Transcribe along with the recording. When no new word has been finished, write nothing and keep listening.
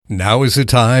Now is the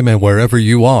time, and wherever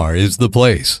you are is the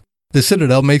place. The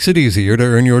Citadel makes it easier to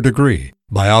earn your degree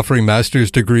by offering master's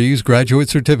degrees, graduate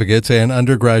certificates, and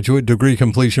undergraduate degree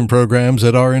completion programs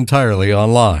that are entirely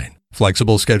online.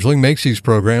 Flexible scheduling makes these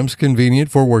programs convenient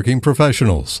for working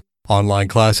professionals. Online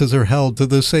classes are held to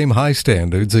the same high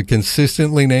standards that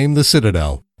consistently name the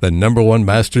Citadel the #1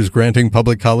 master's granting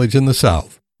public college in the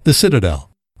South. The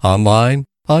Citadel. Online,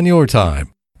 on your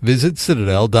time. Visit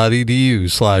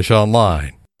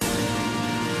citadel.edu/online.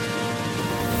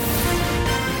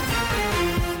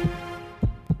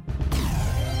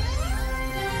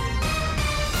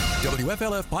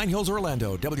 WFLF Pine Hills,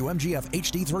 Orlando, WMGF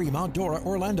HD3 Mount Dora,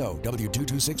 Orlando,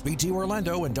 W226BT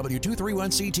Orlando, and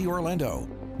W231CT Orlando.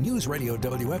 News Radio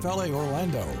WFLA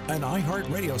Orlando, an iHeart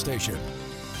radio station.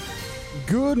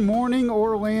 Good morning,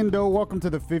 Orlando. Welcome to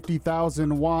the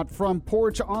 50,000 watt front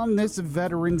porch on this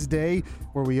Veterans Day,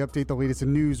 where we update the latest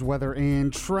in news, weather,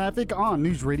 and traffic on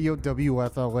News Radio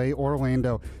WFLA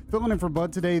Orlando. Filling in for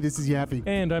Bud today, this is Yaffee.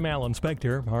 And I'm Alan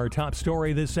Spector. Our top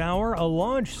story this hour, a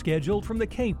launch scheduled from the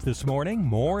Cape this morning.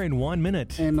 More in 1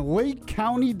 minute. And Lake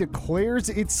County declares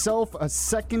itself a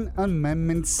Second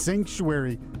Amendment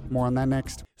sanctuary. More on that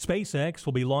next. SpaceX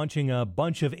will be launching a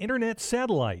bunch of internet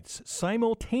satellites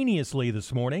simultaneously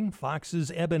this morning.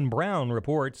 Fox's Eben Brown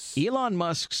reports. Elon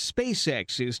Musk's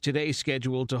SpaceX is today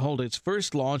scheduled to hold its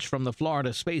first launch from the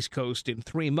Florida Space Coast in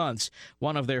 3 months.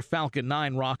 One of their Falcon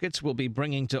 9 rockets will be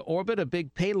bringing to orbit a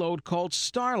big payload called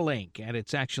Starlink, and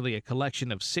it's actually a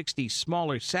collection of 60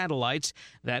 smaller satellites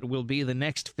that will be the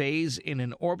next phase in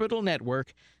an orbital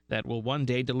network that will one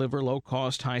day deliver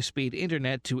low-cost, high-speed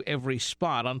internet to every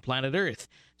spot on planet Earth.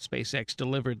 SpaceX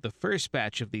delivered the first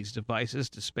batch of these devices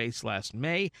to space last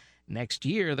May. Next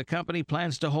year, the company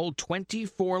plans to hold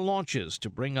 24 launches to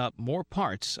bring up more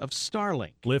parts of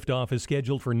Starlink. Liftoff is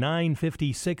scheduled for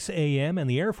 9:56 a.m., and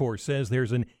the Air Force says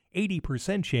there's an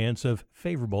 80% chance of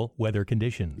favorable weather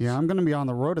conditions. Yeah, I'm going to be on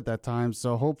the road at that time,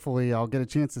 so hopefully I'll get a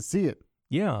chance to see it.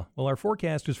 Yeah, well, our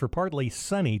forecast is for partly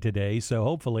sunny today, so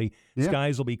hopefully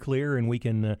skies will be clear and we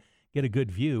can get a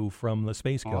good view from the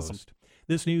Space Coast.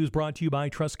 This news brought to you by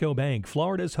Trustco Bank,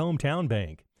 Florida's hometown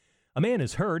bank. A man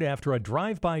is hurt after a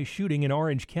drive-by shooting in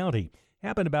Orange County.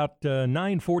 Happened about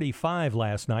 9:45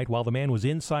 last night while the man was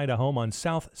inside a home on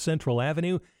South Central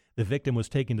Avenue. The victim was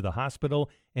taken to the hospital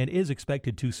and is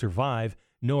expected to survive.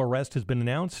 No arrest has been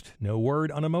announced. No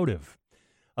word on a motive.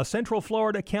 A Central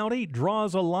Florida county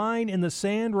draws a line in the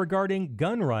sand regarding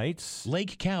gun rights.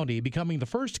 Lake County becoming the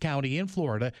first county in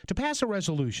Florida to pass a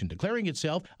resolution declaring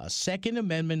itself a Second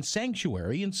Amendment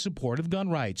sanctuary in support of gun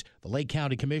rights. The Lake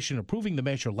County Commission approving the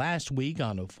measure last week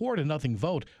on a 4-0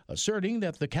 vote, asserting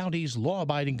that the county's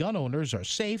law-abiding gun owners are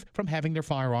safe from having their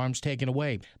firearms taken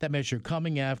away. That measure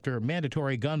coming after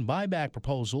mandatory gun buyback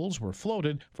proposals were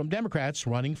floated from Democrats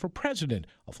running for president.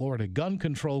 A Florida gun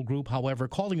control group, however,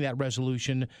 calling that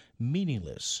resolution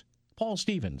meaningless. Paul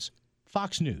Stevens,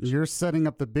 Fox News. You're setting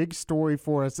up the big story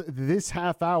for us this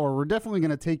half hour. We're definitely going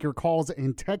to take your calls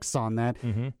and texts on that.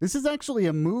 This is actually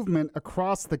a movement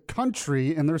across the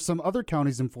country, and there's some other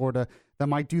counties in Florida that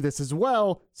might do this as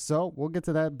well. So we'll get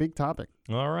to that big topic.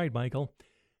 All right, Michael.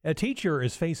 A teacher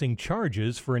is facing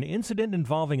charges for an incident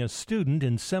involving a student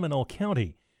in Seminole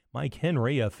County. Mike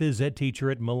Henry, a phys ed teacher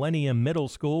at Millennium Middle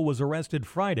School, was arrested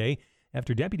Friday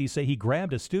after deputies say he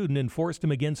grabbed a student and forced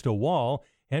him against a wall.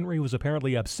 Henry was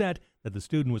apparently upset that the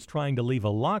student was trying to leave a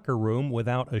locker room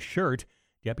without a shirt.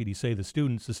 Deputies say the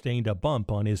student sustained a bump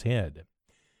on his head.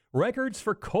 Records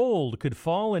for cold could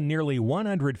fall in nearly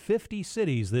 150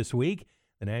 cities this week.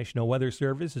 The National Weather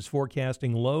Service is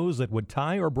forecasting lows that would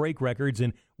tie or break records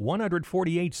in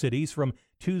 148 cities from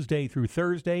Tuesday through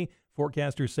Thursday.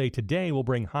 Forecasters say today will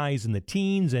bring highs in the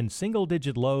teens and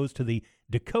single-digit lows to the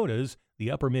Dakotas, the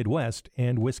upper Midwest,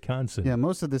 and Wisconsin. Yeah,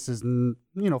 most of this is,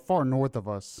 far north of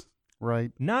us,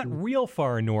 right? Not real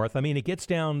far north. I mean, it gets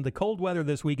down, the cold weather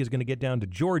this week is going to get down to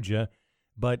Georgia,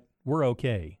 but we're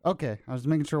okay. Okay, I was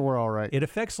making sure we're all right. It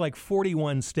affects like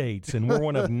 41 states, and we're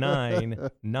one of 9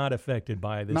 not affected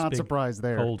by this not big surprised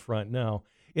there. Cold front, no.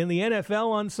 In the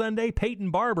NFL on Sunday, Peyton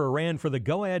Barber ran for the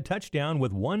go-ahead touchdown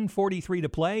with 1:43 to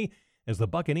play as the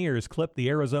Buccaneers clipped the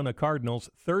Arizona Cardinals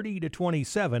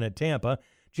 30-27 at Tampa.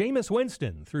 Jameis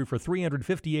Winston threw for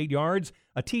 358 yards,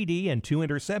 a TD, and 2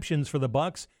 interceptions for the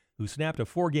Bucs, who snapped a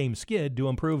 4-game skid to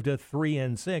improve to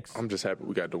 3-6. I'm just happy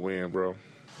we got the win, bro.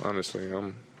 Honestly,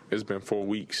 it's been 4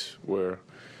 weeks where,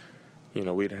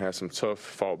 we done had some tough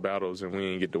fought battles and we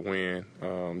didn't get the win.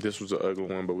 This was an ugly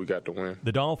one, but we got the win.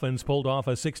 The Dolphins pulled off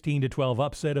a 16-12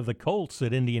 upset of the Colts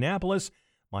at Indianapolis.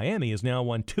 Miami has now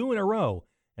won 2 in a row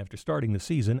after starting the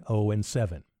season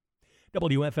 0-7.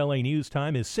 WFLA News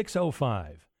Time is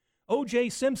 6:05. O.J.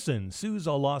 Simpson sues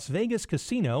a Las Vegas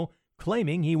casino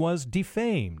claiming he was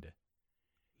defamed.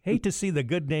 Hate to see the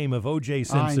good name of O.J.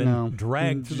 Simpson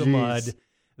dragged through the mud.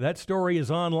 That story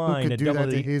is online. Who could do that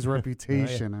to his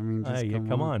reputation? I mean, just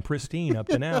come on, pristine up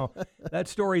to now. That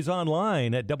story's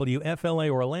online at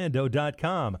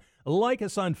WFLAOrlando.com. Like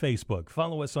us on Facebook.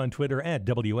 Follow us on Twitter at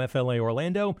WFLA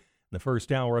Orlando. The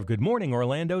first hour of Good Morning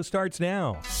Orlando starts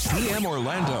now. PM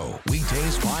Orlando,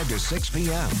 weekdays 5 to 6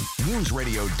 p.m. News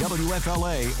Radio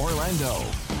WFLA Orlando.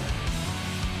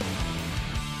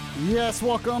 Yes,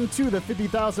 welcome to the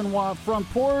 50,000 watt front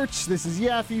porch. This is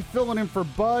Yaffee filling in for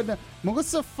Bud.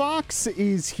 Melissa Fox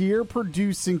is here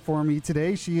producing for me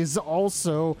today. She is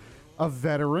also a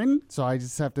veteran, so I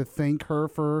just have to thank her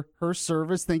for her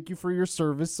service. Thank you for your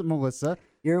service, Melissa.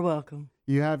 You're welcome.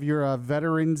 You have your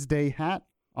Veterans Day hat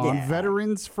on. Yeah.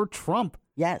 Veterans for Trump.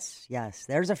 Yes.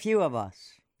 There's a few of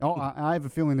us. Oh, I have a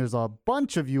feeling there's a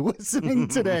bunch of you listening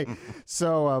today.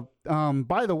 So,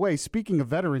 by the way, speaking of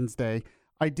Veterans Day,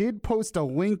 I did post a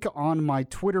link on my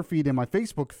Twitter feed and my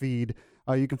Facebook feed.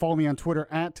 You can follow me on Twitter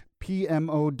at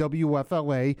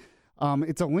PMOWFLA.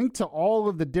 It's a link to all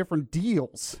of the different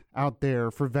deals out there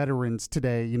for veterans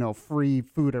today. You know, free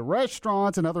food at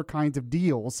restaurants and other kinds of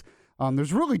deals.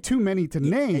 There's really too many to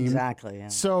name. Exactly. Yeah.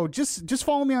 So just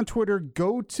follow me on Twitter.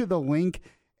 Go to the link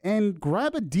and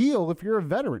grab a deal if you're a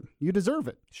veteran. You deserve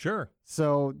it. Sure.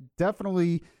 So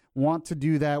definitely want to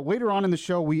do that. Later on in the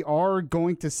show, we are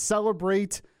going to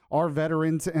celebrate our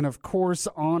veterans and, of course,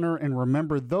 honor and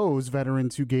remember those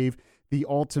veterans who gave the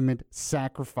ultimate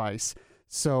sacrifice.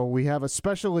 So we have a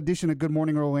special edition of Good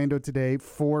Morning Orlando today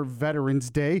for Veterans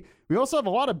Day. We also have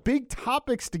a lot of big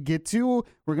topics to get to.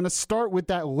 We're going to start with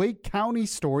that Lake County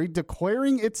story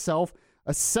declaring itself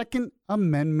a Second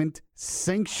Amendment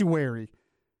sanctuary.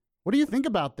 What do you think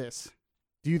about this?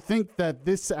 Do you think that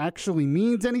this actually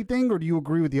means anything, or do you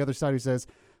agree with the other side who says,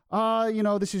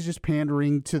 this is just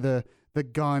pandering to the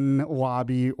gun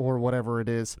lobby or whatever it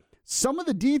is? Some of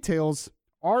the details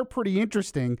are pretty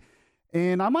interesting,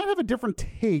 and I might have a different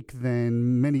take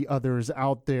than many others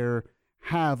out there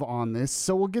have on this.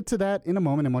 So we'll get to that in a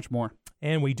moment and much more.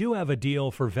 And we do have a deal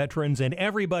for veterans and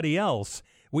everybody else.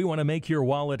 We want to make your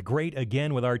wallet great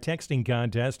again with our texting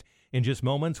contest. In just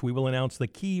moments, we will announce the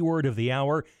keyword of the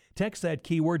hour. Text that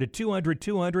keyword to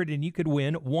 200-200 and you could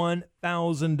win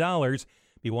 $1,000.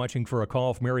 Be watching for a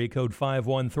call from area code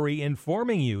 513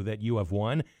 informing you that you have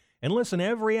won. And listen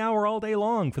every hour all day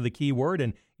long for the keyword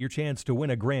and your chance to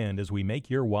win $1,000 as we make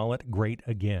your wallet great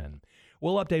again.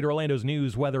 We'll update Orlando's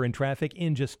news, weather, and traffic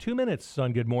in just 2 minutes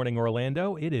on Good Morning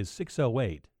Orlando. It is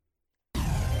 6:08.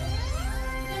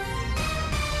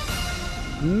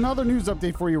 Another news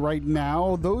update for you right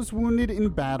now. Those wounded in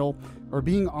battle are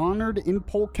being honored in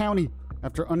Polk County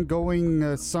after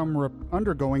undergoing some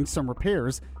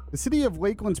repairs. The city of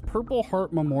Lakeland's Purple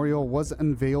Heart Memorial was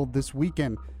unveiled this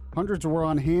weekend. Hundreds were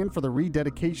on hand for the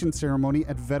rededication ceremony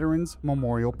at Veterans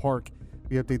Memorial Park.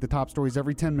 We update the top stories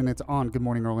every 10 minutes on Good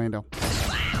Morning Orlando.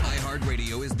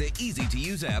 iHeartRadio is the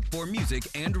easy-to-use app for music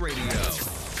and radio.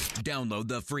 Download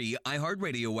the free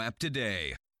iHeartRadio app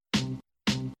today.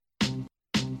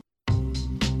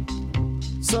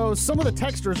 So some of the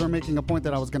texters are making a point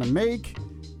that I was going to make.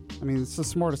 I mean, it's the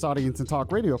smartest audience in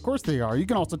talk radio. Of course they are. You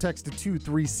can also text to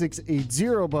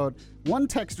 23680, but one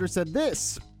texter said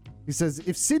this. He says,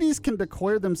 if cities can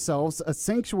declare themselves a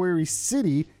sanctuary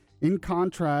city in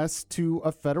contrast to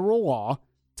a federal law,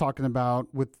 talking about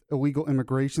with illegal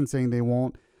immigration, saying they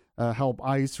won't help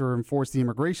ICE or enforce the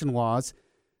immigration laws,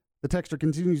 the texter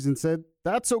continues and said,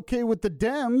 that's okay with the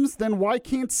Dems, then why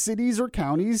can't cities or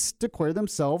counties declare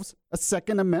themselves a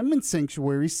Second Amendment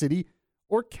sanctuary city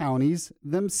or counties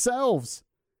themselves?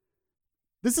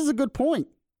 This is a good point.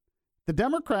 The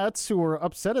Democrats who are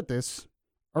upset at this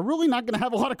are really not going to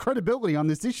have a lot of credibility on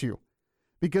this issue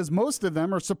because most of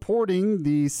them are supporting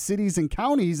the cities and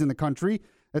counties in the country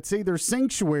that say they're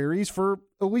sanctuaries for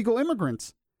illegal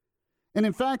immigrants. And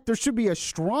in fact, there should be a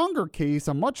stronger case,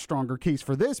 a much stronger case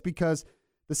for this because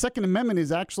the Second Amendment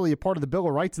is actually a part of the Bill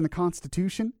of Rights in the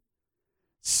Constitution.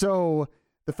 So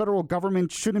the federal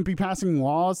government shouldn't be passing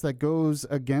laws that goes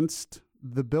against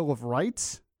the Bill of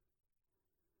Rights.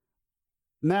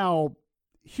 Now,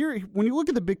 here, when you look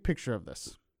at the big picture of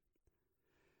this,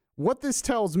 what this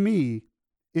tells me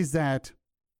is that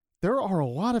there are a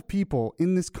lot of people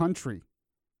in this country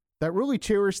that really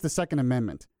cherish the Second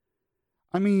Amendment.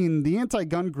 I mean, the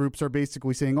anti-gun groups are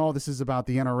basically saying, oh, this is about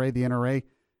the NRA, the NRA.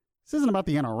 This isn't about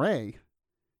the NRA.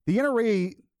 The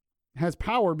NRA has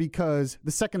power because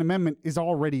the Second Amendment is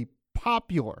already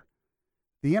popular.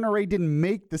 The NRA didn't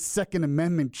make the Second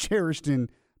Amendment cherished and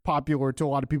popular to a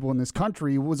lot of people in this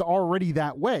country. It was already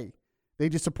that way. They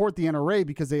just support the NRA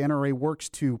because the NRA works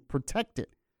to protect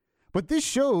it. But this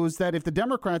shows that if the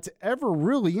Democrats ever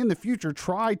really in the future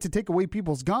try to take away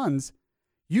people's guns,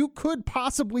 you could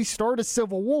possibly start a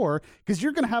civil war because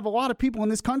you're going to have a lot of people in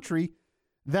this country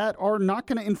that are not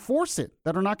going to enforce it,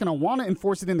 that are not going to want to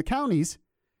enforce it in the counties.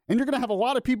 And you're going to have a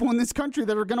lot of people in this country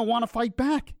that are going to want to fight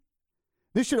back.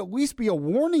 This should at least be a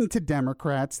warning to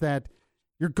Democrats that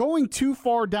you're going too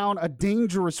far down a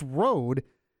dangerous road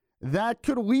that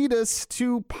could lead us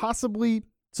to possibly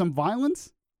some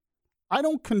violence. I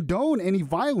don't condone any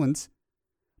violence,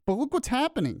 but look what's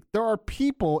happening. There are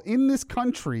people in this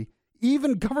country,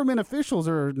 even government officials,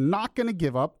 are not going to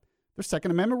give up their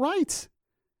Second Amendment rights.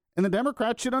 And the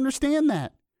Democrats should understand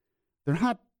that. They're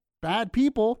not bad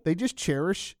people. They just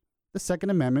cherish the Second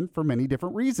Amendment for many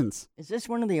different reasons. Is this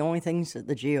one of the only things that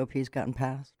the GOP's gotten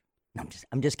passed? No,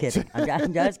 I'm just kidding.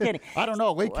 I'm just kidding. I don't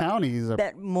know. Lake County is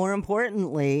more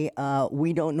importantly,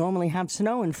 we don't normally have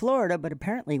snow in Florida, but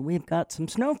apparently we've got some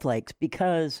snowflakes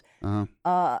because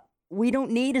we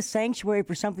don't need a sanctuary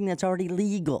for something that's already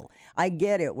legal. I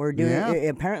get it. We're doing.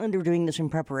 Apparently, they're doing this in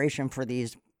preparation for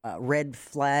these red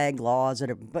flag laws that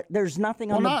are, but there's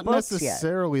nothing on the books yet. Not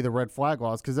necessarily the red flag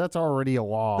laws, because that's already a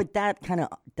law. But that kind of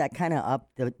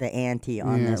upped the ante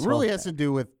on this. It really has to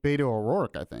do with Beto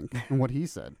O'Rourke, I think, and what he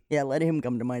said. Yeah, let him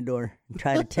come to my door and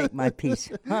try to take my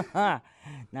piece.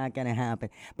 Not going to happen.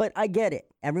 But I get it.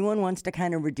 Everyone wants to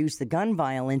kind of reduce the gun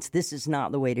violence. This is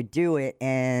not the way to do it.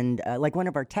 And like one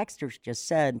of our texters just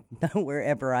said,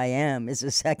 wherever I am is a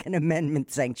Second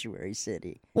Amendment sanctuary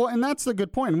city. Well, and that's the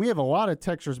good point. And we have a lot of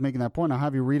texters making that point. I'll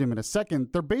have you read them in a second.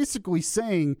 They're basically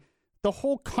saying the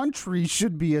whole country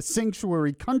should be a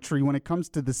sanctuary country when it comes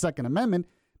to the Second Amendment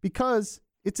because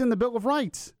it's in the Bill of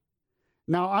Rights.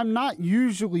 Now, I'm not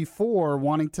usually for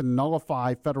wanting to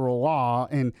nullify federal law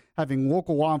and having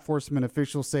local law enforcement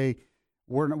officials say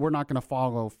we're not going to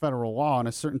follow federal law in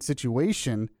a certain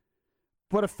situation.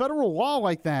 But a federal law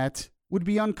like that would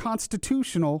be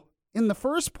unconstitutional in the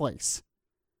first place.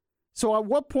 So at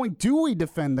what point do we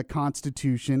defend the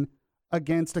Constitution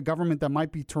against a government that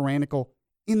might be tyrannical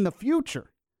in the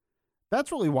future?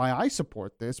 That's really why I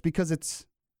support this, because it's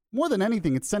more than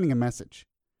anything, it's sending a message.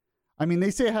 I mean,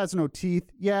 they say it has no teeth.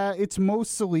 Yeah, it's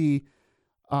mostly,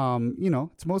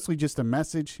 it's mostly just a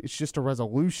message. It's just a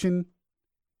resolution.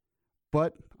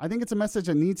 But I think it's a message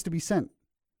that needs to be sent.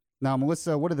 Now,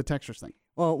 Melissa, what do the texters think?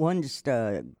 Well, one just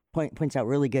points out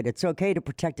really good. It's okay to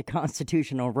protect a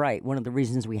constitutional right. One of the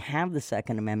reasons we have the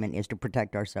Second Amendment is to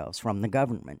protect ourselves from the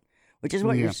government, which is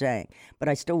what you're saying. But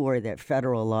I still worry that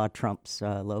federal law trumps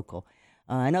local.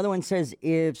 Another one says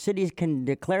if cities can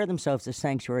declare themselves a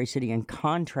sanctuary city in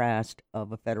contrast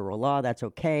of a federal law, that's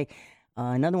okay.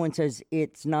 Another one says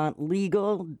it's not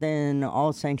legal, then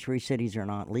all sanctuary cities are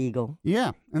not legal.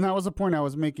 Yeah, and that was the point I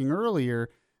was making earlier,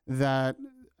 and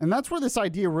that's where this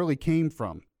idea really came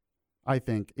from, I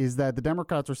think, is that the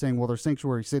Democrats were saying, well, they're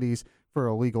sanctuary cities for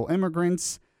illegal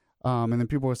immigrants. And then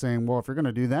people were saying, well, if you're going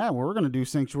to do that, well, we're going to do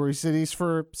sanctuary cities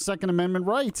for Second Amendment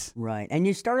rights. Right. And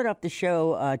you started off the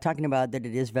show talking about that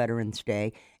it is Veterans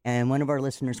Day. And one of our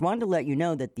listeners wanted to let you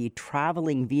know that the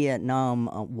traveling Vietnam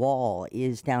wall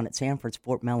is down at Sanford's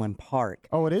Fort Mellon Park.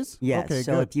 Oh, it is? Yes. Okay,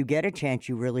 so good. If you get a chance,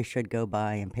 you really should go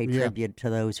by and pay tribute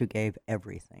to those who gave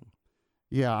everything.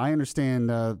 Yeah, I understand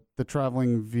the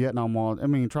traveling Vietnam wall. I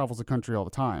mean, it travels the country all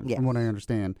the time, from what I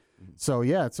understand. So,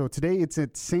 so today it's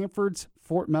at Sanford's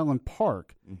Fort Mellon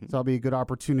Park. So that'll be a good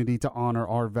opportunity to honor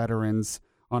our veterans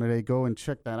on a day. Go and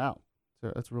check that out.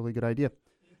 So that's a really good idea.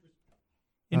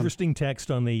 Interesting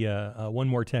text on the one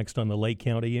more text on the Lake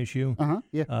County issue.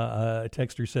 A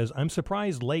texter says, I'm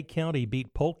surprised Lake County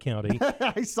beat Polk County.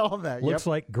 I saw that. Looks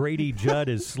like Grady Judd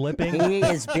is slipping. He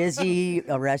is busy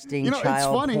arresting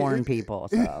child porn people.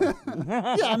 So.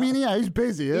 He's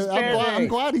busy. I'm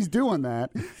glad he's doing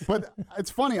that. But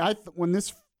it's funny. When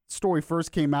this story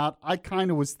first came out, I kind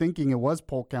of was thinking it was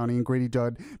Polk County and Grady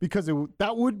Judd because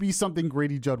that would be something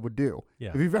Grady Judd would do.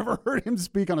 Yeah. If you've ever heard him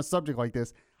speak on a subject like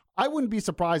this, I wouldn't be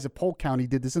surprised if Polk County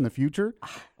did this in the future.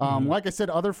 Like I said,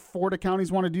 other Florida counties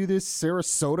want to do this.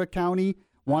 Sarasota County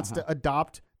wants to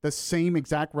adopt the same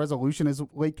exact resolution as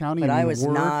Lake County. But I was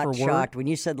not shocked. When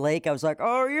you said Lake, I was like,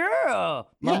 oh, yeah.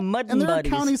 My mud and there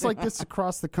buddies. are counties like this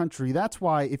across the country. That's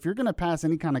why if you're going to pass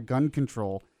any kind of gun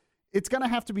control, it's going to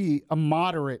have to be a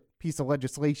moderate piece of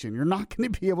legislation. You're not going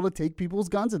to be able to take people's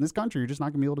guns in this country. You're just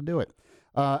not going to be able to do it.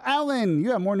 Alan,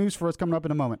 you have more news for us coming up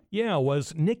in a moment. Yeah,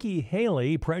 was Nikki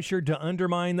Haley pressured to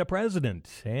undermine the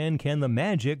president? And can the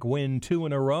Magic win 2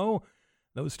 in a row?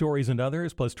 Those stories and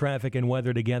others, plus traffic and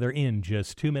weather together in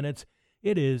just 2 minutes.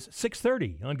 It is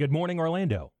 6:30 on Good Morning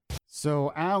Orlando.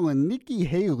 So, Alan, Nikki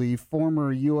Haley,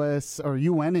 former U.S. or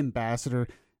UN ambassador,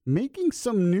 making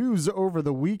some news over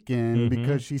the weekend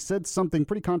because she said something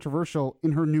pretty controversial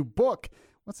in her new book.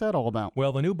 What's that all about?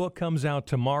 Well, the new book comes out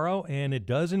tomorrow, and it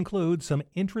does include some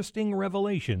interesting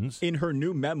revelations. In her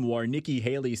new memoir, Nikki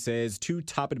Haley says 2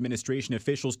 top administration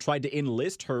officials tried to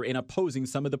enlist her in opposing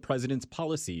some of the president's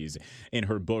policies. In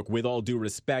her book, With All Due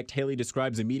Respect, Haley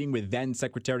describes a meeting with then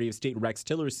Secretary of State Rex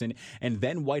Tillerson and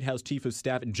then White House Chief of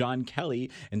Staff John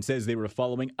Kelly, and says they were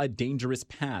following a dangerous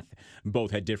path. Both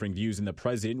had differing views in the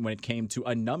president when it came to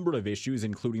a number of issues,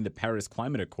 including the Paris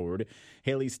Climate Accord.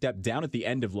 Haley stepped down at the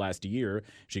end of last year.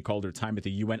 She called her time at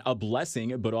the UN a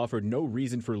blessing, but offered no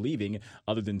reason for leaving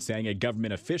other than saying a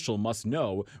government official must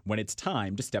know when it's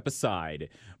time to step aside.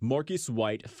 Marcus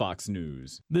White, Fox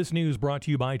News. This news brought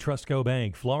to you by Trustco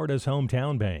Bank, Florida's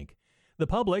hometown bank. The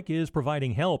public is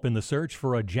providing help in the search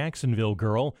for a Jacksonville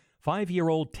girl.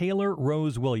 5-year-old Taylor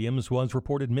Rose Williams was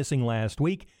reported missing last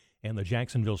week, and the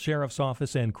Jacksonville Sheriff's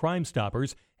Office and Crime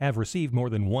Stoppers have received more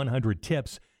than 100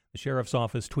 tips. The Sheriff's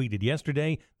Office tweeted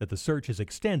yesterday that the search is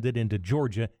extended into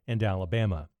Georgia and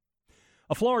Alabama.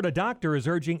 A Florida doctor is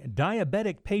urging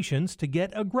diabetic patients to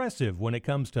get aggressive when it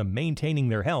comes to maintaining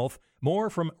their health. More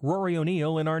from Rory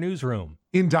O'Neill in our newsroom.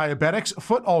 In diabetics,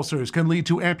 foot ulcers can lead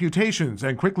to amputations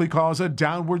and quickly cause a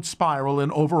downward spiral in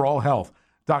overall health.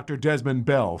 Dr. Desmond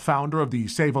Bell, founder of the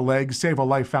Save a Leg, Save a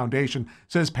Life Foundation,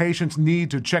 says patients need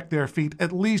to check their feet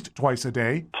at least twice a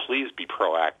day. Please be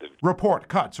proactive. Report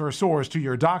cuts or sores to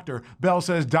your doctor. Bell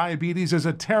says diabetes is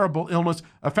a terrible illness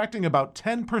affecting about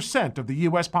 10% of the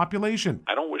U.S. population.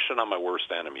 I don't wish it on my worst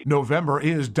enemy. November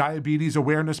is Diabetes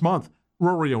Awareness Month.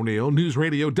 Rory O'Neill, News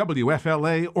Radio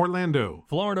WFLA, Orlando.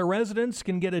 Florida residents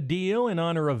can get a deal in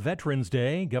honor of Veterans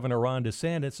Day. Governor Ron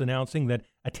DeSantis announcing that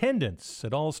attendance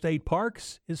at all state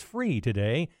parks is free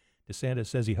today. DeSantis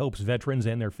says he hopes veterans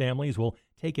and their families will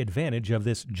take advantage of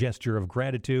this gesture of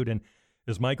gratitude. And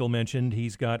as Michael mentioned,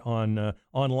 he's got on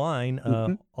online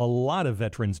a lot of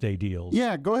Veterans Day deals.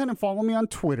 Yeah, go ahead and follow me on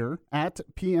Twitter at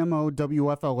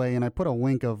PMOWFLA, and I put a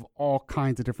link of all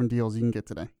kinds of different deals you can get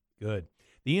today. Good.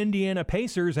 The Indiana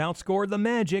Pacers outscored the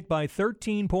Magic by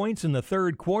 13 points in the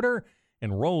third quarter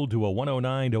and rolled to a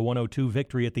 109-102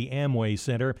 victory at the Amway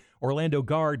Center. Orlando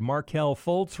guard Markelle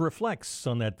Fultz reflects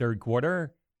on that third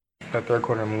quarter. That third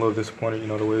quarter, I'm a little disappointed,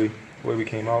 the way we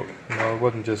came out. It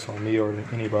wasn't just on me or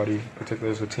anybody,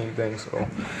 particularly as a team thing. So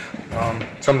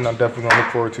something I'm definitely going to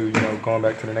look forward to, going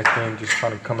back to the next game, just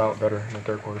trying to come out better in the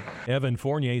third quarter. Evan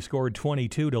Fournier scored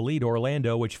 22 to lead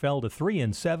Orlando, which fell to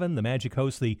 3-7. The Magic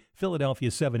host the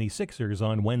Philadelphia 76ers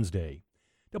on Wednesday.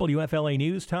 WFLA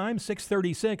News Time,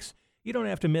 6:36. You don't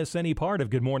have to miss any part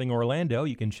of Good Morning Orlando.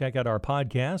 You can check out our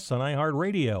podcasts on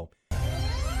iHeartRadio.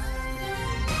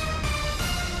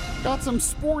 Got some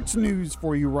sports news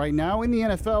for you right now. In the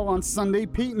NFL on Sunday,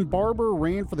 Peyton Barber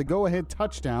ran for the go-ahead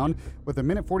touchdown with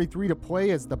 1:43 to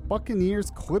play as the Buccaneers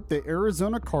clipped the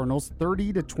Arizona Cardinals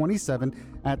 30-27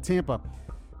 at Tampa.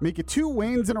 Make it 2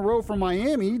 wins in a row for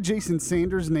Miami. Jason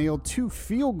Sanders nailed 2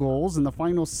 field goals in the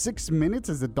final 6 minutes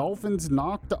as the Dolphins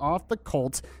knocked off the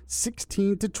Colts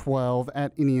 16-12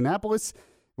 at Indianapolis.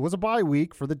 It was a bye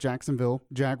week for the Jacksonville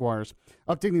Jaguars.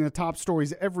 Updating the top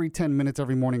stories every 10 minutes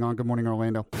every morning on Good Morning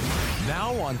Orlando.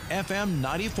 Now on FM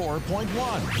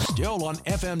 94.1. Still on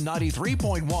FM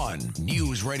 93.1.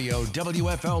 News Radio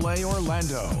WFLA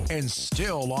Orlando. And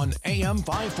still on AM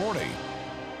 540.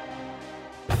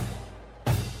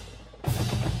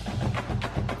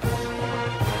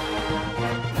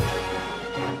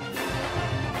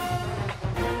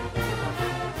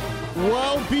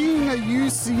 Well, being a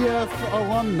UCF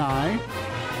alumni,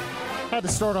 had to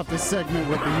start off this segment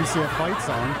with the UCF fight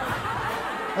song.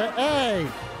 Hey,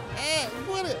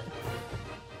 what?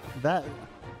 That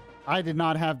I did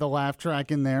not have the laugh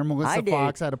track in there. Melissa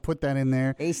Fox had to put that in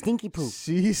there. Hey, stinky poop.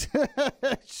 She is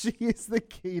the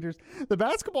Gators. The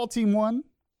basketball team won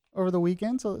over the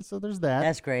weekend, so there's that.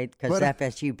 That's great because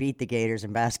FSU beat the Gators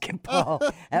in basketball.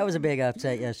 That was a big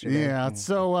upset yesterday. Yeah.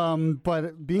 So,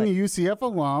 but being a UCF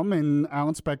alum, and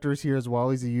Alan Spector is here as well.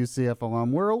 He's a UCF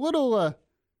alum. We're a little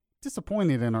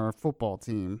disappointed in our football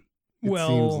team. It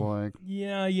seems like.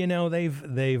 Yeah,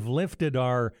 they've lifted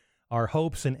our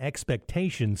hopes and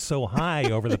expectations so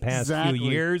high over the past few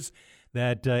years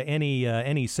that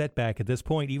any setback at this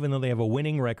point, even though they have a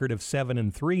winning record of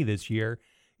 7-3 this year,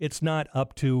 it's not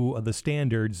up to the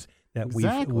standards that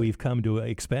we've come to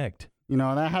expect.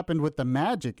 That happened with the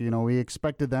Magic. We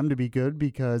expected them to be good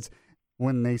because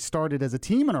when they started as a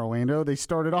team in Orlando, they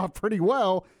started off pretty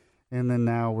well, and then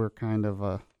now we're kind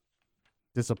of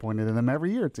disappointed in them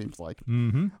every year, it seems like.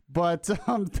 Mm-hmm. But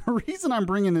the reason I'm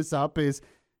bringing this up is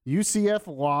UCF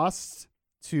lost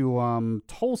to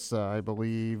Tulsa, I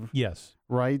believe. Yes.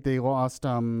 Right? They lost,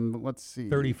 let's see.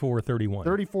 34-31.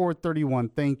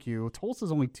 34-31, thank you.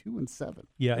 Tulsa's only 2-7.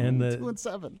 Yeah, and the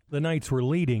 2-7. The Knights were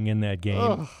leading in that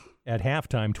game at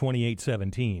halftime,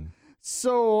 28-17.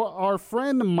 So our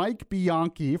friend Mike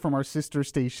Bianchi from our sister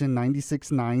station,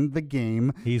 96.9 The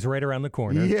Game. He's right around the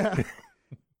corner. Yeah.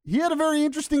 He had a very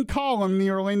interesting column in the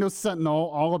Orlando Sentinel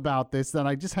all about this that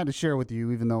I just had to share with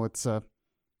you, even though it's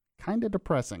kind of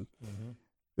depressing. Mm-hmm.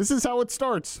 This is how it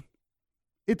starts.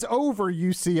 It's over,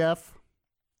 UCF.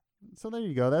 So there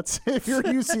you go. That's if you're a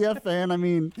UCF fan. I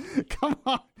mean, come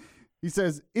on. He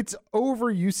says, it's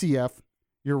over, UCF.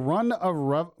 Your run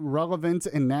of relevance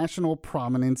and national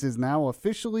prominence is now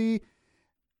officially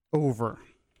over.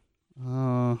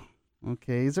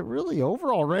 Okay. Is it really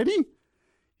over already?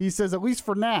 He says, at least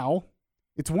for now,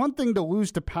 it's one thing to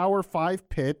lose to Power 5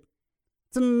 Pitt.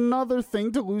 It's another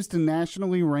thing to lose to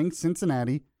nationally ranked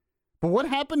Cincinnati. But what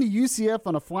happened to UCF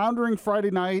on a floundering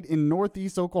Friday night in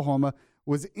Northeast Oklahoma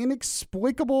was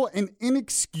inexplicable and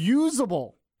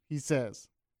inexcusable, he says.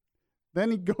 Then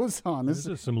he goes on. This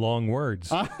is some long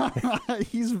words.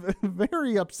 He's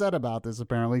very upset about this,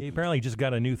 apparently. He apparently just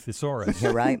got a new thesaurus.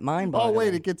 You're right. Mind-boggling. Oh,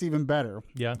 wait, it gets even better.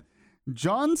 Yeah.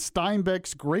 John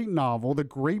Steinbeck's great novel, The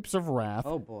Grapes of Wrath,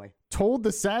 told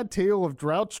the sad tale of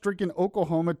drought-stricken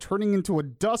Oklahoma turning into a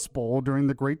dust bowl during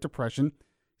the Great Depression. He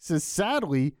says,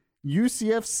 sadly,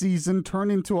 UCF season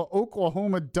turned into an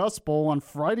Oklahoma dust bowl on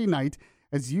Friday night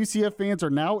as UCF fans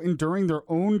are now enduring their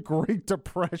own Great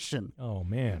Depression. Oh,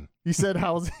 man. He said,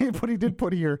 but he did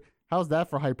put here, how's that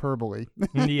for hyperbole?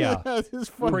 Yeah.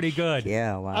 Pretty good.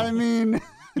 Yeah, wow. I mean,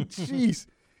 jeez.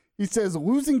 He says,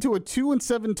 losing to a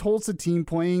 2-7 Tulsa team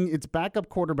playing its backup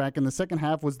quarterback in the second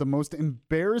half was the most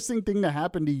embarrassing thing to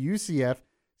happen to UCF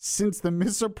since the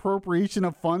misappropriation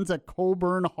of funds at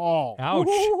Coburn Hall. Ouch.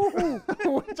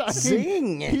 Which, I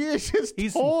Zing. mean, he is just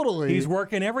totally. He's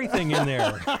working everything in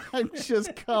there.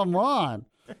 Just come on.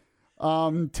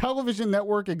 Television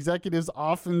network executives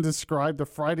often describe the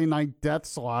Friday night death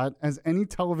slot as any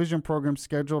television program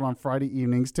scheduled on Friday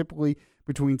evenings, typically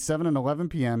between 7 and 11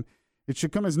 p.m. It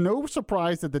should come as no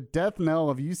surprise that the death knell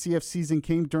of UCF season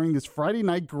came during this Friday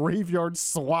night graveyard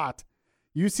slot.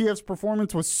 UCF's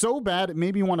performance was so bad it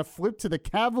made me want to flip to the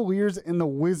Cavaliers and the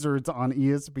Wizards on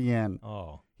ESPN.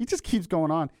 Oh. He just keeps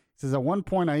going on. He says, at one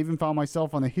point, I even found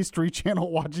myself on the History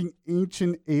Channel watching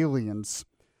Ancient Aliens.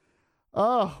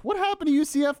 What happened to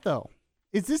UCF, though?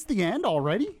 Is this the end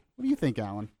already? What do you think,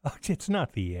 Alan? Oh, it's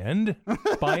not the end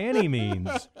by any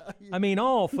means. I mean,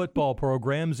 all football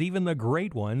programs, even the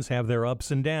great ones, have their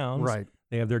ups and downs. Right.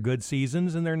 They have their good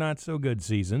seasons and their not so good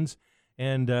seasons.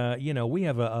 And, we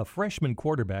have a freshman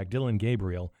quarterback, Dylan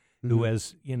Gabriel, who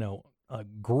has, a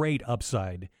great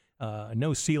upside.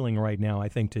 No ceiling right now, I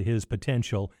think, to his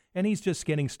potential. And he's just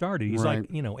getting started. He's right.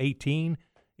 18,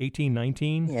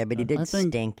 19. Yeah, but he did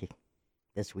stink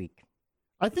this week.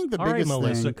 I think the All biggest right,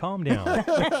 Melissa, thing. calm down.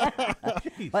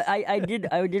 But I did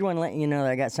want to let you know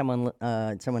that I got someone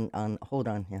on hold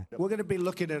on here. We're going to be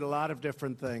looking at a lot of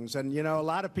different things. And, a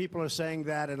lot of people are saying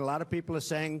that, and a lot of people are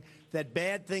saying that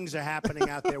bad things are happening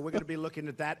out there. We're going to be looking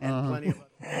at that and plenty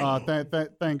of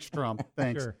Thanks, Trump.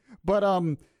 Thanks. Sure. But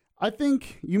I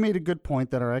think you made a good point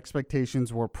that our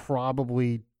expectations were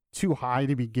probably too high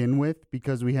to begin with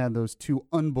because we had those two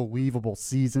unbelievable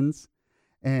seasons.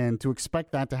 And to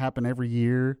expect that to happen every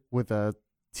year with a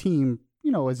team,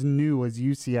 as new as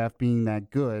UCF being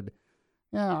that good,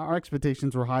 yeah, our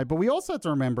expectations were high. But we also have to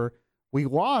remember we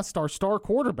lost our star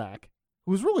quarterback,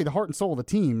 who was really the heart and soul of the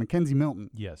team, Mackenzie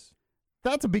Milton. Yes.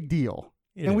 That's a big deal.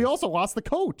 It and we is. Also lost the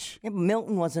coach. Yeah,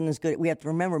 Milton wasn't as good. We have to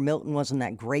remember Milton wasn't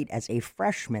that great as a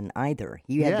freshman either.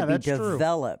 He had to be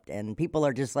developed, and people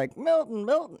are just like,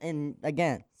 Milton. And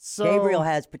again, Gabriel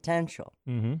has potential.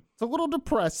 Mm-hmm. It's a little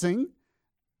depressing.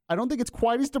 I don't think it's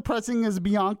quite as depressing as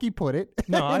Bianchi put it.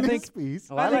 No, I think his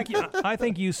piece. I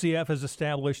think UCF has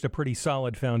established a pretty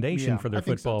solid foundation for their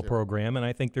football program, and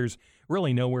I think there's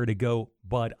really nowhere to go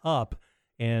but up.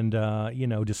 And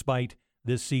despite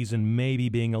this season maybe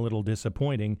being a little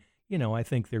disappointing, I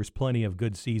think there's plenty of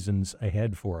good seasons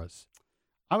ahead for us.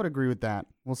 I would agree with that.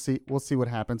 We'll see what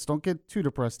happens. Don't get too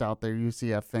depressed out there,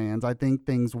 UCF fans. I think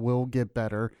things will get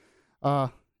better.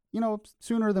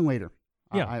 Sooner than later.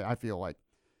 Yeah. I feel like.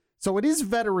 So it is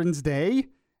Veterans Day,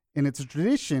 and it's a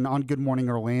tradition on Good Morning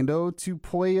Orlando to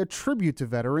play a tribute to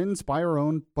veterans by our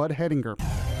own Bud Hedinger.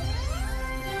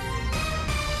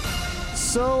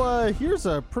 So here's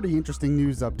a pretty interesting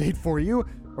news update for you.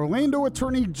 Orlando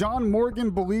attorney John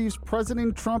Morgan believes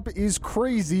President Trump is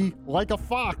crazy like a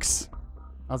fox.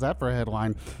 How's that for a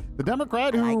headline? The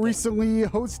Democrat who recently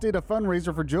hosted a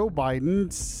fundraiser for Joe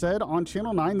Biden said on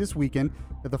Channel 9 this weekend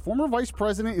that the former vice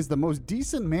president is the most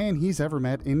decent man he's ever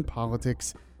met in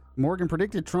politics. Morgan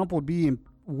predicted Trump will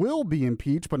be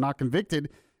impeached but not convicted,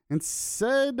 and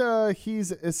said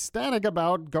he's ecstatic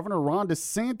about Governor Ron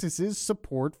DeSantis'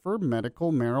 support for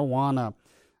medical marijuana.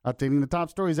 Updating the top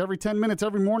stories every 10 minutes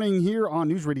every morning here on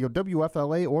News Radio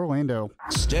WFLA Orlando.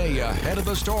 Stay ahead of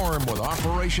the storm with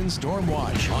Operation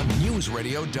Stormwatch on News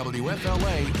Radio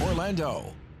WFLA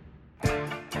Orlando.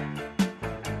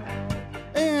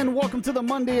 And welcome to the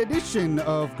Monday edition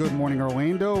of Good Morning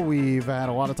Orlando. We've had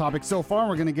a lot of topics so far.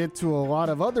 We're going to get to a lot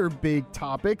of other big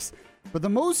topics. But the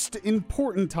most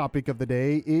important topic of the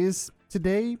day is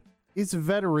today is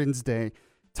Veterans Day.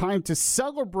 Time to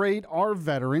celebrate our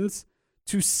veterans,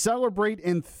 to celebrate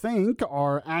and thank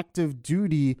our active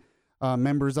duty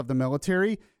members of the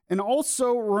military, and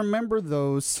also remember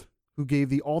those who gave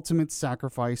the ultimate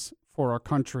sacrifice for our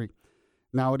country.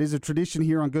 Now, it is a tradition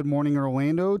here on Good Morning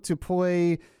Orlando to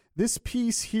play this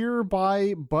piece here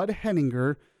by Bud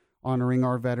Henninger honoring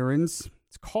our veterans.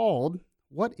 It's called,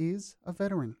 What is a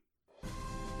Veteran?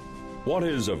 What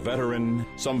is a veteran?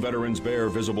 Some veterans bear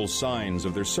visible signs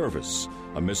of their service.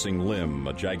 A missing limb,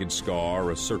 a jagged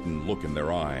scar, a certain look in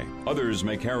their eye. Others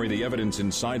may carry the evidence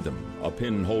inside them, a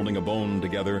pin holding a bone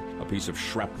together, a piece of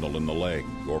shrapnel in the leg,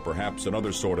 or perhaps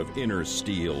another sort of inner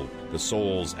steel, the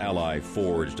soul's ally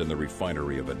forged in the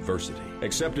refinery of adversity.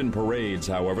 Except in parades,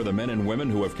 however, the men and women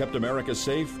who have kept America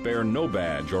safe bear no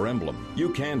badge or emblem. You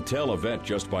can't tell a vet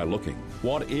just by looking.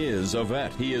 What is a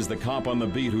vet? He is the cop on the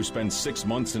beat who spent 6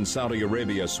 months in Saudi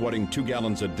Arabia sweating 2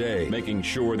 gallons a day, making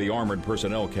sure the armored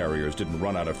personnel carriers didn't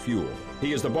run out of fuel.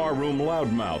 He is the barroom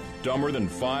loudmouth, dumber than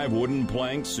 5 wooden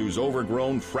planks, whose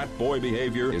overgrown frat boy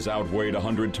behavior is outweighed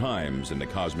 100 times in the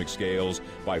cosmic scales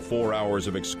by 4 hours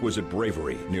of exquisite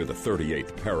bravery near the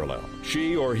 38th parallel.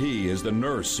 She or he is the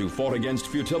nurse who fought against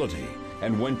futility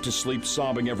and went to sleep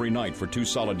sobbing every night for 2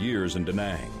 solid years in Da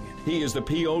Nang. He is the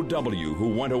POW who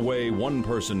went away one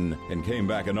person and came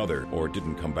back another, or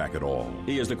didn't come back at all.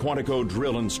 He is the Quantico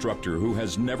drill instructor who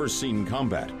has never seen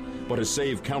combat, but has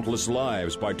saved countless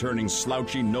lives by turning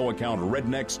slouchy, no-account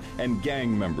rednecks and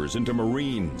gang members into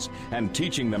Marines and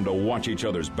teaching them to watch each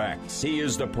other's backs. He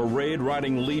is the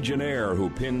parade-riding legionnaire who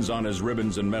pins on his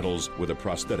ribbons and medals with a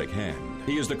prosthetic hand.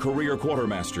 He is the career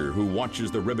quartermaster who watches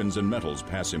the ribbons and medals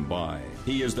pass him by.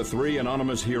 He is the 3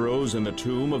 anonymous heroes in the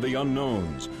Tomb of the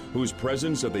Unknowns, whose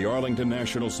presence at the Arlington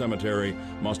National Cemetery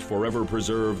must forever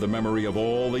preserve the memory of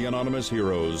all the anonymous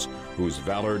heroes whose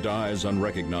valor dies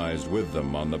unrecognized with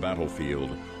them on the battlefield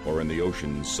or in the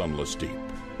ocean's sunless deep.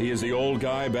 He is the old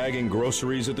guy bagging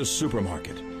groceries at the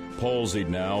supermarket, palsied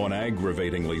now and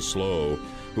aggravatingly slow,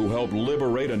 who helped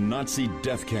liberate a Nazi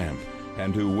death camp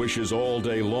and who wishes all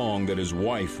day long that his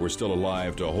wife were still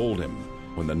alive to hold him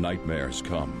when the nightmares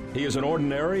come. He is an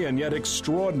ordinary and yet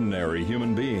extraordinary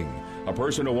human being, a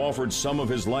person who offered some of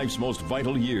his life's most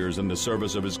vital years in the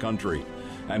service of his country,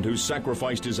 and who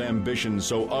sacrificed his ambition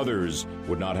so others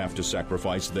would not have to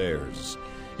sacrifice theirs.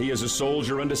 He is a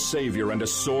soldier and a savior and a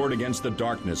sword against the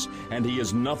darkness, and he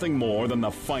is nothing more than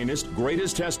the finest,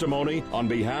 greatest testimony on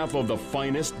behalf of the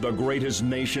finest, the greatest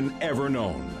nation ever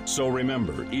known. So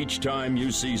remember, each time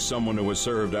you see someone who has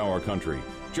served our country,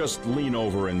 just lean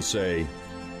over and say,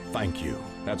 thank you.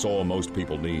 That's all most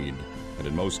people need. And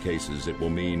in most cases, it will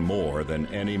mean more than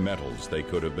any medals they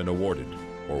could have been awarded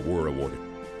or were awarded.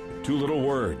 2 little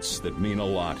words that mean a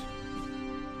lot.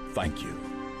 Thank you.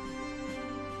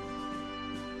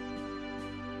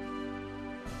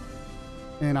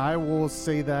 And I will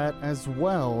say that as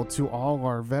well to all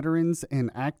our veterans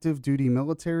and active duty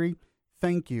military.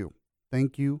 Thank you.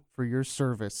 Thank you for your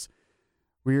service.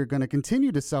 We are going to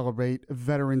continue to celebrate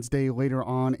Veterans Day later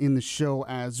on in the show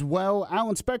as well.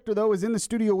 Alan Spector, though, is in the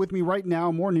studio with me right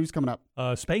now. More news coming up.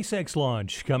 SpaceX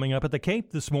launch coming up at the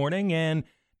Cape this morning, and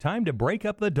time to break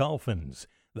up the Dolphins.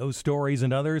 Those stories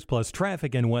and others, plus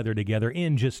traffic and weather together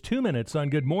in just 2 minutes on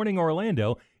Good Morning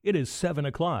Orlando. It is 7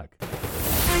 o'clock.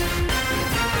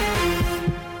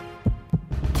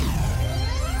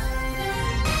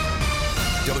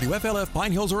 WFLF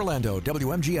Pine Hills, Orlando,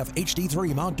 WMGF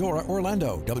HD3 Mount Dora,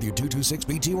 Orlando,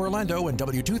 W226BT Orlando, and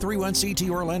W231CT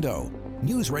Orlando.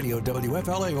 News Radio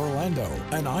WFLA Orlando,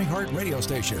 an iHeart radio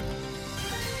station.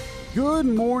 Good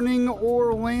morning,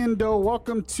 Orlando.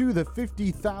 Welcome to the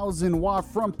 50,000 watt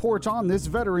front porch on this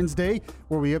Veterans Day,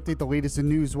 where we update the latest in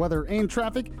news, weather, and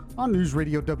traffic on News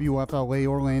Radio WFLA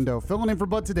Orlando. Filling in for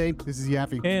Bud today, this is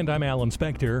Yaffee. And I'm Alan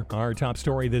Spector. Our top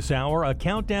story this hour, a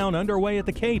countdown underway at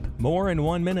the Cape. More in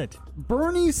 1 minute.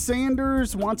 Bernie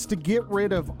Sanders wants to get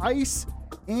rid of ICE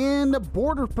and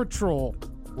Border Patrol.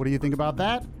 What do you think about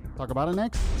that? Talk about it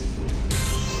next.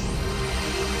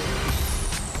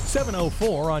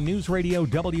 7:04 on News Radio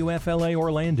WFLA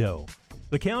Orlando.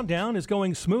 The countdown is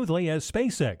going smoothly as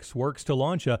SpaceX works to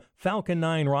launch a Falcon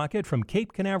 9 rocket from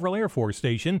Cape Canaveral Air Force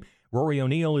Station. Rory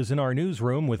O'Neill is in our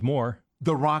newsroom with more.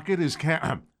 The rocket is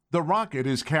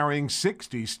carrying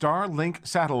 60 Starlink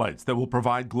satellites that will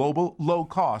provide global,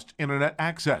 low-cost internet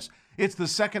access. It's the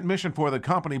second mission for the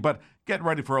company, but get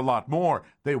ready for a lot more.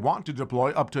 They want to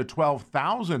deploy up to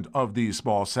 12,000 of these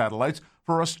small satellites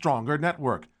for a stronger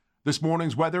network. This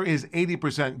morning's weather is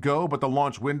 80% go, but the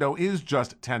launch window is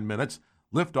just 10 minutes.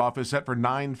 Liftoff is set for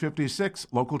 9:56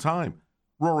 local time.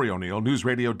 Rory O'Neill, News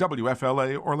Radio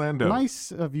WFLA Orlando.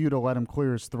 Nice of you to let him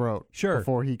clear his throat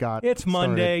before he got It's started.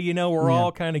 Monday. You know, we're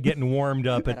all kind of getting warmed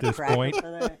up at this point.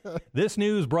 This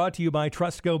news brought to you by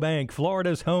Trustco Bank,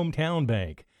 Florida's hometown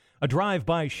bank. A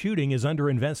drive-by shooting is under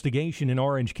investigation in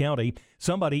Orange County.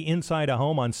 Somebody inside a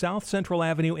home on South Central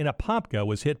Avenue in Apopka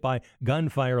was hit by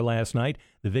gunfire last night.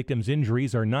 The victim's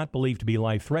injuries are not believed to be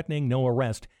life-threatening. No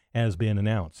arrest has been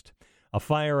announced. A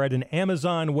fire at an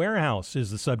Amazon warehouse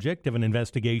is the subject of an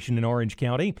investigation in Orange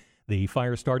County. The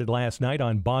fire started last night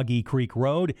on Boggy Creek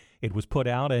Road. It was put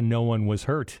out and no one was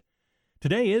hurt.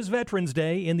 Today is Veterans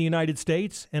Day in the United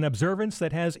States, an observance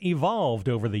that has evolved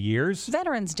over the years.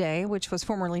 Veterans Day, which was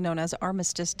formerly known as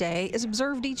Armistice Day, is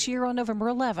observed each year on November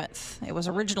 11th. It was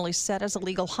originally set as a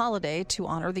legal holiday to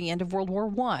honor the end of World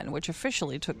War I, which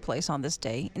officially took place on this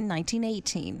day in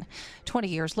 1918. 20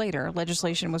 years later,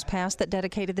 legislation was passed that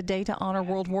dedicated the day to honor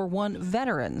World War I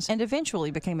veterans and eventually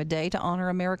became a day to honor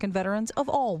American veterans of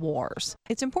all wars.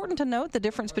 It's important to note the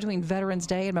difference between Veterans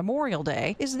Day and Memorial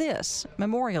Day is this.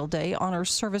 Memorial Day honors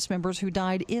service members who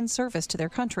died in service to their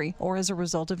country or as a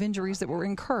result of injuries that were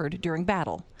incurred during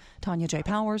battle. Tanya J.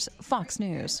 Powers, Fox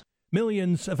News.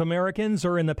 Millions of Americans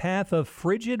are in the path of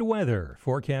frigid weather.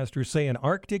 Forecasters say an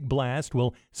Arctic blast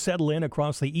will settle in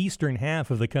across the eastern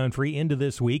half of the country into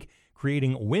this week,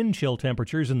 creating wind chill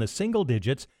temperatures in the single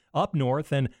digits up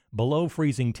north and below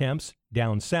freezing temps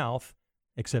down south,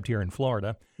 except here in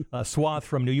Florida. A swath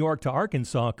from New York to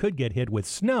Arkansas could get hit with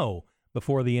snow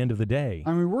before the end of the day.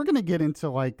 I mean, we're going to get into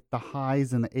like the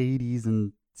highs in the 80s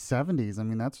and 70s. I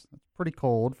mean, that's pretty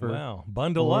cold for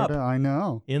bundle Florida. up. I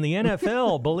know. In the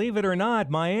NFL, believe it or not,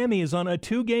 Miami is on a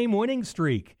 2-game winning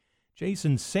streak.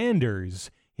 Jason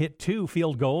Sanders hit 2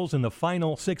 field goals in the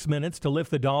final 6 minutes to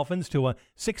lift the Dolphins to a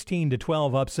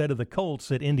 16-12 upset of the Colts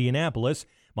at Indianapolis.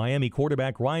 Miami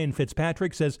quarterback Ryan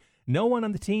Fitzpatrick says no one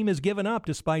on the team has given up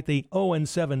despite the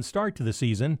 0-7 start to the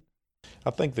season.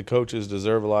 I think the coaches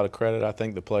deserve a lot of credit. I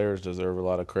think the players deserve a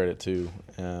lot of credit too.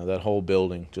 That whole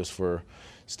building just for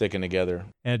sticking together.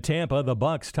 At Tampa, the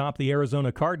Bucs topped the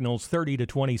Arizona Cardinals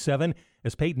 30-27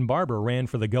 as Peyton Barber ran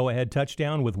for the go-ahead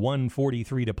touchdown with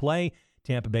 1:43 to play.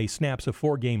 Tampa Bay snaps a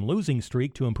 4-game losing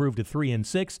streak to improve to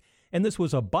 3-6, and this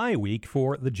was a bye week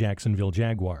for the Jacksonville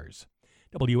Jaguars.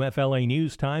 WFLA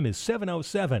News Time is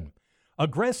 7:07.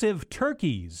 Aggressive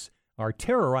turkeys are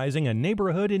terrorizing a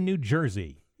neighborhood in New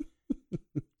Jersey.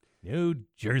 New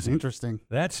Jersey. Interesting.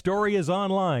 That story is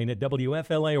online at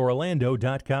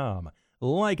WFLAOrlando.com.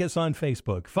 Like us on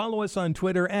Facebook. Follow us on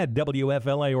Twitter at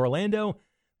WFLA Orlando.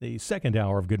 The second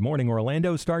hour of Good Morning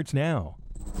Orlando starts now.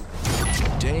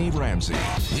 Dave Ramsey,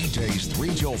 weekdays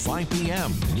 3 till 5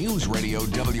 p.m. News Radio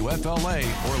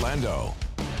WFLA Orlando.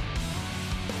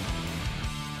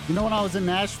 You know, when I was in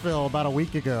Nashville about a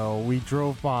week ago, we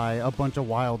drove by a bunch of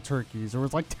wild turkeys. There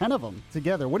was like 10 of them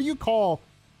together. What do you call...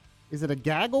 Is it a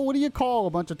gaggle? What do you call a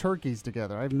bunch of turkeys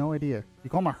together? I have no idea. You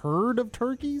call them a herd of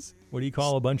turkeys? What do you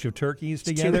call a bunch of turkeys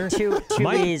together? Too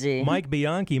easy. Mike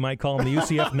Bianchi might call them the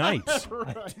UCF Knights.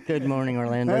 Right. Good morning,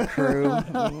 Orlando crew.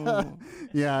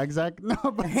 Yeah, exactly.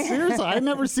 No, but seriously, I've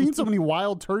never seen so many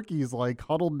wild turkeys like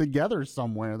huddled together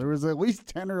somewhere. There was at least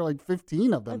 10 or like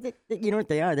 15 of them. You know what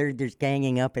they are? They're just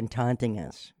ganging up and taunting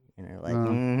us. You know, like,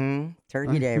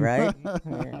 Turkey Day, right?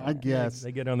 Yeah. I guess.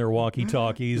 They get on their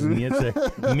walkie-talkies and it's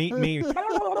a, meet me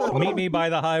by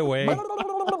the highway.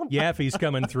 Yaffee's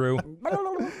coming through.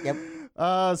 Yep.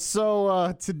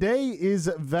 So today is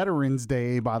Veterans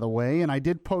Day, by the way, and I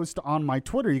did post on my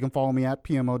Twitter. You can follow me at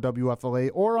PMOWFLA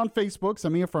or on Facebook.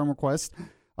 Send me a friend request.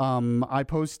 I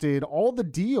posted all the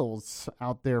deals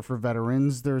out there for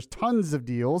veterans. There's tons of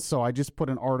deals, so I just put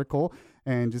an article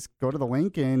and just go to the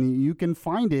link and you can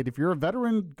find it. If you're a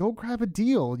veteran, go grab a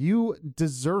deal. You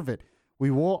deserve it. We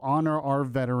will honor our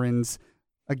veterans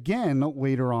again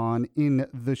later on in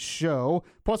the show.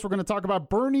 Plus, we're going to talk about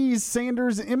Bernie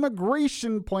Sanders'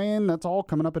 immigration plan. That's all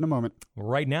coming up in a moment.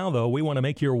 Right now, though, we want to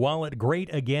make your wallet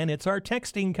great again. It's our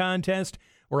texting contest.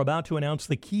 We're about to announce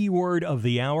the keyword of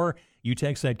the hour. You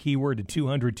text that keyword to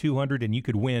 200-200 and you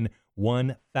could win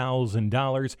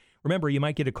 $1,000. Remember, you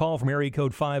might get a call from area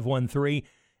code 513.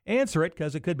 Answer it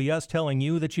because it could be us telling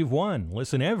you that you've won.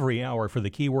 Listen every hour for the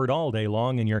keyword all day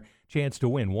long and your chance to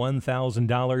win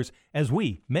 $1,000 as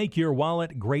we make your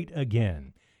wallet great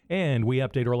again. And we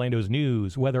update Orlando's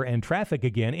news, weather, and traffic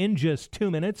again in just 2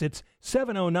 minutes. It's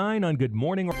 7:09 on Good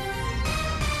Morning.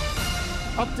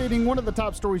 Updating one of the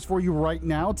top stories for you right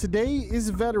now. Today is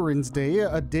Veterans Day,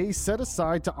 a day set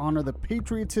aside to honor the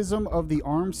patriotism of the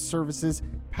armed services,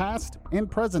 past and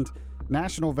present.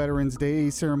 National Veterans Day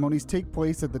ceremonies take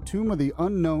place at the Tomb of the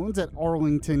Unknowns at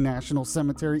Arlington National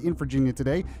Cemetery in Virginia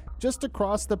today, just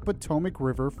across the Potomac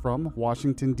River from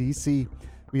Washington, D.C.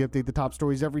 We update the top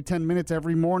stories every 10 minutes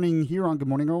every morning here on Good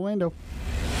Morning Orlando.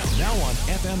 Now on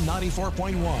FM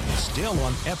 94.1, still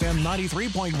on FM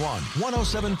 93.1,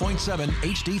 107.7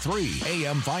 HD3,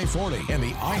 AM 540, and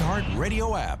the iHeart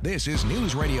Radio app. This is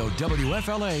News Radio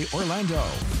WFLA Orlando.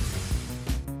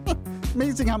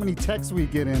 Amazing how many texts we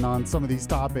get in on some of these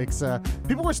topics.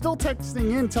 People are still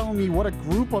texting in telling me what a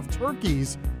group of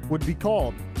turkeys would be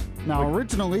called. Now,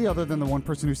 originally, other than the one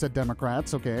person who said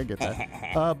Democrats, okay, I get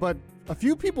that. But a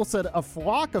few people said a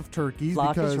flock of turkeys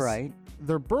because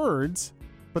they're birds.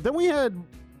 But then we had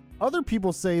other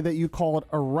people say that you call it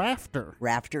a rafter.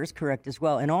 Rafter is correct as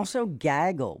well. And also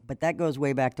gaggle, but that goes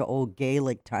way back to old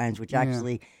Gaelic times, which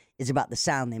actually is about the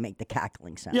sound they make, the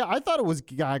cackling sound. Yeah, I thought it was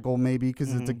gaggle maybe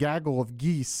because it's a gaggle of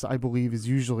geese, I believe, is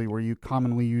usually where you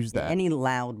commonly use that. Any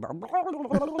loud...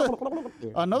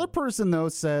 Another person, though,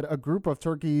 said a group of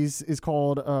turkeys is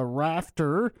called a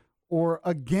rafter or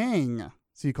a gang.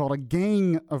 So you call it a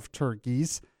gang of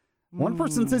turkeys. One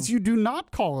person says you do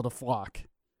not call it a flock.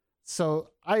 So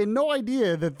I had no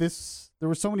idea that there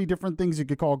were so many different things you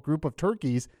could call a group of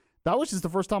turkeys. That was just the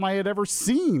first time I had ever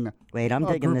seen. Wait, I'm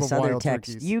digging this other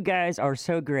text. Turkeys. You guys are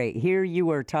so great. Here you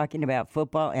are talking about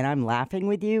football, and I'm laughing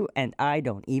with you, and I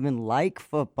don't even like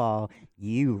football.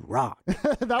 You rock.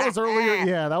 That was earlier.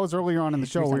 Yeah, that was earlier on in the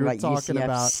show. We were talking UCF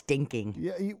about stinking.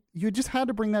 Yeah, you just had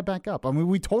to bring that back up. I mean,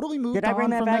 we totally moved on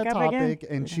from that topic,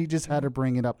 and she just had to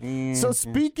bring it up. So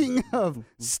speaking of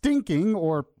stinking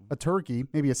or a turkey,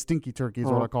 maybe a stinky turkey is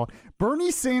what I call it. Bernie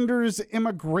Sanders'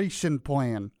 immigration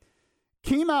plan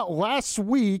came out last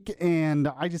week, and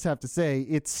I just have to say,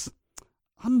 it's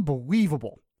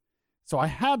unbelievable. So I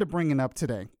had to bring it up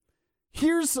today.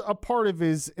 Here's a part of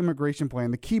his immigration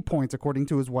plan, the key points according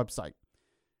to his website.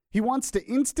 He wants to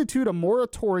institute a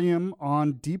moratorium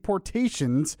on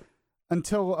deportations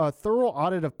until a thorough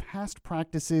audit of past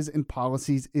practices and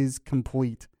policies is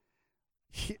complete.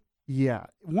 Yeah,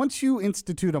 once you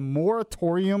institute a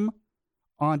moratorium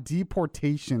on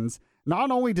deportations,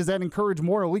 not only does that encourage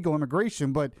more illegal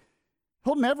immigration, but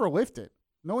he'll never lift it.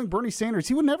 Knowing Bernie Sanders,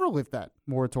 he would never lift that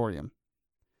moratorium.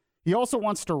 He also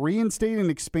wants to reinstate and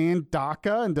expand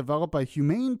DACA and develop a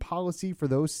humane policy for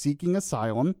those seeking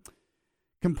asylum,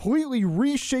 completely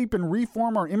reshape and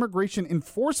reform our immigration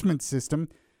enforcement system,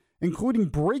 including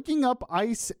breaking up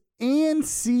ICE and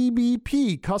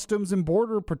CBP, Customs and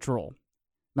Border Patrol.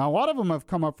 Now, a lot of them have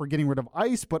come up for getting rid of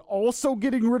ICE, but also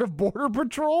getting rid of Border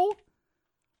Patrol?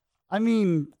 I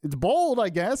mean, it's bold, I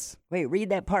guess. Wait, read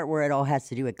that part where it all has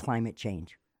to do with climate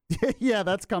change. Yeah,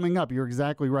 that's coming up. You're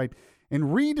exactly right.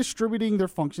 And redistributing their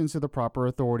functions to the proper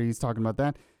authorities, talking about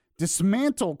that.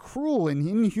 Dismantle cruel and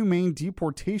inhumane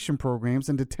deportation programs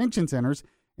and detention centers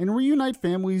and reunite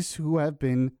families who have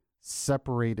been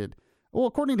separated. Well,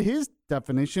 according to his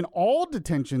definition, all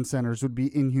detention centers would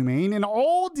be inhumane and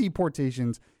all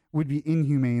deportations would be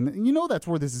inhumane. You know that's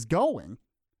where this is going.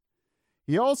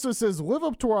 He also says, live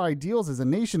up to our ideals as a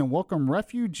nation and welcome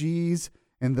refugees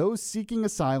and those seeking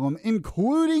asylum,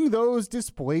 including those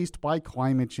displaced by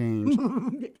climate change.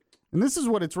 And this is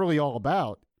what it's really all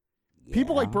about. Yeah.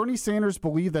 People like Bernie Sanders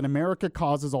believe that America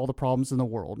causes all the problems in the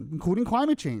world, including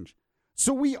climate change.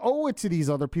 So we owe it to these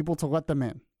other people to let them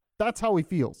in. That's how he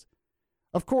feels.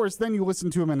 Of course, then you listen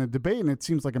to him in a debate, and it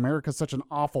seems like America's such an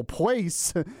awful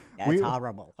place. That's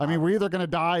horrible. I mean, we're either going to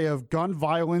die of gun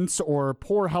violence or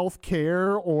poor health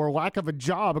care or lack of a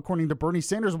job, according to Bernie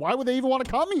Sanders. Why would they even want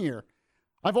to come here?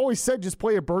 I've always said just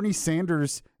play a Bernie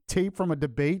Sanders tape from a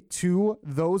debate to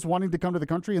those wanting to come to the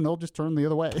country, and they'll just turn the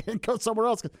other way and go somewhere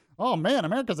else. Oh, man,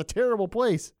 America's a terrible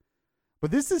place.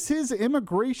 But this is his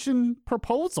immigration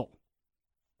proposal.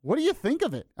 What do you think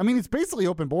of it? I mean, it's basically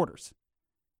open borders.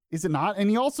 Is it not? And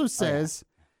he also says,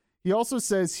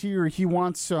 here he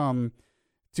wants to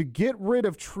get rid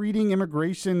of treating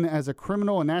immigration as a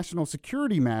criminal and national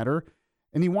security matter,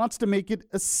 and he wants to make it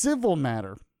a civil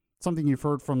matter, something you've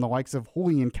heard from the likes of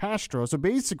Julian Castro. So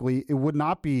basically, it would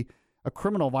not be a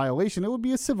criminal violation. It would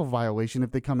be a civil violation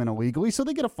if they come in illegally. So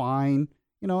they get a fine,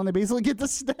 and they basically get to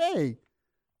stay.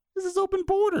 This is open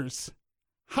borders.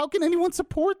 How can anyone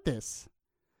support this?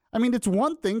 I mean, it's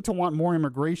one thing to want more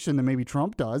immigration than maybe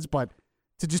Trump does, but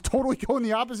to just totally go in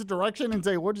the opposite direction and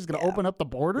say, we're just going to open up the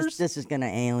borders? This is going to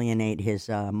alienate his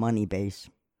money base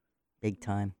big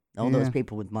time. All those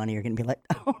people with money are going to be like,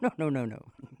 oh, no.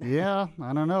 Yeah,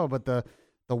 I don't know, but the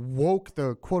woke,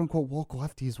 the quote-unquote woke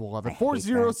lefties will love it.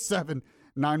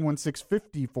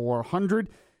 407-916-5400.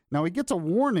 Now, he gets a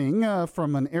warning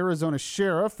from an Arizona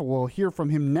sheriff. We'll hear from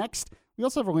him next. We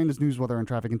also have Orlando's news, weather, and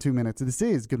traffic in 2 minutes. This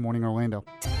is Good Morning Orlando.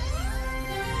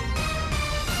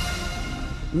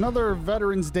 Another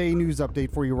Veterans Day news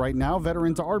update for you right now.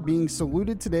 Veterans are being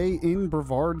saluted today in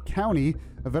Brevard County.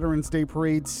 A Veterans Day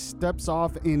parade steps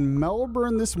off in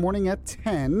Melbourne this morning at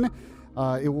 10.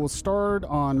 It will start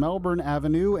on Melbourne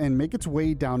Avenue and make its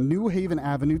way down New Haven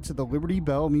Avenue to the Liberty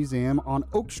Bell Museum on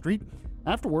Oak Street.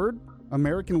 Afterward,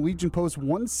 American Legion Post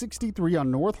 163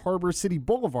 on North Harbor City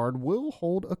Boulevard will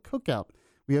hold a cookout.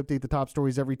 We update the top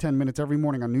stories every 10 minutes every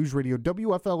morning on News Radio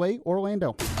WFLA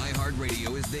Orlando.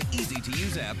 iHeartRadio is the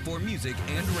easy-to-use app for music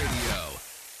and radio.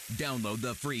 Download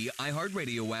the free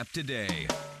iHeartRadio app today.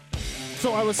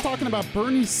 So I was talking about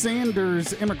Bernie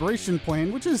Sanders' immigration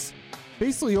plan, which is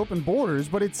basically open borders,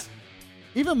 but it's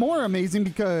even more amazing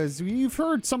because you've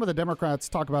heard some of the Democrats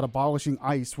talk about abolishing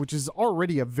ICE, which is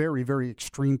already a very, very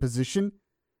extreme position.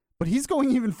 But he's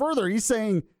going even further. He's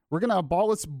saying we're going to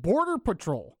abolish Border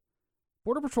Patrol.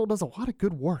 Border Patrol does a lot of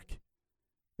good work.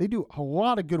 They do a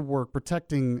lot of good work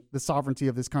protecting the sovereignty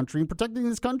of this country and protecting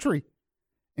this country.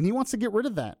 And he wants to get rid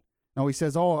of that. Now, he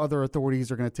says all other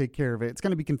authorities are going to take care of it. It's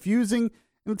going to be confusing,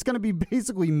 and it's going to be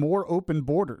basically more open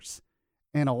borders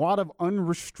and a lot of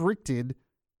unrestricted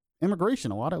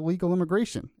immigration, a lot of legal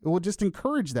immigration. It will just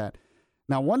encourage that.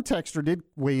 Now, one texter did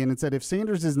weigh in and said, if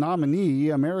Sanders is nominee,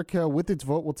 America with its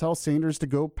vote will tell Sanders to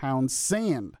go pound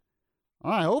sand.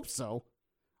 I hope so.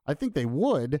 I think they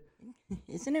would.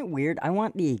 Isn't it weird? I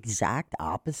want the exact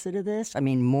opposite of this. I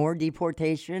mean, more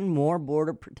deportation, more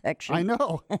border protection. I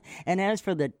know. And as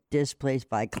for the displaced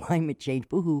by climate change,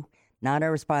 boo-hoo, not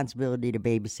our responsibility to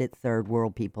babysit third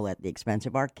world people at the expense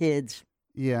of our kids.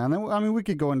 Yeah, and then, I mean, we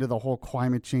could go into the whole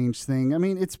climate change thing. I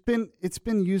mean, it's been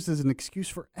used as an excuse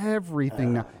for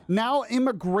everything now. Now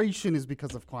immigration is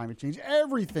because of climate change.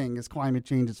 Everything is climate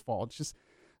change's fault. It's just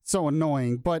so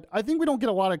annoying. But I think we don't get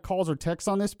a lot of calls or texts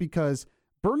on this because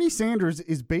Bernie Sanders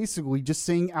is basically just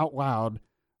saying out loud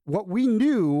what we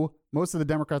knew most of the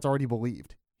Democrats already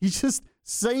believed. He's just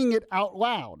saying it out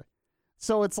loud.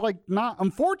 So it's like not,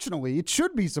 unfortunately, it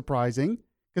should be surprising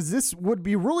because this would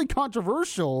be really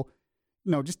controversial,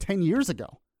 just 10 years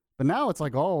ago. But now it's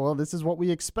like, oh, well, this is what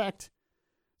we expect.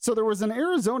 So there was an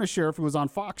Arizona sheriff who was on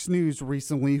Fox News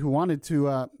recently who wanted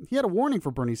to, he had a warning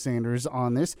for Bernie Sanders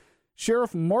on this.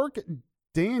 Sheriff Mark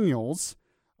Daniels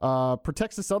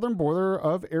protects the southern border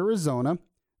of Arizona.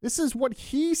 This is what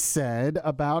he said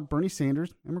about Bernie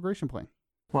Sanders' immigration plan.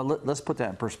 Well, let's put that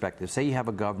in perspective. Say you have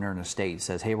a governor in a state that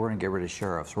says, hey, we're going to get rid of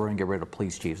sheriffs, we're going to get rid of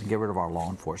police chiefs, and get rid of our law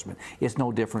enforcement. It's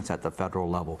no difference at the federal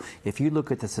level. If you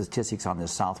look at the statistics on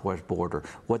this southwest border,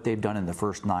 what they've done in the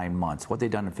first 9 months, what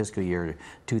they've done in fiscal year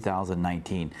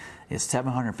 2019 is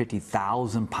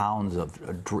 750,000 pounds of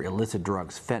illicit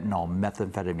drugs, fentanyl,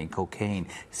 methamphetamine, cocaine,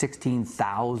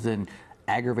 16,000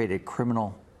 aggravated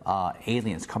criminal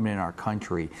aliens coming in our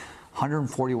country.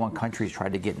 141 countries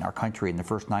tried to get in our country in the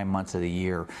first 9 months of the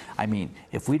year. I mean,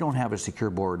 if we don't have a secure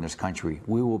border in this country,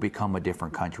 we will become a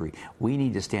different country. We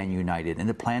need to stand united. And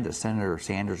the plan that Senator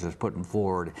Sanders is putting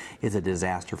forward is a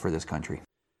disaster for this country.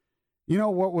 You know,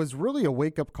 what was really a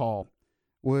wake-up call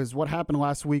was what happened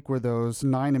last week where those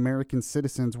 9 American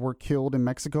citizens were killed in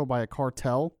Mexico by a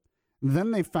cartel.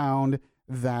 Then they found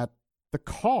that the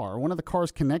car, one of the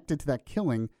cars connected to that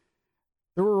killing,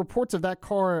 there were reports of that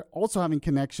car also having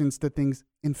connections to things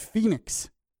in Phoenix,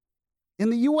 in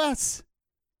the U.S.,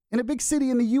 in a big city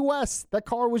in the U.S. That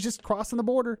car was just crossing the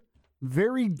border.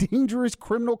 Very dangerous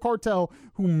criminal cartel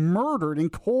who murdered in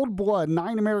cold blood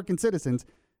 9 American citizens,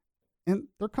 and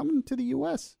they're coming to the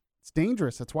U.S. It's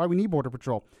dangerous. That's why we need Border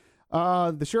Patrol.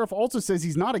 The sheriff also says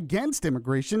he's not against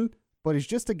immigration, but he's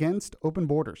just against open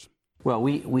borders. Well,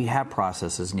 we have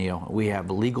processes, Neil. We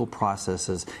have legal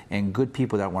processes and good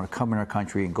people that want to come in our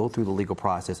country and go through the legal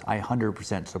process. I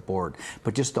 100% support.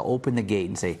 But just to open the gate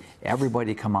and say,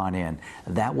 everybody come on in,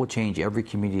 that will change every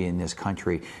community in this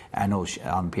country. I know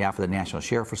on behalf of the National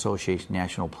Sheriff Association,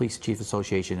 National Police Chief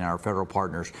Association, and our federal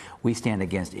partners, we stand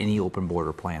against any open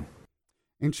border plan.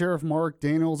 And Sheriff Mark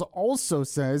Daniels also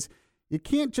says you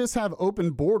can't just have open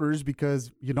borders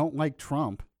because you don't like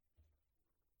Trump.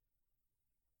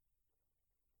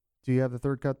 Do you have the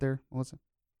third cut there, Melissa?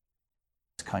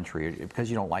 Country, because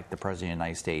you don't like the President of the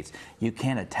United States, you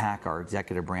can't attack our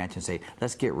executive branch and say,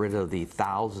 let's get rid of the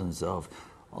thousands of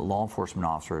law enforcement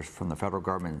officers from the federal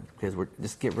government, because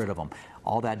just get rid of them.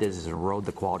 All that does is erode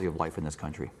the quality of life in this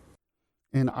country.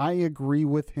 And I agree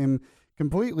with him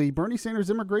completely. Bernie Sanders'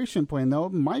 immigration plan, though,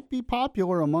 might be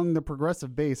popular among the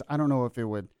progressive base. I don't know if it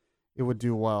would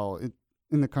do well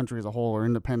in the country as a whole, or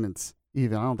independents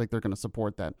even. I don't think they're going to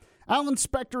support that. Alan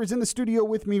Spector is in the studio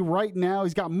with me right now.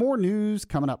 He's got more news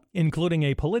coming up, including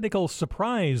a political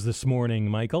surprise this morning,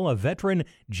 Michael. A veteran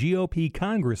GOP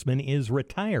congressman is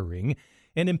retiring,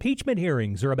 and impeachment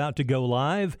hearings are about to go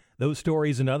live. Those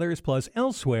stories and others, plus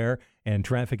elsewhere, and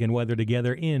traffic and weather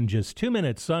together in just 2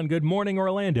 minutes on Good Morning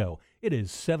Orlando. It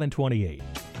is 7:28.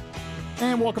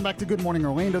 And welcome back to Good Morning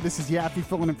Orlando. This is Yaffee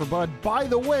filling in for Bud. By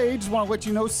the way, just want to let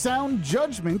you know, Sound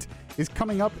Judgment is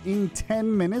coming up in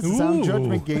 10 minutes. The Sound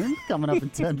Judgment game coming up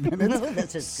in 10 minutes.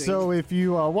 That's just crazy. So if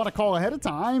you want to call ahead of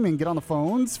time and get on the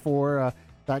phones for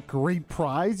that great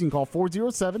prize, you can call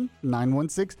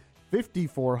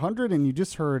 407-916-5400. And you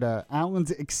just heard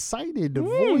Alan's excited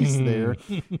voice there.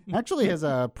 Actually has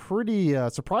a pretty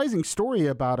surprising story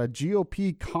about a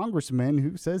GOP congressman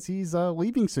who says he's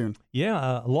leaving soon.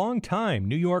 Yeah, a long-time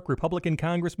New York Republican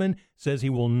congressman says he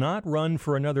will not run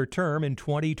for another term in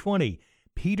 2020.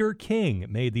 Peter King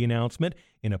made the announcement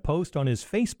in a post on his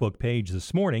Facebook page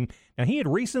this morning. Now, he had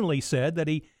recently said that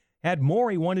he had more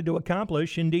he wanted to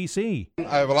accomplish in D.C.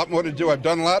 I have a lot more to do. I've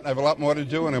done a lot. I have a lot more to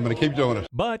do, and I'm going to keep doing it.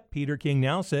 But Peter King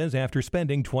now says after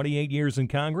spending 28 years in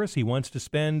Congress, he wants to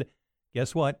spend,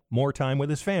 guess what, more time with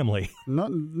his family. No,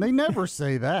 they never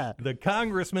say that. The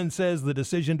congressman says the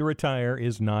decision to retire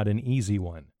is not an easy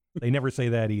one. They never say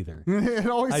that either. It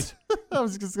always,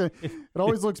 it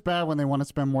always looks bad when they want to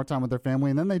spend more time with their family,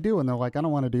 and then they do, and they're like, I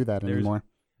don't want to do that anymore.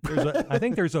 I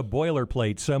think there's a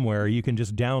boilerplate somewhere you can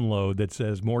just download that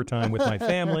says more time with my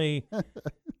family.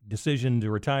 Decision to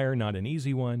retire, not an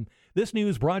easy one. This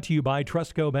news brought to you by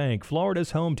Trustco Bank,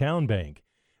 Florida's hometown bank.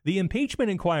 The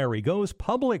impeachment inquiry goes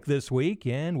public this week,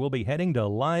 and we'll be heading to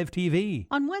live TV.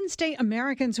 On Wednesday,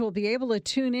 Americans will be able to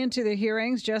tune into the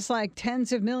hearings just like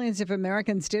tens of millions of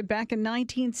Americans did back in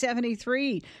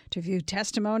 1973 to view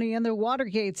testimony in the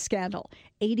Watergate scandal.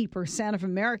 80% of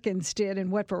Americans did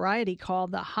in what Variety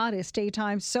called the hottest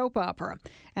daytime soap opera.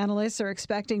 Analysts are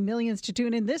expecting millions to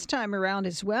tune in this time around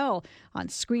as well, on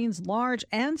screens large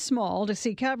and small, to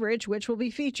see coverage which will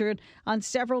be featured on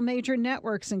several major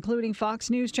networks, including Fox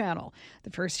News Channel.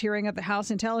 The first hearing of the House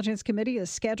Intelligence Committee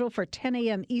is scheduled for 10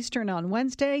 a.m. Eastern on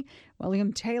Wednesday.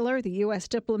 William Taylor, the U.S.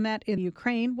 diplomat in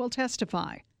Ukraine, will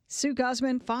testify. Sue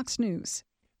Guzman, Fox News.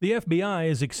 The FBI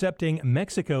is accepting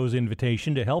Mexico's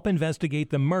invitation to help investigate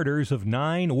the murders of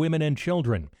 9 women and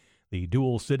children. The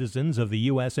dual citizens of the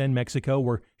U.S. and Mexico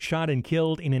were shot and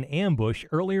killed in an ambush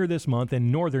earlier this month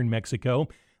in northern Mexico.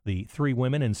 The 3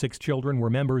 women and 6 children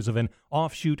were members of an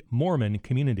offshoot Mormon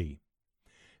community.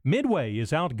 Midway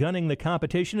is outgunning the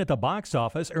competition at the box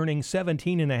office, earning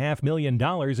 $17.5 million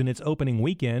in its opening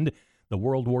weekend. The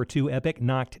World War II epic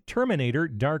knocked Terminator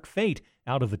Dark Fate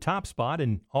out of the top spot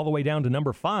and all the way down to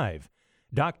number 5.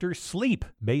 Dr. Sleep,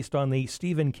 based on the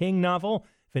Stephen King novel,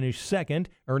 finished second,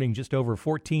 earning just over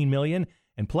 $14 million.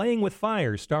 And Playing with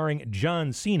Fire, starring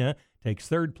John Cena, takes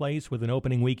third place with an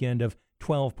opening weekend of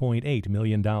 $12.8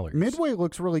 million. Midway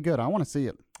looks really good. I want to see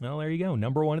it. Well, there you go.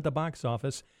 Number 1 at the box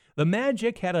office. The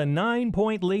Magic had a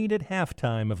 9-point lead at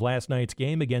halftime of last night's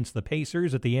game against the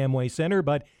Pacers at the Amway Center,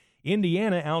 but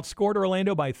Indiana outscored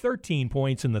Orlando by 13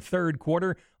 points in the third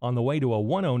quarter on the way to a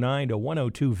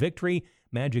 109-102 victory.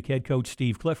 Magic head coach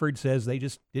Steve Clifford says they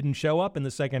just didn't show up in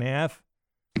the second half.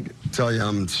 Tell you,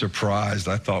 I'm surprised.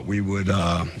 I thought we would,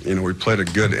 we played a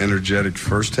good, energetic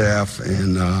first half,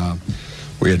 and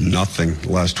we had nothing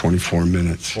the last 24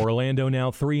 minutes. Orlando, now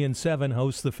 3-7,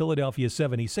 hosts the Philadelphia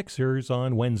 76ers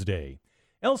on Wednesday.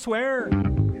 Elsewhere.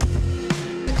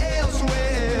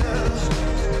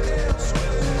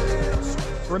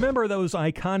 Remember those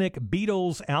iconic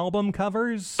Beatles album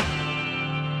covers?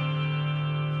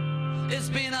 It's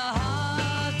been a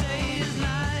hard day's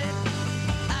night,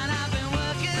 and I've been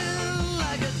working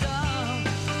like a dog.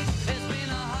 It's been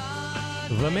a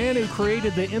hard. The man who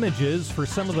created the images for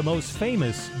some of the most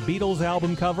famous Beatles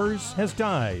album covers has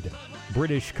died.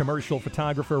 British commercial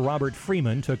photographer Robert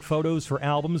Freeman took photos for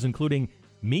albums including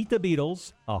Meet the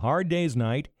Beatles, A Hard Day's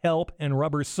Night, Help, and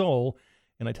Rubber Soul.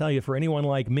 And I tell you, for anyone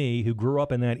like me who grew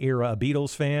up in that era, a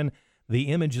Beatles fan, the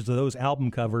images of those album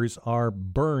covers are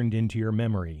burned into your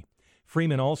memory.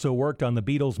 Freeman also worked on the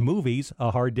Beatles movies,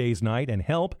 A Hard Day's Night and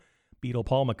Help. Beatle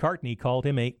Paul McCartney called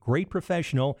him a great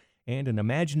professional And an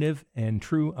imaginative and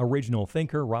true original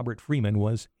thinker, Robert Freeman,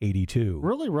 was 82.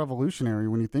 Really revolutionary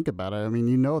when you think about it. I mean,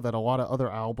 you know that a lot of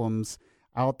other albums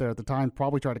out there at the time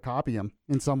probably tried to copy him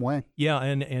in some way. Yeah,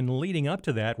 and leading up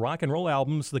to that, rock and roll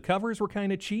albums, the covers were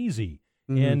kind of cheesy.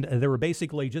 And they were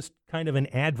basically just kind of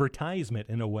an advertisement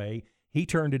in a way. He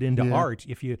turned it into art.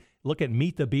 If you look at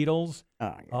Meet the Beatles,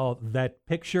 that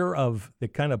picture of the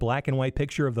kind of black and white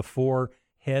picture of the four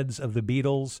heads of the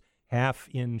Beatles, half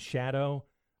in shadow.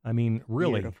 I mean,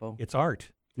 really, it's art.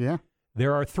 Yeah.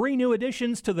 There are 3 new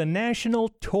additions to the National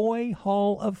Toy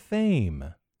Hall of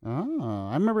Fame. Oh,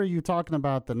 I remember you talking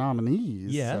about the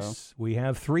nominees. Yes, we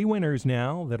have 3 winners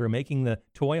now that are making the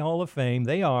Toy Hall of Fame.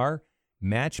 They are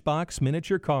Matchbox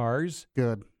Miniature Cars.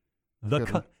 Good.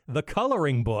 The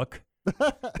Coloring Book.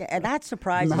 Yeah, that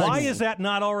surprises me. Why is that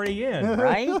not already in?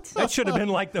 Right? That should have been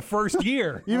like the first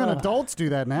year. Even adults do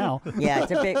that now. Yeah,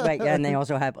 it's a big, and they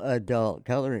also have adult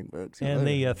coloring books. And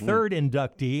the third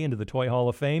inductee into the Toy Hall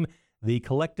of Fame, the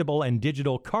collectible and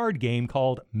digital card game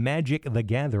called Magic the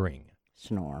Gathering.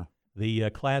 Snore.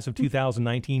 The class of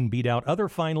 2019 beat out other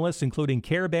finalists, including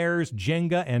Care Bears,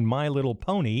 Jenga, and My Little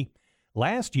Pony.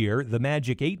 Last year, the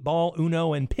Magic 8-Ball,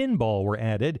 Uno, and Pinball were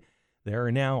added. There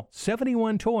are now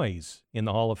 71 toys in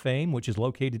the Hall of Fame, which is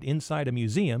located inside a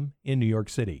museum in New York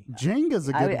City. Jenga's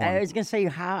a good one. I was going to say,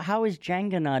 how is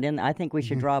Jenga not in? I think we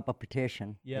should draw up a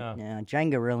petition. Yeah. Yeah,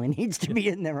 Jenga really needs to be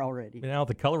in there already. Now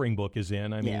the coloring book is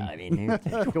in.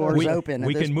 Doors open.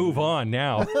 We can move on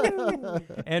now.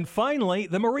 And finally,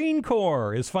 the Marine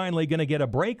Corps is finally going to get a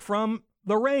break from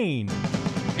the rain.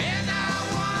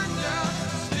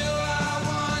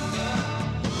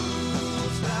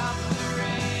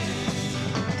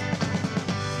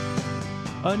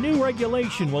 A new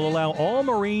regulation will allow all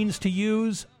Marines to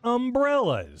use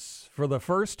umbrellas for the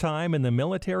first time in the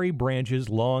military branch's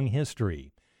long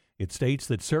history. It states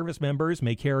that service members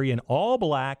may carry an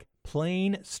all-black,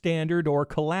 plain, standard, or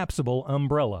collapsible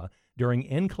umbrella during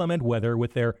inclement weather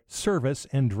with their service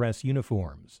and dress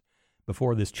uniforms.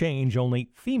 Before this change,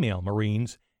 only female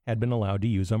Marines had been allowed to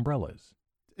use umbrellas.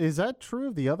 Is that true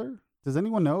of the other? Does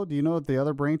anyone know? Do you know if the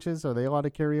other branches, are they allowed to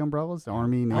carry umbrellas? The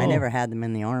Army? No. I never had them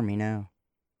in the Army, no.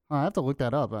 I have to look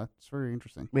that up. It's very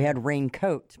interesting. We had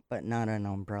raincoats, but not an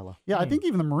umbrella. Yeah, I think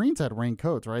even the Marines had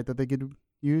raincoats, right, that they could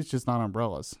use, just not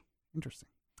umbrellas. Interesting.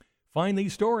 Find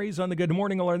these stories on the Good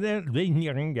Morning Orlando. And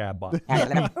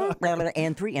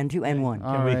 3, and 2, and 1.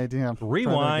 All right, yeah.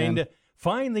 Rewind.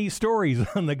 Find these stories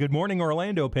on the Good Morning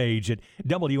Orlando page at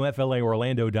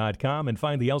WFLAOrlando.com and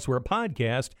find the Elsewhere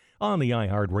podcast on the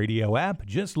iHeartRadio app.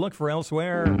 Just look for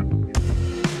Elsewhere.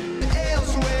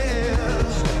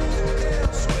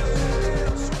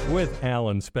 With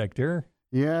Alan Spector.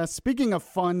 Yeah, speaking of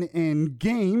fun and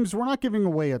games, we're not giving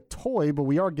away a toy, but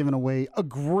we are giving away a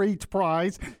great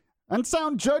prize. And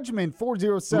Sound Judgment,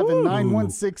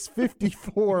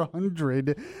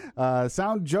 407-916-5400.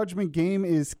 Sound Judgment game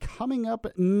is coming up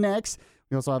next.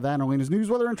 We also have that in Orlando's news,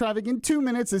 weather, and traffic in 2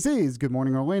 minutes. This is Good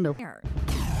Morning Orlando.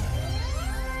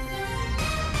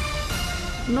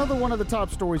 Another one of the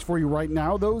top stories for you right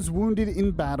now. Those wounded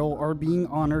in battle are being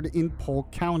honored in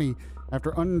Polk County.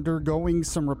 After undergoing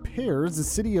some repairs, the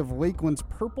city of Lakeland's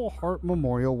Purple Heart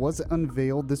Memorial was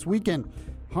unveiled this weekend.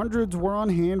 Hundreds were on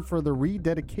hand for the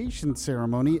rededication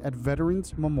ceremony at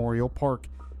Veterans Memorial Park.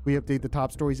 We update the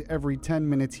top stories every 10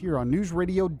 minutes here on News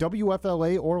Radio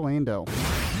WFLA Orlando.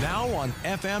 Now on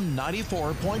FM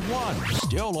 94.1.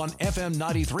 Still on FM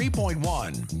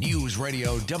 93.1. News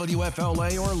Radio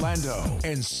WFLA Orlando.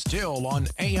 And still on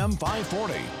AM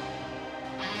 540.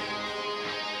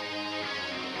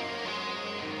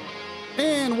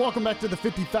 And welcome back to the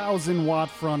 50,000 watt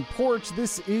front porch.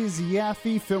 This is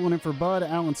Yaffee filling in for Bud.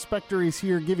 Alan Spector is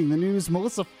here giving the news.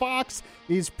 Melissa Fox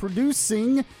is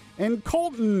producing. And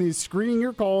Colton is screening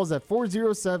your calls at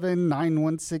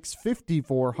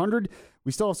 407-916-5400.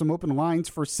 We still have some open lines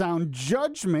for Sound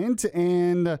Judgment.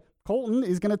 And Colton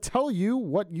is going to tell you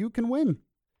what you can win.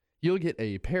 You'll get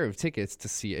a pair of tickets to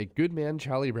see A Good Man,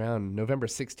 Charlie Brown, November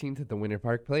 16th at the Winter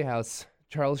Park Playhouse.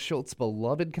 Charles Schultz's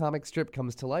beloved comic strip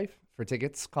comes to life. For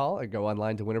tickets, call or go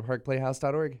online to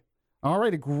winterparkplayhouse.org. All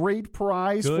right, a great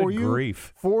prize for you. Good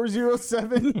grief.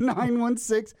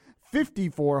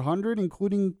 407-916-5400,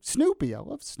 including Snoopy. I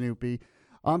love Snoopy.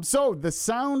 So the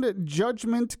Sound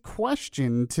Judgment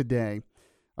question today.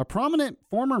 A prominent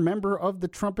former member of the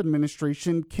Trump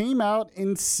administration came out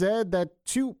and said that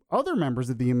 2 other members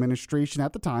of the administration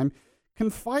at the time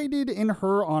confided in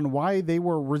her on why they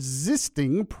were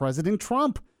resisting President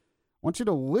Trump. I want you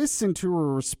to listen to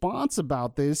her response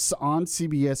about this on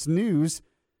CBS News.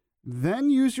 Then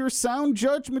use your sound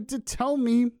judgment to tell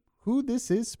me who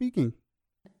this is speaking.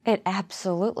 It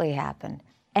absolutely happened.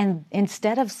 And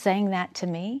instead of saying that to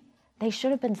me, they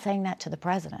should have been saying that to the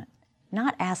president,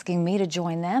 not asking me to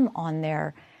join them on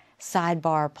their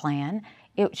sidebar plan.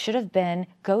 It should have been,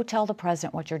 go tell the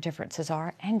president what your differences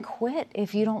are and quit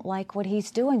if you don't like what he's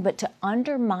doing. But to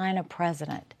undermine a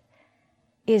president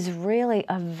is really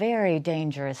a very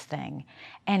dangerous thing.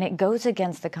 And it goes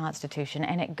against the Constitution,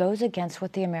 and it goes against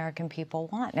what the American people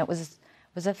want. And it was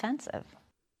offensive.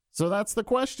 So that's the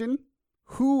question.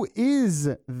 Who is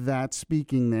that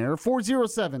speaking there?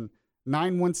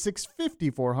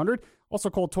 407-916-5400. Also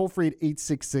call toll-free at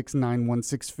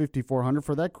 866-916-5400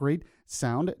 for that great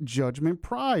sound judgment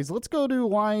prize. Let's go to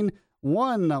line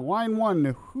one. Line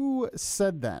one, who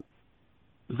said that?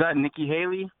 Is that Nikki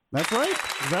Haley? That's right.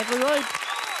 Exactly right.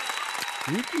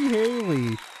 Nikki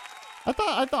Haley. I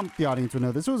thought the audience would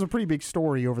know this. It was a pretty big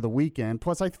story over the weekend.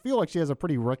 Plus, I feel like she has a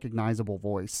pretty recognizable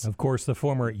voice. Of course, the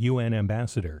former UN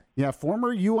ambassador. Yeah,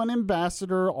 former UN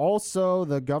ambassador, also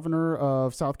the governor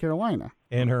of South Carolina.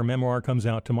 And her memoir comes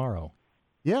out tomorrow.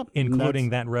 Yep. Including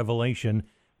that revelation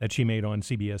that she made on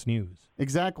CBS News.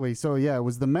 Exactly. So, yeah, it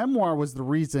was the memoir was the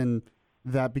reason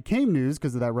that became news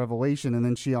because of that revelation. And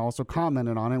then she also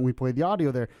commented on it, and we played the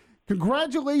audio there.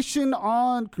 Congratulations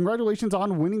on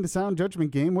winning the sound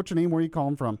judgment game. What's your name? Where are you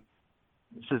calling from?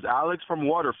 This is Alex from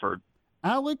Waterford.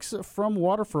 Alex from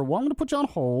Waterford. Well, I'm going to put you on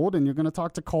hold, and you're going to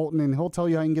talk to Colton, and he'll tell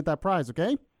you how you can get that prize,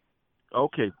 okay?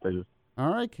 Okay, thank you. All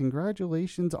right,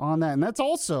 congratulations on that. And that's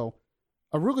also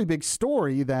a really big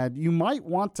story that you might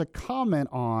want to comment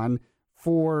on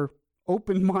for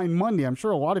Open Mind Monday. I'm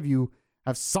sure a lot of you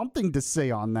have something to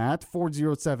say on that.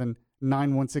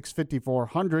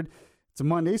 407-916-5400. It's a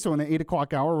Monday, so in the 8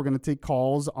 o'clock hour, we're going to take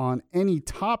calls on any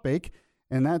topic,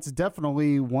 and that's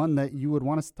definitely one that you would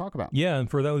want us to talk about. Yeah, and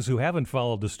for those who haven't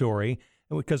followed the story,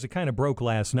 because it kind of broke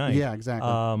last night. Yeah, exactly.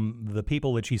 The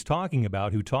people that she's talking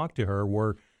about who talked to her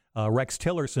were Rex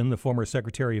Tillerson, the former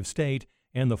Secretary of State,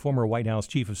 and the former White House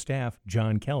Chief of Staff,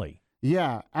 John Kelly.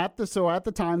 Yeah, at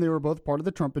the time, they were both part of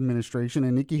the Trump administration,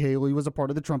 and Nikki Haley was a part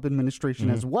of the Trump administration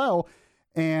as well.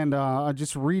 And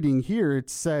just reading here, it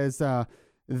says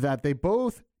that they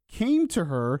both came to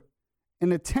her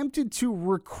and attempted to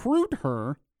recruit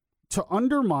her to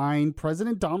undermine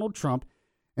President Donald Trump,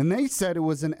 and they said it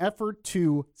was an effort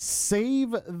to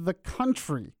save the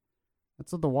country.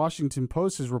 That's what the Washington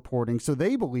Post is reporting. So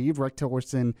they believe, Rex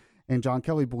Tillerson and John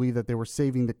Kelly believe that they were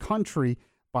saving the country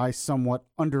by somewhat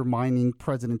undermining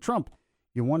President Trump.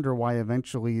 You wonder why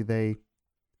eventually they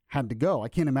had to go. I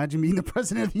can't imagine being the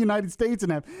president of the United States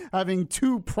and having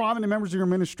two prominent members of your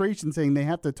administration saying they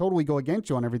have to totally go against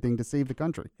you on everything to save the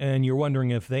country. And you're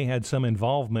wondering if they had some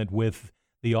involvement with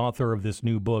the author of this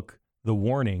new book, The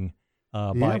Warning,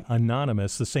 by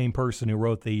Anonymous, the same person who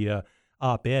wrote the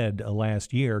op-ed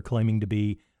last year claiming to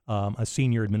be a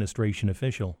senior administration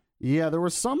official. Yeah, there were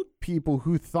some people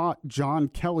who thought John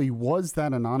Kelly was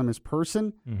that anonymous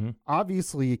person.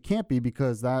 Obviously, it can't be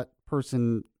because that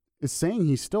person is saying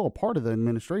he's still a part of the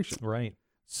administration. Right.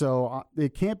 So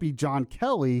it can't be John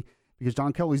Kelly because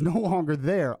John Kelly's no longer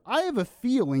there. I have a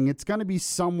feeling it's going to be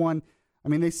someone, I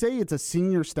mean, they say it's a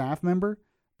senior staff member,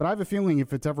 but I have a feeling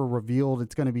if it's ever revealed,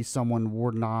 it's going to be someone we're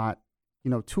not,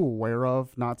 too aware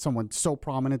of, not someone so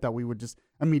prominent that we would just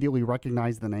immediately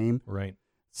recognize the name. Right.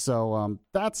 So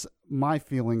that's my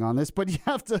feeling on this. But you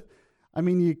have to,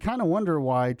 you kind of wonder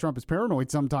why Trump is paranoid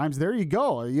sometimes. There you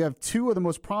go. You have two of the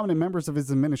most prominent members of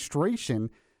his administration.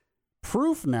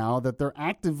 Proof now that they're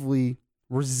actively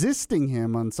resisting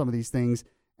him on some of these things.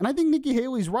 And I think Nikki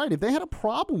Haley's right. If they had a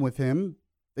problem with him,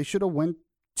 they should have went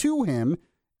to him.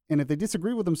 And if they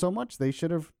disagree with him so much, they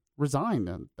should have resigned.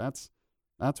 And that's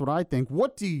what I think.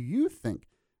 What do you think?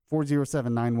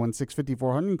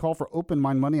 407-916-5400. And call for Open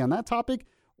Mind Money on that topic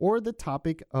or the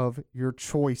topic of your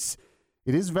choice.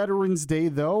 It is Veterans Day,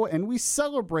 though, and we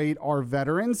celebrate our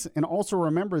veterans and also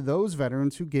remember those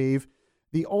veterans who gave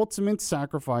the ultimate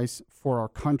sacrifice for our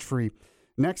country.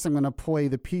 Next, I'm going to play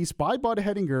the piece by Bud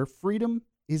Hedinger, Freedom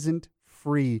Isn't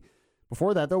Free.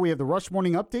 Before that, though, we have the Rush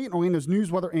Morning Update, Orlando's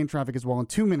news, weather, and traffic as well in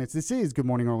 2 minutes. This is Good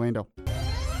Morning Orlando.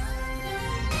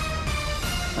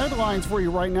 Headlines for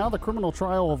you right now. The criminal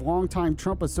trial of longtime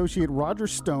Trump associate Roger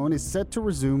Stone is set to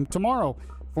resume tomorrow.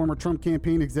 Former Trump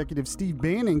campaign executive Steve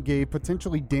Bannon gave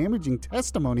potentially damaging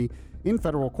testimony in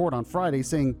federal court on Friday,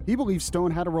 saying he believes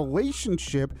Stone had a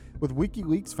relationship with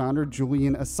WikiLeaks founder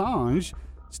Julian Assange.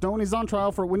 Stone is on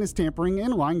trial for witness tampering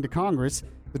and lying to Congress.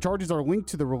 The charges are linked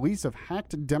to the release of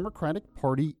hacked Democratic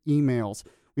Party emails.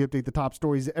 We update the top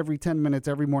stories every 10 minutes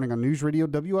every morning on News Radio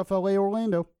WFLA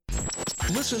Orlando.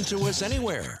 Listen to us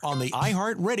anywhere on the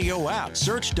iHeartRadio app.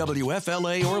 Search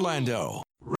WFLA Orlando.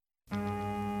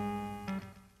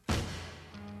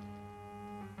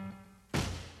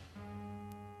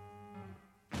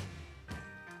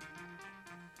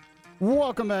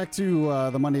 Welcome back to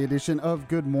the Monday edition of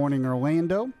Good Morning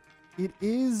Orlando. It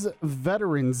is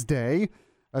Veterans Day,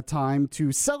 a time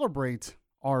to celebrate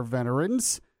our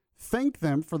veterans, thank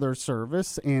them for their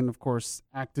service, and of course,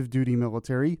 active duty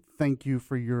military, thank you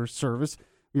for your service.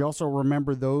 We also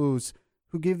remember those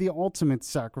who gave the ultimate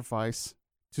sacrifice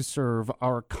to serve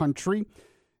our country.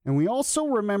 And we also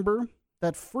remember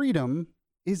that freedom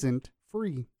isn't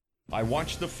free. I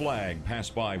watched the flag pass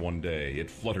by one day.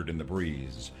 It fluttered in the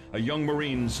breeze. A young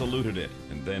Marine saluted it,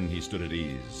 and then he stood at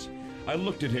ease. I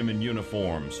looked at him in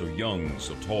uniform, so young,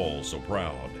 so tall, so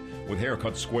proud. With hair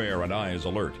cut square and eyes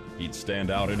alert, he'd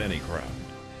stand out in any crowd.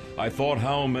 I thought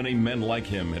how many men like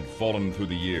him had fallen through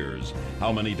the years,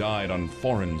 how many died on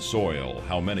foreign soil,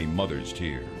 how many mothers'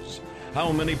 tears,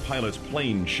 how many pilots'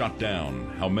 planes shot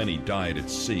down, how many died at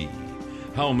sea,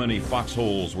 how many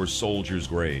foxholes were soldiers'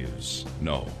 graves.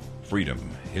 No, freedom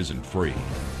isn't free.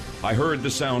 I heard the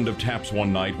sound of taps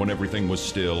one night when everything was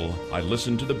still. I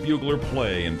listened to the bugler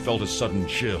play and felt a sudden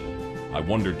chill. I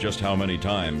wondered just how many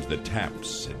times that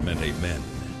taps had meant amen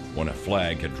when a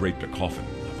flag had draped a coffin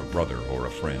of a brother or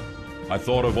a friend. I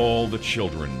thought of all the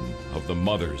children, of the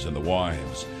mothers and the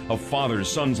wives, of fathers,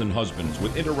 sons, and husbands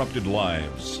with interrupted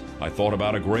lives. I thought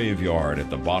about a graveyard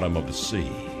at the bottom of the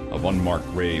sea, of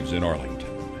unmarked graves in Arlington.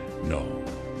 No,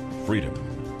 freedom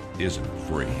isn't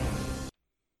free.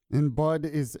 And Bud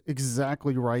is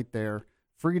exactly right there.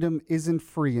 Freedom isn't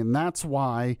free, and that's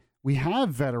why we have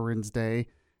Veterans Day.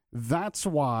 That's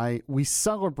why we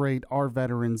celebrate our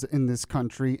veterans in this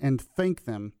country and thank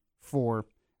them for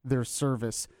their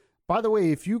service. By the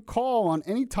way, if you call on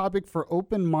any topic for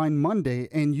Open Mind Monday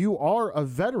and you are a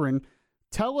veteran,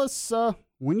 tell us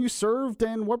when you served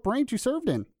and what branch you served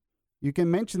in. You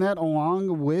can mention that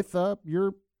along with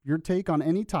your take on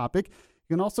any topic.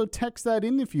 You can also text that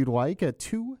in if you'd like at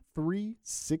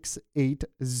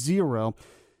 23680.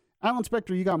 Alan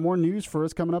Spector, you got more news for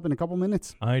us coming up in a couple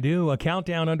minutes. I do. A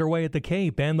countdown underway at the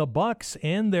Cape, and the Bucks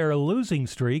end their losing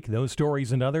streak. Those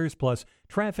stories and others, plus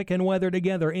traffic and weather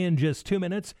together in just 2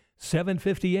 minutes.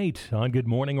 7:58 on Good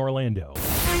Morning Orlando.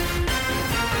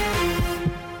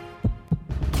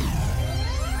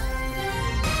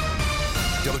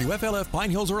 WFLF Pine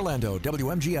Hills, Orlando,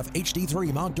 WMGF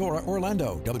HD3 Mount Dora,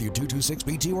 Orlando,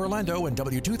 W226BT Orlando, and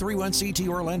W231CT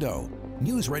Orlando.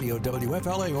 News Radio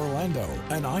WFLA Orlando,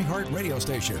 an iHeart radio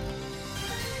station.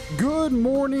 Good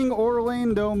morning,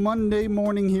 Orlando. Monday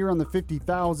morning here on the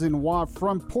 50,000 watt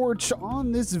front porch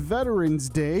on this Veterans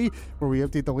Day, where we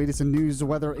update the latest in news,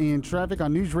 weather, and traffic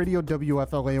on News Radio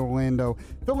WFLA Orlando.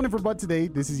 Filling in for Bud today,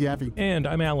 this is Yaffee. And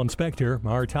I'm Alan Spector.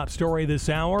 Our top story this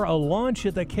hour, a launch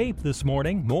at the Cape this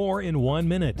morning. More in 1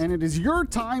 minute. And it is your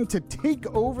time to take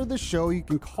over the show. You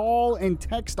can call and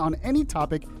text on any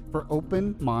topic for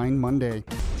Open Mind Monday.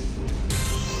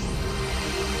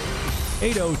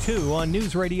 8:02 on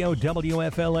News Radio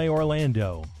WFLA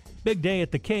Orlando. Big day at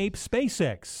the Cape.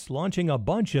 SpaceX launching a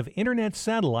bunch of internet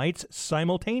satellites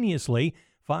simultaneously.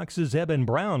 Fox's Eben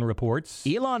Brown reports.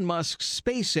 Elon Musk's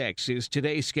SpaceX is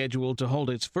today scheduled to hold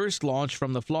its first launch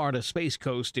from the Florida Space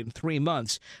Coast in 3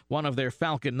 months. One of their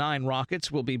Falcon 9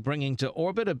 rockets will be bringing to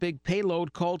orbit a big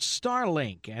payload called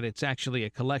Starlink, and it's actually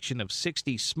a collection of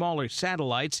 60 smaller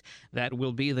satellites that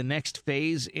will be the next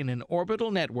phase in an orbital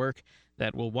network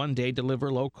that will one day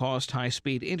deliver low-cost,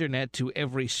 high-speed internet to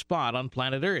every spot on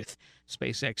planet Earth.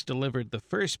 SpaceX delivered the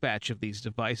first batch of these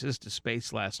devices to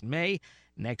space last May.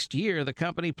 Next year, the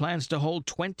company plans to hold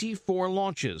 24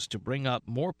 launches to bring up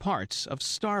more parts of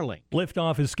Starlink.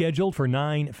 Liftoff is scheduled for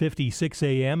 9:56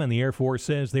 a.m., and the Air Force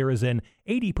says there is an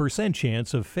 80%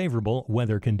 chance of favorable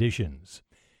weather conditions.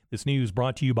 This news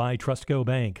brought to you by Trustco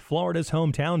Bank, Florida's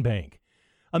hometown bank.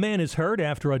 A man is hurt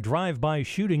after a drive-by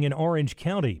shooting in Orange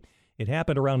County. It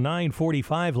happened around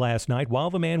 9:45 last night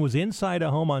while the man was inside a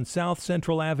home on South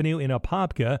Central Avenue in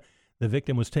Apopka. The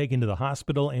victim was taken to the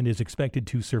hospital and is expected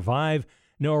to survive.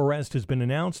 No arrest has been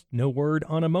announced. No word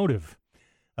on a motive.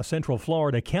 A Central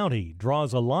Florida county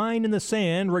draws a line in the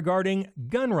sand regarding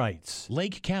gun rights.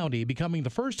 Lake County becoming the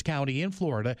first county in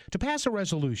Florida to pass a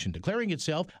resolution declaring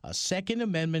itself a Second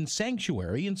Amendment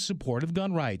sanctuary in support of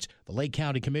gun rights. The Lake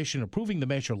County Commission approving the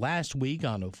measure last week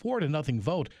on a 4-0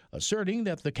 vote, asserting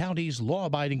that the county's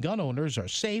law-abiding gun owners are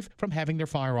safe from having their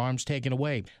firearms taken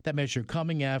away. That measure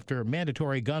coming after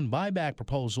mandatory gun buyback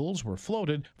proposals were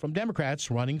floated from Democrats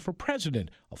running for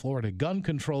president. A Florida gun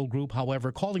control group,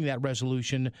 however, calling that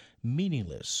resolution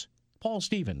meaningless. Paul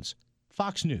Stevens,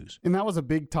 Fox News. And that was a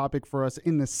big topic for us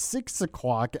in the 6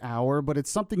 o'clock hour, but it's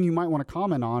something you might want to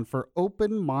comment on for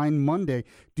Open Mind Monday.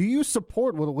 Do you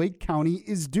support what Lake County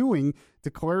is doing,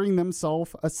 declaring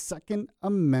themselves a Second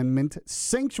Amendment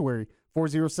sanctuary?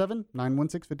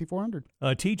 407-916-5400.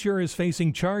 A teacher is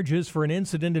facing charges for an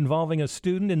incident involving a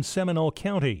student in Seminole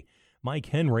County. Mike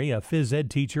Henry, a phys ed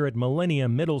teacher at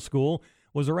Millennium Middle School,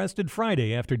 was arrested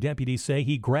Friday after deputies say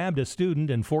he grabbed a student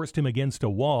and forced him against a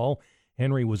wall.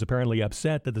 Henry was apparently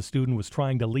upset that the student was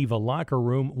trying to leave a locker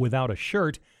room without a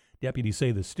shirt. Deputies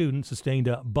say the student sustained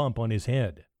a bump on his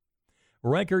head.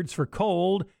 Records for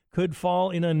cold could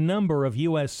fall in a number of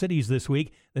U.S. cities this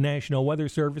week. The National Weather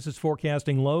Service is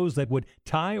forecasting lows that would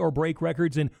tie or break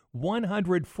records in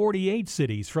 148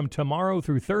 cities from tomorrow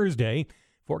through Thursday.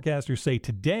 Forecasters say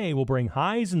today will bring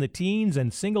highs in the teens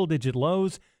and single-digit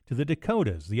lows to the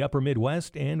Dakotas, the upper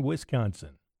Midwest, and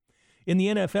Wisconsin. In the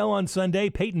NFL on Sunday,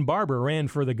 Peyton Barber ran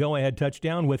for the go-ahead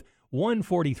touchdown with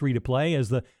 1:43 to play as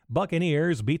the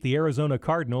Buccaneers beat the Arizona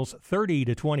Cardinals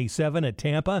 30-27 at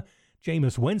Tampa.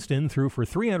 Jameis Winston threw for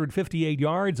 358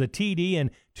 yards, a TD, and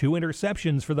 2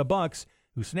 interceptions for the Bucs,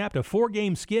 who snapped a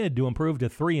 4-game skid to improve to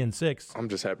 3-6. I'm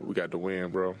just happy we got the win,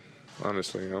 bro.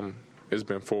 Honestly, it's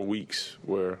been 4 weeks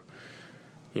where,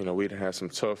 we done had some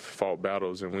tough fought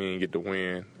battles and we didn't get the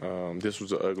win. This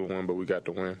was an ugly one, but we got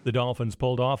the win. The Dolphins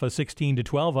pulled off a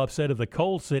 16-12 upset of the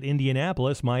Colts at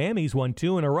Indianapolis. Miami's won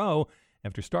 2 in a row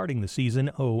after starting the season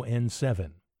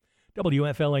 0-7.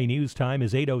 WFLA News Time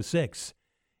is 8:06.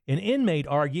 An inmate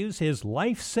argues his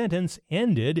life sentence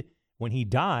ended when he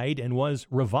died and was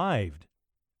revived.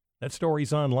 That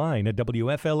story's online at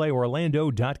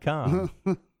WFLAOrlando.com.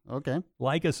 Okay.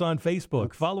 Like us on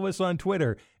Facebook. Follow us on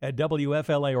Twitter at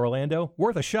WFLA Orlando.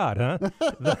 Worth a shot, huh?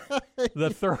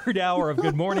 The third hour of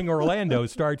Good Morning Orlando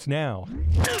starts now.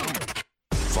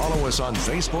 Follow us on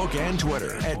Facebook and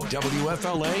Twitter at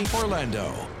WFLA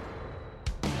Orlando.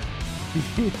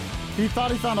 He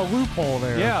thought he found a loophole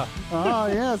there. Yeah. Oh,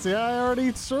 yeah. See, I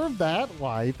already served that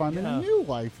life. I'm in a new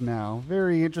life now.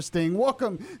 Very interesting.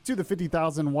 Welcome to the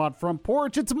 50,000 Watt Front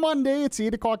Porch. It's Monday. It's the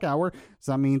 8 o'clock hour.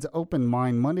 So that means Open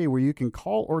Mind Monday, where you can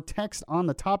call or text on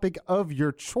the topic of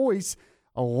your choice.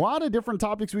 A lot of different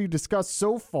topics we've discussed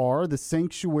so far. The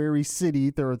sanctuary city,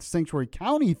 the sanctuary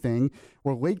county thing,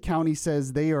 where Lake County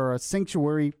says they are a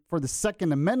sanctuary for the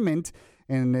Second Amendment.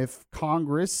 And if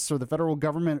Congress or the federal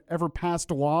government ever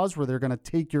passed laws where they're going to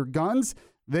take your guns,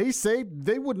 they say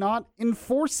they would not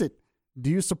enforce it. Do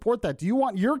you support that? Do you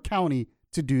want your county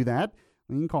to do that?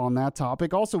 We can call on that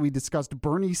topic. Also, we discussed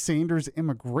Bernie Sanders'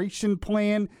 immigration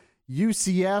plan.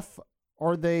 UCF,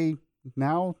 are they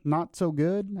now not so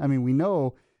good? I mean, we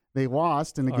know they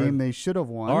lost in a game they should have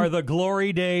won. Are the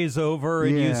glory days over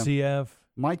at UCF?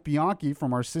 Mike Bianchi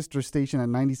from our sister station at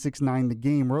 96.9 The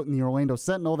Game wrote in the Orlando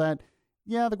Sentinel that,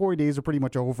 the glory days are pretty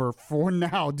much over for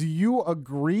now. Do you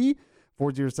agree?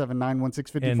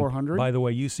 407-916-5400. And by the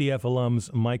way, UCF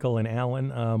alums Michael and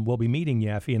Alan will be meeting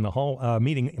Yaffee in the hall,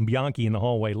 meeting Bianchi in the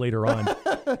hallway later on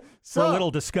for a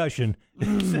little discussion.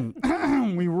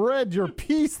 We read your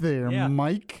piece there,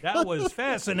 Mike. That was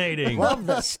fascinating. Love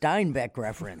the Steinbeck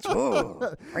reference. Ooh,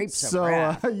 grapes of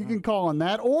wrath. You can call on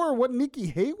that, or what Nikki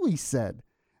Haley said,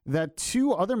 that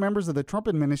 2 other members of the Trump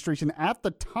administration at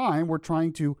the time were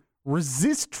trying to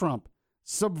resist Trump,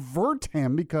 subvert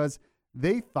him, because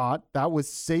they thought that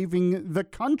was saving the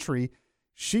country.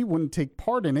 She wouldn't take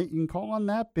part in it. You can call on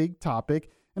that big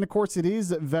topic. And, of course, it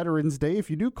is Veterans Day.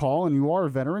 If you do call and you are a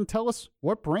veteran, tell us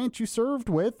what branch you served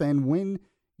with and when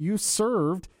you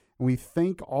served. And we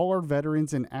thank all our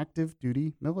veterans in active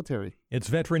duty military. It's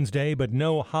Veterans Day, but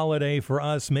no holiday for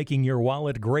us, making your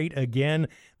wallet great again.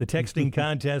 The texting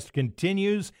contest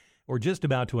continues. We're just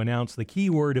about to announce the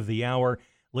keyword of the hour.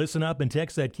 Listen up and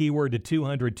text that keyword to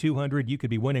 200-200. You could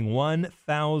be winning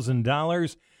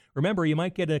 $1,000. Remember, you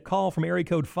might get a call from area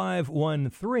code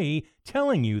 513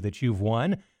 telling you that you've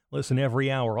won. Listen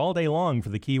every hour, all day long for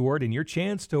the keyword and your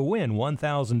chance to win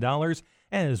 $1,000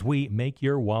 as we make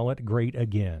your wallet great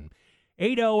again.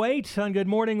 8:08 on Good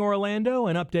Morning Orlando,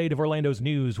 an update of Orlando's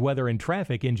news, weather, and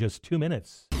traffic in just 2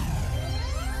 minutes.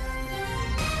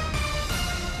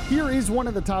 Here is one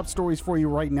of the top stories for you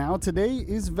right now. Today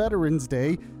is Veterans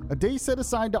Day, a day set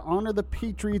aside to honor the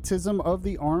patriotism of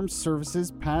the armed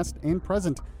services past and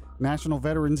present. National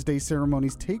Veterans Day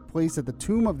ceremonies take place at the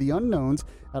Tomb of the Unknowns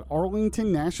at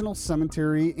Arlington National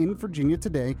Cemetery in Virginia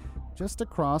today, just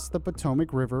across the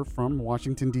Potomac River from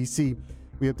Washington, D.C.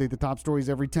 We update the top stories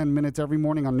every 10 minutes every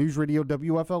morning on News Radio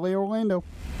WFLA Orlando.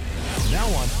 Now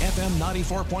on FM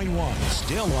 94.1,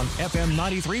 still on FM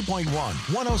 93.1,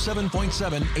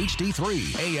 107.7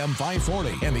 HD3, AM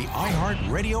 540, and the iHeart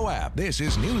Radio app. This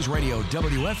is News Radio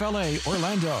WFLA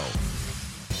Orlando.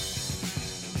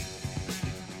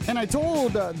 And I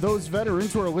told those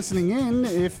veterans who are listening in,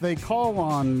 if they call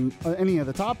on any of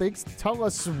the topics, tell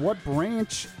us what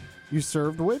branch you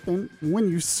served with and when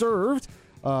you served.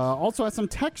 Also had some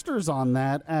texters on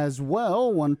that as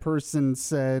well. One person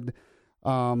said,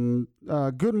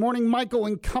 good morning, Michael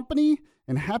and company,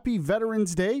 and happy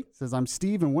Veterans Day. Says, I'm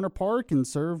Steve in Winter Park and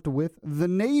served with the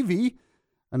Navy.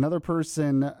 Another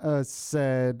person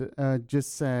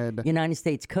just said... United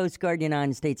States Coast Guard,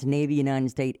 United States Navy, United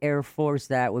States Air Force.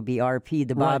 That would be RP,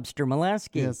 the Bobster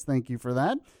Molesky. Yes, thank you for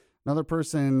that. Another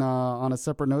person on a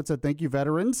separate note said, thank you,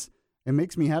 veterans. It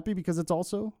makes me happy because it's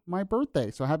also my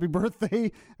birthday. So happy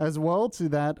birthday as well to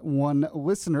that one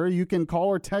listener. You can call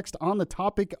or text on the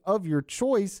topic of your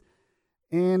choice.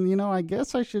 And, I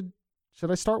guess should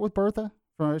I start with Bertha?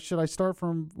 Should I start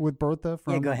with Bertha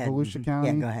from Volusia County?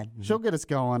 Yeah, go ahead. She'll get us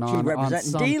going She's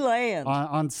representing D-Land.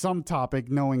 on some topic,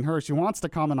 knowing her. She wants to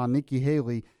comment on Nikki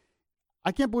Haley.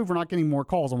 I can't believe we're not getting more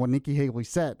calls on what Nikki Haley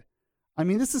said. I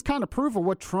mean, this is kind of proof of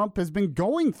what Trump has been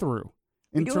going through.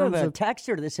 We do have a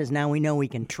texter that says now we know we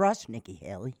can trust Nikki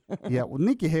Haley. Yeah, well,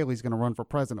 Nikki Haley's going to run for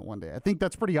president one day. I think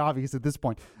that's pretty obvious at this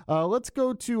point. Let's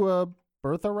go to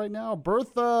Bertha right now.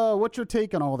 Bertha, what's your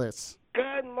take on all this?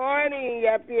 Good morning,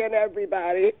 Yaffee and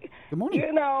everybody. Good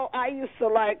morning. I used to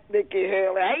like Nikki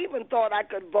Haley. I even thought I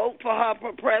could vote for her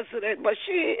for president, but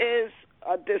she is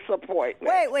a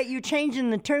disappointment. Wait, you changing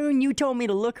the tune? You told me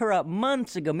to look her up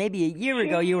months ago, maybe a year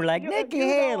ago. You were like, Nikki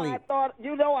Haley. I thought,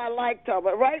 I liked her,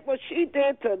 but right what she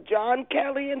did to John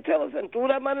Kelly and Tillerson, threw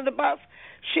them under the bus,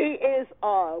 she is,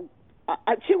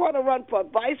 she want to run for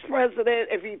vice president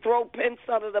if he throw Pence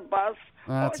under the bus.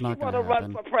 That's or she not want going to to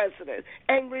run for president.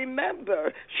 And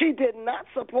remember, she did not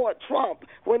support Trump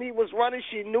when he was running.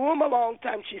 She knew him a long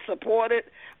time. She supported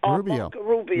Rubio.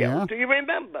 Rubio. Yeah. Do you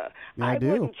remember? Yeah, I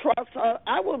do. Wouldn't trust her.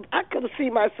 I could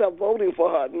see myself voting for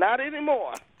her. Not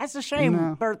anymore. That's a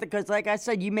shame, Bertha, because like I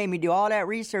said, you made me do all that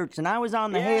research, and I was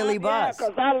on the Haley bus. Yeah,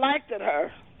 because I liked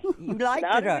her. You liked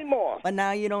Not her, anymore. But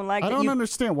now you don't like it. I don't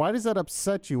understand. Why does that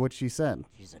upset you, what she said?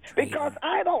 Because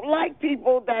I don't like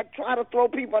people that try to throw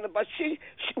people on the bus.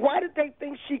 Why did they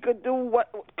think she could do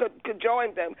what could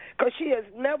join them? Because she has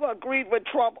never agreed with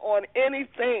Trump on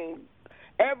anything.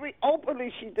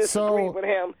 Openly she disagreed with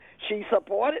him. She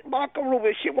supported Marco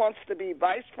Rubio. She wants to be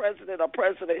vice president or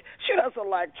president. She doesn't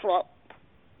like Trump.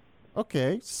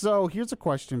 Okay, so here's a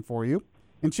question for you.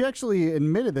 And she actually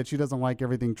admitted that she doesn't like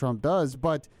everything Trump does,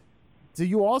 but do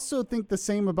you also think the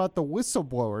same about the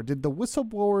whistleblower? Did the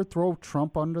whistleblower throw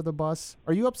Trump under the bus?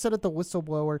 Are you upset at the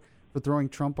whistleblower for throwing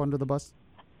Trump under the bus?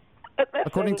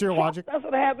 According to your logic? Trump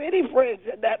doesn't have any friends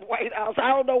in that White House. I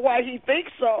don't know why he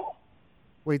thinks so.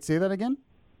 Wait, say that again?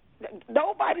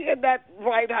 Nobody in that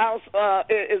White House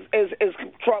is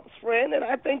Trump's friend, and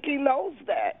I think he knows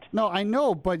that. No, I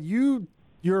know, but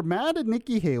you're mad at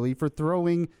Nikki Haley for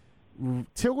throwing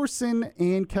Tillerson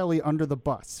and Kelly under the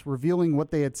bus, revealing what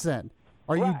they had said.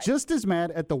 Are you just as mad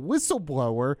at the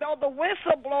whistleblower? No, the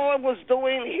whistleblower was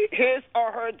doing his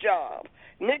or her job.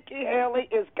 Nikki Haley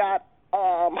has got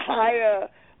higher.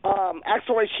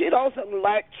 Actually, she doesn't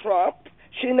like Trump.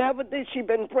 She never did. She's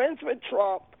been friends with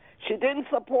Trump. She didn't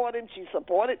support him. She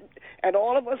supported, and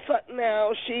all of a sudden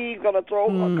now she's going to throw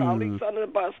her colleagues under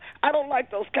the bus. I don't like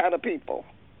those kind of people.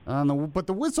 But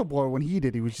the whistleblower, when he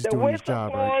did, he was just doing his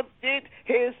job, right? The whistleblower did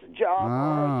his job or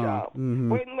her job. Mm-hmm.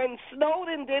 When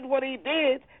Snowden did what he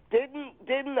did, didn't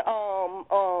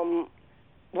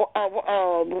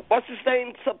what's his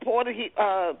name supported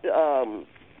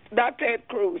not Ted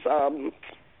Cruz.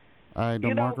 I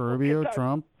don't Marco Rubio, Kentucky.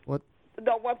 Trump, what?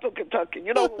 No, one from Kentucky.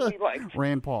 You know who he likes?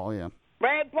 Rand Paul, yeah.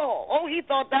 Rand Paul. Oh, he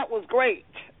thought that was great,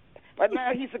 but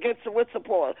now he's against the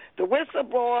whistleblower. The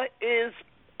whistleblower is.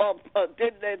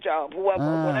 Did their job.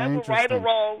 Whatever, right or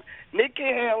wrong, Nikki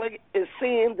Haley is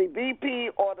seeing the VP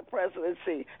or the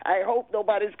presidency. I hope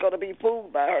nobody's going to be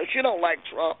fooled by her. She don't like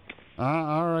Trump.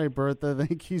 All right, Bertha.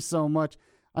 Thank you so much.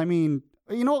 I mean,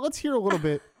 you know what? Let's hear a little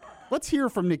bit. Let's hear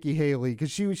from Nikki Haley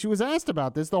because she was asked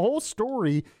about this. The whole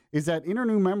story is that in her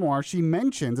new memoir, she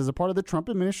mentions as a part of the Trump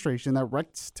administration that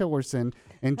Rex Tillerson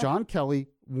and John Kelly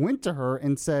went to her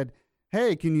and said,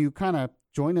 hey, can you kind of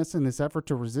join us in this effort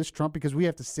to resist Trump because we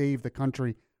have to save the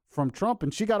country from Trump?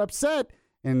 And she got upset.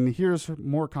 And here's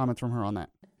more comments from her on that.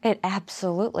 It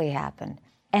absolutely happened.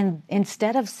 And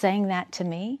instead of saying that to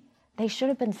me, they should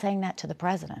have been saying that to the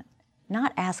president,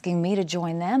 not asking me to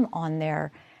join them on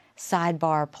their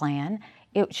sidebar plan.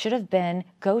 It should have been,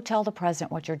 go tell the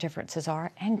president what your differences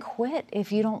are and quit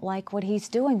if you don't like what he's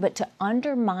doing. But to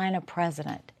undermine a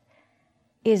president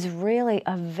is really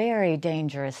a very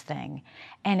dangerous thing.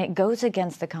 And it goes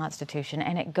against the Constitution,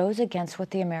 and it goes against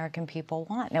what the American people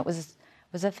want. And it was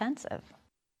offensive.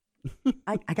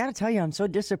 I got to tell you, I'm so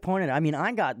disappointed. I mean,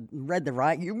 read the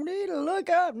right. You need to look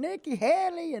up Nikki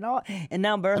Haley and all. And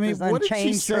now Bertha's what did she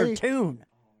unchanged her say? tune.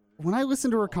 When I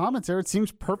listen to her comments there, it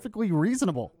seems perfectly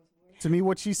reasonable to me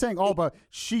what she's saying. Oh, but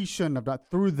she shouldn't have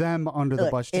threw them under the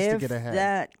bus just to get ahead. If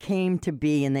that came to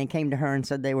be and they came to her and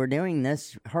said they were doing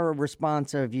this, her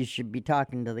response of you should be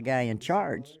talking to the guy in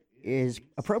charge is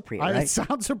appropriate, right? It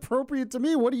sounds appropriate to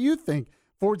me. What do you think?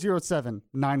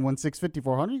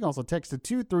 407-916-5400. You can also text to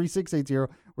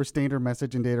 23680 where standard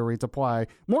message and data rates apply.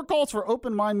 More calls for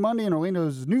Open Mind Monday in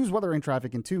Orlando's news, weather, and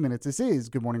traffic in 2 minutes. This is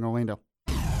Good Morning Orlando.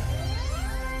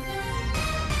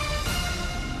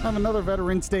 I have another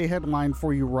Veterans Day headline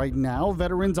for you right now.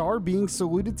 Veterans are being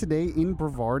saluted today in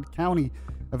Brevard County.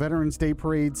 A Veterans Day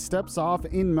parade steps off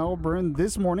in Melbourne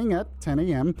this morning at 10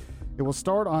 a.m. It will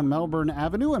start on Melbourne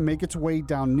Avenue and make its way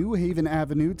down New Haven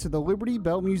Avenue to the Liberty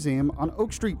Bell Museum on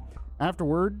Oak Street.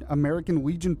 Afterward, American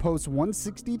Legion Post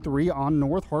 163 on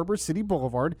North Harbor City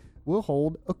Boulevard will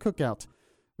hold a cookout.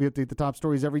 We update the top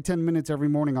stories every 10 minutes every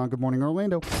morning on Good Morning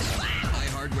Orlando.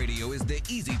 iHeartRadio is the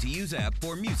easy-to-use app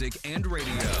for music and radio.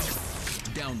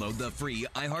 Download the free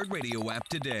iHeartRadio app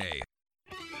today.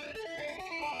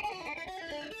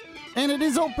 And it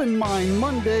is Open Mind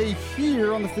Monday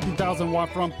here on the 50,000 watt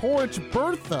front porch.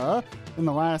 Bertha, in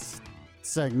the last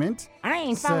segment, I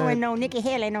ain't following no Nikki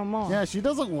Haley no more. Yeah, she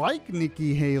doesn't like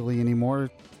Nikki Haley anymore.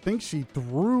 Thinks she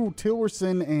threw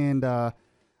Tillerson and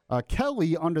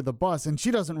Kelly under the bus, and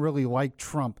she doesn't really like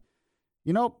Trump.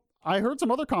 You know, I heard some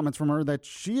other comments from her that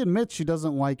she admits she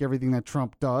doesn't like everything that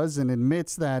Trump does and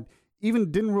admits that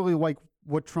even didn't really like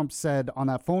what Trump said on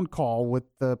that phone call with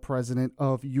the president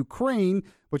of Ukraine,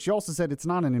 but she also said it's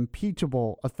not an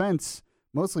impeachable offense,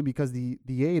 mostly because the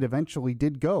aid eventually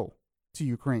did go to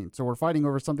Ukraine. So we're fighting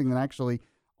over something that actually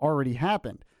already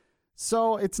happened.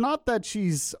 So it's not that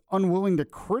she's unwilling to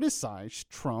criticize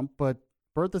Trump, but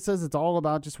Bertha says it's all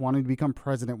about just wanting to become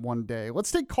president one day.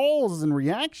 Let's take calls in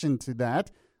reaction to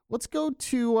that. Let's go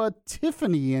to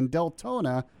Tiffany in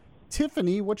Deltona.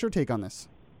 Tiffany, what's your take on this?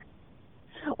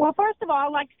 Well, first of all,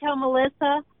 I'd like to tell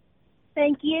Melissa,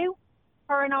 thank you,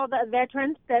 her and all the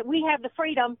veterans, that we have the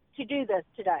freedom to do this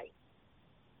today.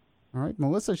 All right,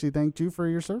 Melissa, she thanked you for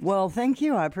your service. Well, thank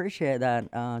you. I appreciate that.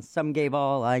 Some gave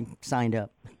all. I signed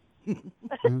up.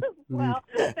 Well,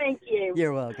 thank you.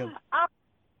 You're welcome.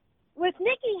 With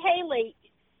Nikki Haley,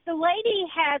 the lady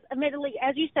has admittedly,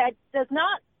 as you said, does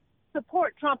not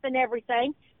support Trump in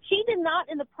everything. She did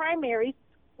not in the primaries,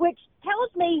 which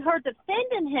tells me her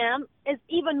defending him is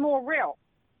even more real.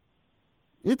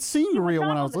 It seemed real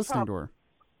when I was listening to her.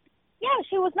 Yeah,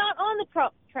 she was not on the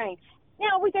Trump train.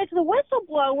 Now, we go to the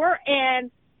whistleblower, and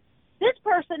this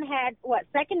person had,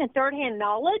 second and third-hand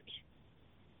knowledge?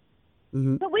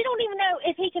 Mm-hmm. But we don't even know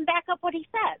if he can back up what he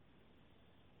says.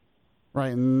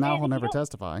 Right, and now he'll never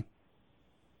testify.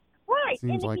 Right,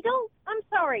 and if you don't, I'm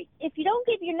sorry, if you don't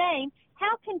give your name,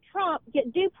 how can Trump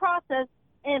get due process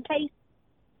and face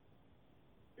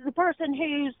the person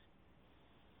who's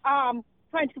trying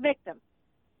to convict him?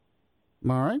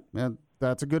 All right,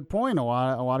 that's a good point. A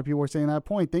lot of people are saying that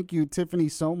point. Thank you, Tiffany,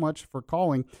 so much for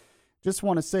calling. Just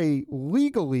want to say,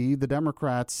 legally, the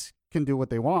Democrats can do what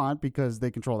they want because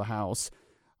they control the House.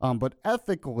 But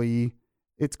ethically,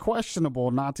 it's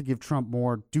questionable not to give Trump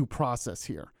more due process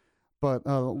here. But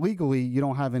legally, you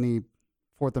don't have any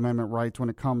Fourth Amendment rights when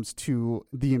it comes to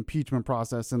the impeachment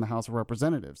process in the House of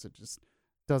Representatives. It just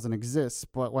doesn't exist.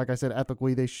 But like I said,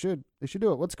 ethically, they should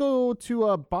do it. Let's go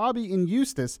to Bobby in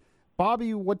Eustis.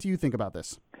 Bobby, what do you think about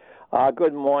this?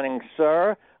 Good morning,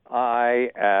 sir. I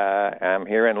am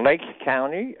here in Lake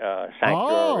County, Sanctuary.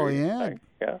 Oh, yeah.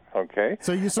 Yeah, okay.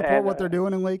 So you support what they're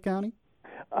doing in Lake County?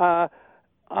 I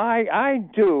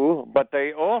do, but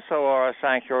they also are a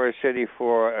sanctuary city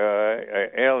for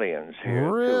aliens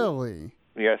here. Really? Too.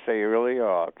 Yes, they really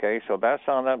are. Okay, so that's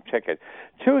on that ticket.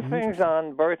 Two things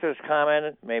on Bertha's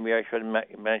comment. Maybe I shouldn't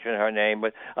mention her name,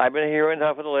 but I've been hearing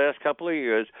her for the last couple of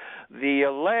years. The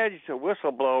alleged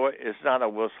whistleblower is not a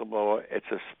whistleblower. It's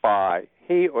a spy.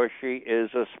 He or she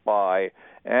is a spy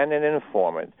and an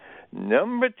informant.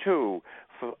 Number two,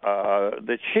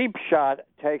 the cheap shot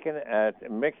taken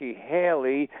at Nikki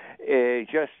Haley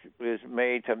just is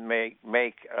made to make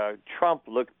Trump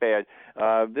look bad.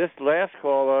 This last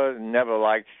caller never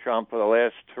liked Trump for the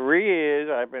last 3 years.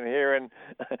 I've been hearing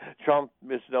Trump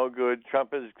is no good.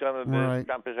 Trump is going to this. Right.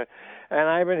 Trump is, and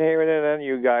I've been hearing it, and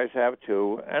you guys have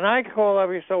too. And I call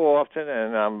every so often,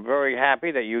 and I'm very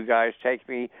happy that you guys take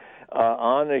me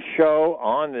on the show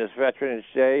on this Veterans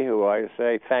Day, who I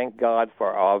say thank God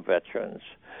for our veterans.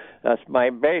 That's my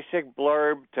basic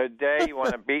blurb today. You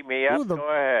want to beat me up? Ooh, Go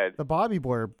ahead. The Bobby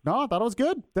blurb. No, I thought it was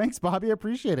good. Thanks, Bobby. I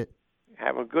appreciate it.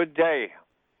 Have a good day.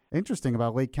 Interesting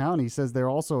about Lake County. Says they're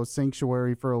also a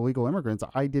sanctuary for illegal immigrants.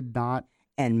 I did not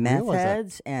And meth realize that.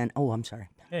 heads and, oh, I'm sorry.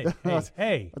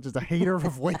 Hey. I'm just a hater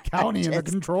of Lake County in the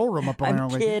control room,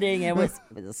 apparently. I'm kidding. It was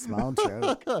a small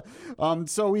joke.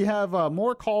 So we have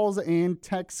more calls and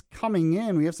texts coming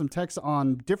in. We have some texts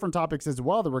on different topics as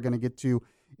well that we're going to get to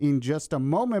in just a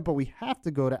moment, but we have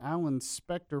to go to Alan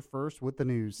Spector first with the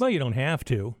news. Well, you don't have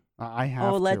to. I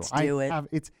have to. Let's do it.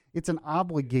 It's an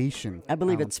obligation. I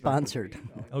believe Alan it's Spector. sponsored.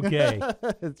 Okay.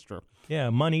 It's true. Yeah,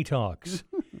 money talks.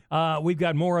 We've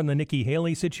got more on the Nikki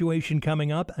Haley situation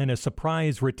coming up and a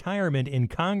surprise retirement in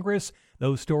Congress.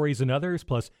 Those stories and others,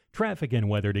 plus traffic and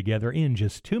weather together in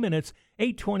just 2 minutes.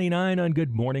 8:29 on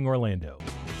Good Morning Orlando.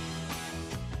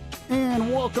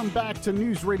 And welcome back to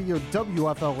News Radio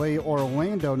WFLA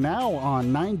Orlando, now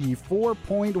on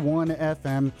 94.1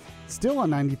 FM, still on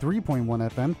 93.1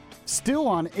 FM, still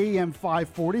on AM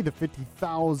 540, the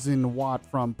 50,000 watt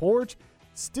front porch,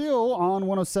 still on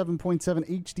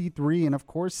 107.7 HD3, and of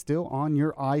course still on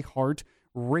your iHeart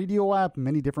radio app.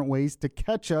 Many different ways to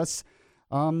catch us.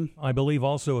 I believe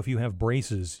also if you have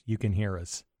braces, you can hear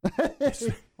us.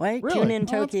 Wait, Really? tune in Oh,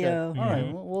 that's good. Tokyo. All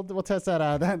right, we'll test that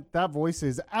out. That voice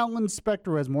is Alan Spector,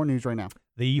 who has more news right now.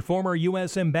 The former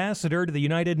U.S. ambassador to the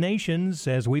United Nations,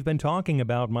 as we've been talking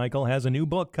about, Michael, has a new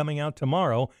book coming out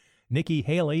tomorrow. Nikki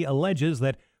Haley alleges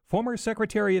that former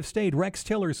Secretary of State Rex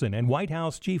Tillerson and White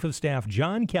House Chief of Staff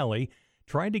John Kelly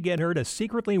tried to get her to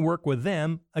secretly work with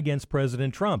them against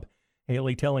President Trump.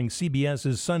 Haley telling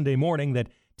CBS's Sunday Morning that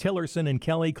Tillerson and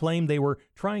Kelly claimed they were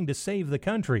trying to save the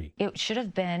country. It should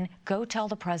have been, go tell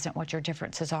the president what your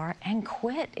differences are and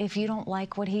quit if you don't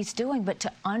like what he's doing. But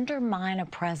to undermine a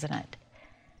president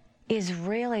is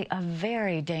really a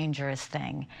very dangerous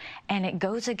thing. And it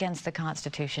goes against the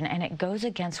Constitution, and it goes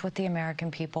against what the American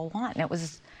people want. And it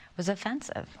was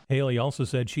offensive. Haley also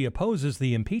said she opposes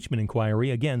the impeachment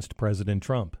inquiry against President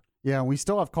Trump. Yeah, we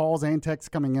still have calls and texts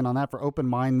coming in on that for Open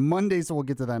Mind Monday, so we'll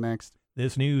get to that next.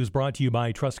 This news brought to you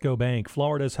by Trustco Bank,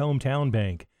 Florida's hometown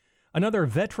bank. Another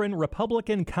veteran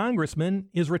Republican congressman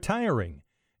is retiring.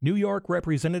 New York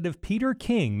Representative Peter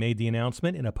King made the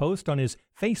announcement in a post on his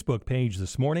Facebook page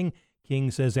this morning.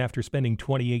 King says after spending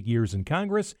 28 years in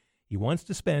Congress, he wants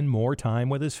to spend more time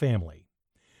with his family.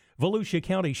 Volusia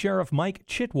County Sheriff Mike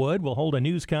Chitwood will hold a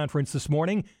news conference this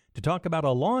morning to talk about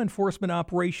a law enforcement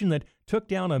operation that took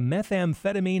down a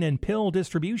methamphetamine and pill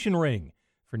distribution ring.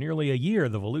 For nearly a year,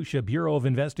 the Volusia Bureau of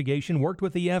Investigation worked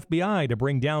with the FBI to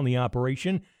bring down the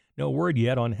operation. No word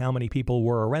yet on how many people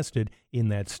were arrested in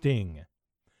that sting.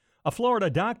 A Florida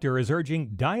doctor is urging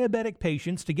diabetic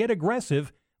patients to get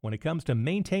aggressive when it comes to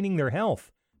maintaining their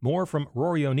health. More from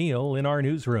Rory O'Neill in our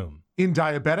newsroom. In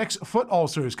diabetics, foot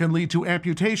ulcers can lead to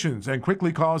amputations and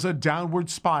quickly cause a downward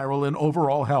spiral in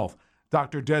overall health.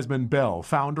 Dr. Desmond Bell,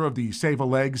 founder of the Save a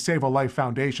Leg, Save a Life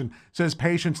Foundation, says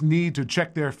patients need to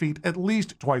check their feet at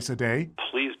least twice a day.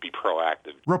 Please be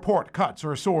proactive. Report cuts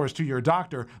or sores to your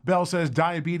doctor. Bell says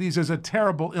diabetes is a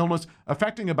terrible illness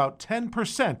affecting about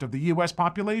 10% of the U.S.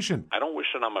 population. I don't wish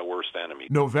it on my worst enemy.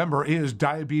 November is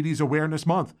Diabetes Awareness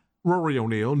Month. Rory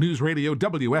O'Neill, News Radio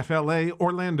WFLA,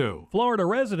 Orlando. Florida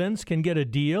residents can get a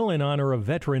deal in honor of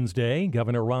Veterans Day.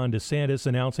 Governor Ron DeSantis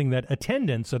announcing that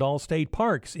attendance at all state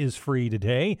parks is free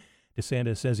today.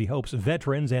 DeSantis says he hopes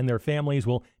veterans and their families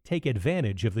will take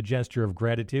advantage of the gesture of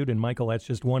gratitude. And, Michael, that's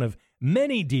just one of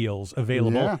many deals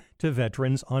available to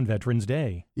veterans on Veterans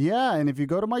Day. Yeah, and if you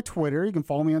go to my Twitter, you can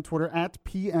follow me on Twitter at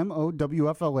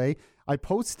PMOWFLA. I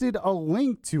posted a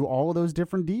link to all of those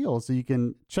different deals, so you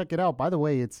can check it out. By the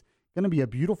way, it's going to be a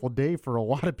beautiful day for a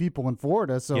lot of people in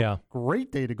Florida, so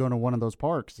great day to go to one of those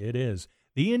parks. It is.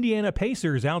 The Indiana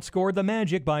Pacers outscored the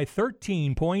Magic by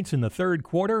 13 points in the third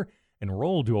quarter and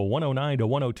rolled to a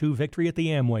 109-102 victory at the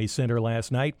Amway Center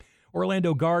last night.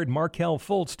 Orlando guard Markelle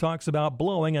Fultz talks about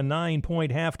blowing a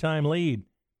 9-point halftime lead.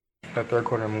 That third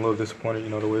quarter, I'm a little disappointed,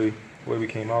 the way we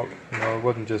came out. It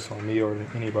wasn't just on me or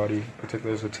anybody,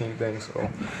 particularly as a team thing. So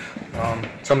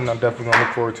something I'm definitely going to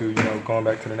look forward to, going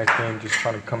back to the next game, just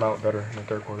trying to come out better in the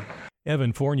third quarter.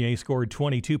 Evan Fournier scored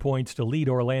 22 points to lead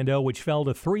Orlando, which fell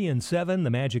to 3-7. The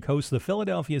Magic host the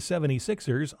Philadelphia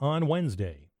 76ers on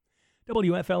Wednesday.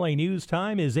 WFLA News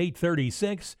Time is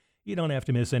 8:36. You don't have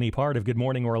to miss any part of Good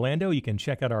Morning Orlando. You can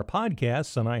check out our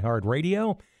podcasts on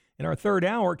iHeartRadio. And our third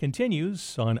hour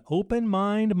continues on Open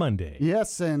Mind Monday.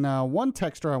 Yes, and one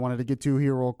texter I wanted to get to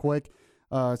here real quick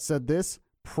said this: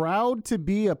 proud to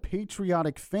be a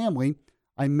patriotic family.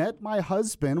 I met my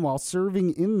husband while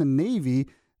serving in the Navy.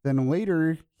 Then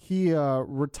later he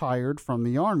retired from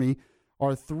the Army.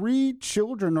 Our 3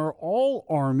 children are all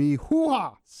Army.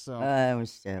 Hoo-ha! So it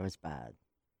was bad.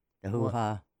 The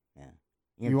hoo-ha.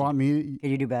 Yeah. You want me? Could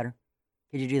you do better?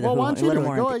 Could you do the Well, hoo-ha? why don't you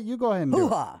do it? Go ahead, you go ahead and do it.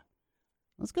 Hoo-ha!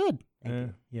 That's good.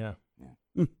 Yeah.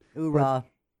 Hoorah.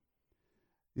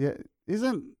 Yeah,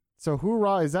 so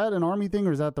hoorah, is that an Army thing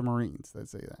or is that the Marines that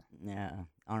say that? Yeah,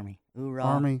 Army. Hoorah.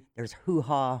 Army. There's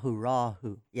hoo-ha, hoorah,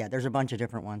 hoo. Yeah, there's a bunch of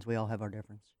different ones. We all have our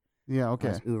difference. Yeah, okay.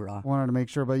 That's hoorah. Wanted to make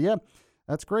sure, but yeah,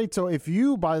 that's great. So if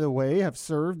you, by the way, have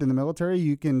served in the military,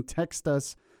 you can text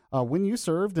us when you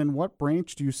served and what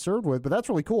branch you served with. But that's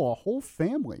really cool. A whole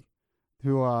family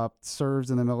who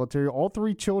serves in the military. All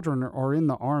 3 children are in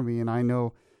the Army, and I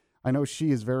know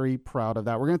she is very proud of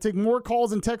that. We're going to take more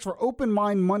calls and texts for Open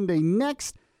Mind Monday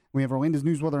next. We have Orlando's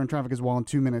news, weather, and traffic as well in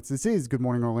 2 minutes. This is Good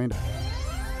Morning Orlando.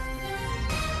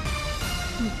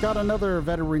 We've got another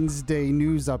Veterans Day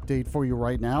news update for you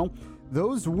right now.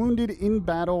 Those wounded in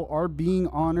battle are being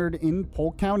honored in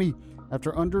Polk County.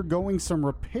 After undergoing some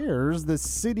repairs, the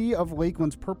city of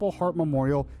Lakeland's Purple Heart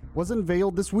Memorial was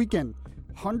unveiled this weekend.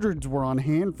 Hundreds were on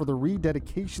hand for the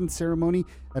rededication ceremony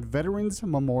at Veterans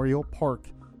Memorial Park.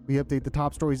 We update the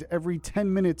top stories every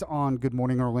 10 minutes on Good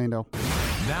Morning Orlando.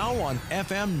 Now on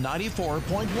FM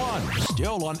 94.1.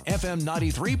 Still on FM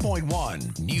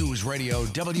 93.1. News Radio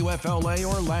WFLA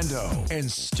Orlando. And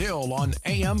still on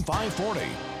AM 540.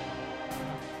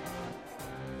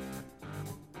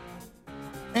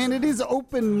 And it is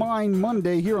Open Mind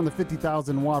Monday here on the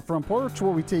 50,000 Watt Front Porch,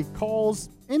 where we take calls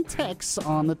and texts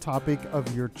on the topic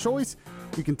of your choice.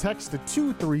 You can text to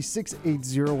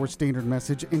 23680 where standard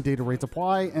message and data rates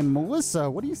apply. And Melissa,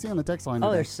 what do you see on the text line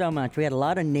today? There's so much. We had a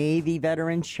lot of Navy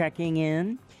veterans checking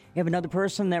in. We have another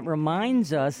person that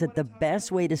reminds us that the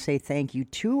best way to say thank you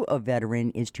to a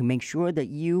veteran is to make sure that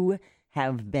you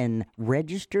have been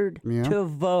registered to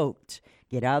vote.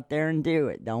 Get out there and do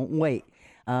it. Don't wait.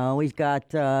 We've got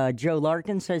Joe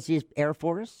Larkin says he's Air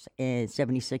Force,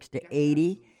 76 to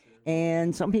 80.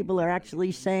 And some people are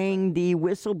actually saying the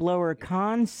whistleblower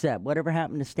concept, whatever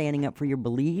happened to standing up for your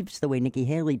beliefs the way Nikki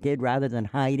Haley did rather than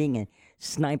hiding and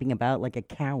sniping about like a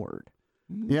coward.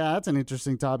 Yeah, that's an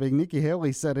interesting topic. Nikki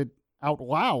Haley said it out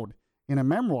loud in a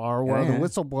memoir where the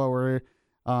whistleblower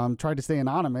tried to stay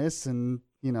anonymous and,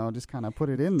 just kind of put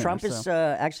it in there. Trump is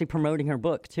actually promoting her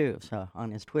book, too, so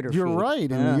on his Twitter feed. You're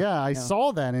right. And I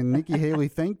saw that, and Nikki Haley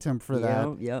thanked him for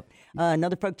that. Yep.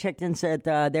 Another folk checked in, said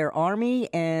they're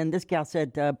Army, and this gal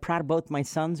said, proud of both my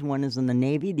sons. One is in the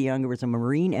Navy, the younger is a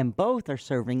Marine, and both are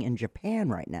serving in Japan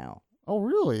right now. Oh,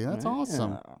 really? That's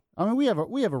awesome. I mean, we have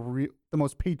the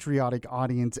most patriotic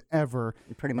audience ever.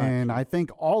 Pretty much. And I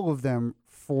thank all of them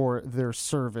for their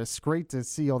service. Great to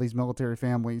see all these military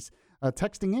families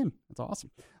texting in. That's awesome.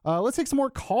 Let's take some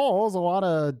more calls. A lot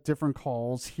of different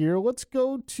calls here. Let's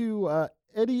go to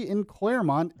Eddie in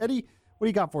Claremont. Eddie, what do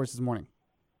you got for us this morning?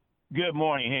 Good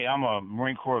morning. Hey, I'm a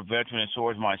Marine Corps veteran, and so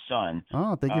is my son.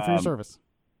 Oh, thank you for your service.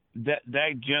 That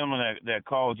gentleman that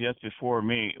called just before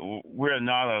me, we're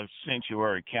not a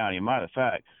sanctuary county. Matter of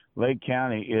fact, Lake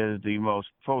County is the most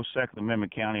pro-Second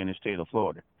Amendment county in the state of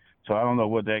Florida. So I don't know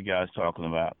what that guy's talking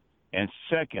about. And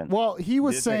second, well, he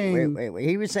was saying wait.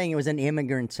 He was saying it was an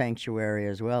immigrant sanctuary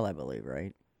as well, I believe,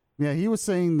 right? Yeah, he was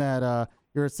saying that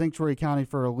you're a sanctuary county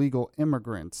for illegal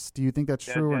immigrants. Do you think that's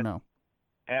true or no?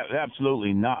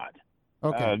 Absolutely not.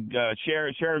 Okay.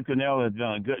 Sheriff Cannell has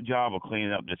done a good job of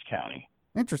cleaning up this county.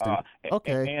 Interesting.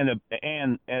 Okay.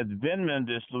 And as Vindman,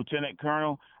 this lieutenant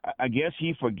colonel, I guess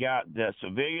he forgot that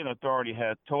civilian authority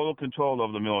has total control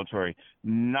of the military,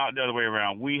 not the other way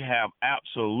around. We have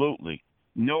absolutely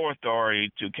no authority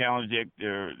to contradict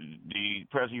the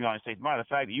President of the United States. Matter of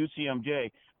fact, the UCMJ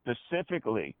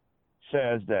specifically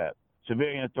says that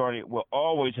civilian authority will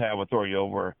always have authority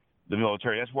over the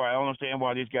military. That's why I don't understand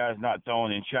why this guy's not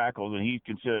thrown in shackles and he's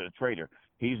considered a traitor.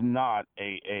 He's not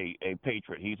a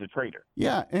patriot. He's a traitor.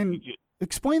 Yeah, and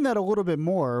explain that a little bit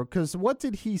more, because what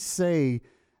did he say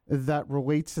that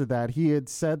relates to that? He had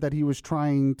said that he was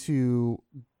trying to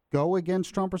go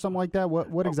against Trump or something like that.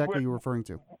 What exactly are you referring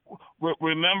to?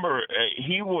 Remember,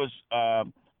 he was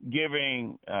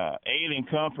giving aid and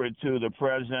comfort to the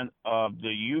president of the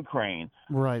Ukraine,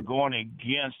 right? Going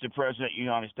against the president of the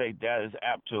United States. That is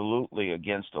absolutely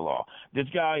against the law. This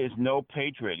guy is no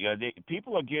patriot.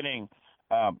 People are getting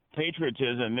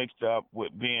patriotism mixed up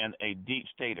with being a deep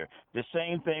stater. The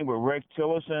same thing with Rex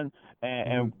Tillerson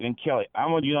and Kelly.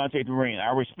 I'm a United States Marine.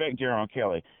 I respect General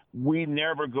Kelly. We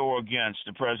never go against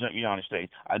the President of the United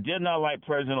States. I did not like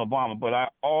President Obama, but I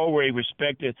always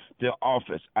respected the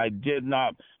office. I did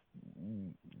not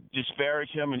disparage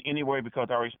him in any way because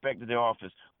I respected the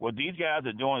office. What these guys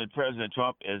are doing to President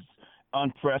Trump is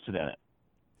unprecedented.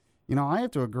 You know, I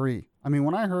have to agree. I mean,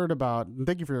 when I heard about, and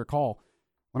thank you for your call,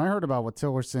 when I heard about what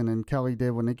Tillerson and Kelly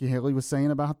did, what Nikki Haley was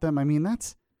saying about them, I mean,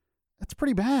 that's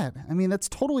pretty bad. I mean, that's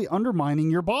totally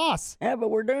undermining your boss. Yeah, but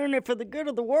we're doing it for the good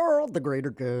of the world, the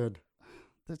greater good.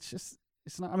 That's just,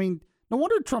 it's not, I mean, no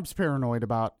wonder Trump's paranoid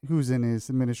about who's in his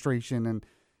administration, and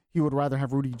he would rather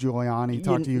have Rudy Giuliani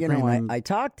talk to Ukraine. You know, I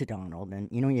talked to Donald, and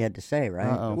you know what you had to say, right?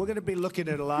 Uh-oh. We're going to be looking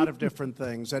at a lot of different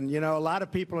things. And, you know, a lot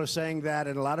of people are saying that,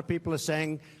 and a lot of people are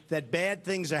saying that bad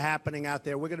things are happening out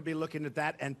there. We're going to be looking at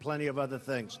that and plenty of other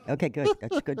things. Okay, good.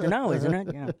 That's good to know, isn't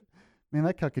it? Yeah. Man,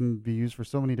 that cut can be used for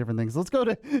so many different things. Let's go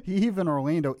to Eve in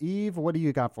Orlando. Eve, what do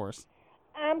you got for us?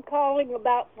 I'm calling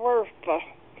about Bertha.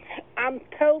 I'm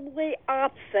totally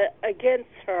opposite against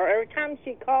her. Every time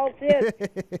she calls in,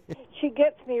 she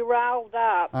gets me riled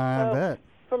up. I bet.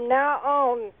 From now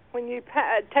on, when you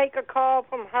take a call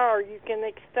from her, you can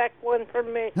expect one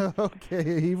from me.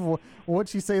 Okay, Eve, what'd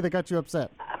she say that got you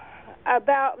upset?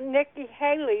 About Nikki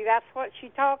Haley, that's what she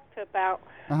talked about.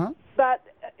 Uh-huh. But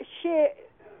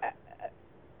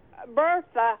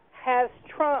Bertha has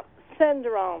Trump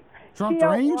syndrome. Trump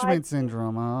derangement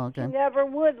syndrome. Oh, okay. She never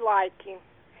would like him.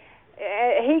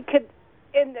 He could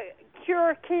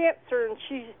cure cancer, and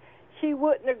she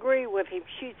wouldn't agree with him.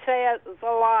 She'd say it was a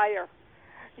liar.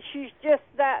 She's just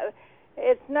that.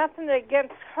 It's nothing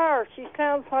against her. She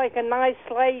sounds like a nice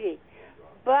lady,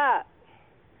 but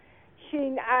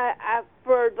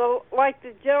like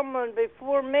the gentleman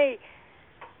before me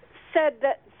said,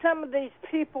 that some of these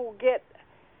people get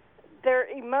their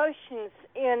emotions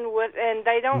in with, and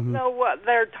they don't know what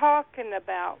they're talking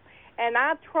about. And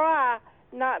I try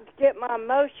not to get my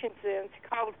emotions in,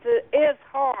 because it is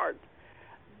hard.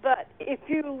 But if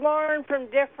you learn from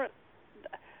different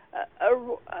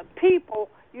people,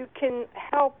 you can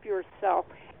help yourself.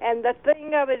 And the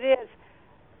thing of it is,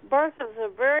 Bertha's a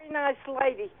very nice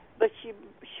lady, but she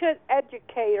should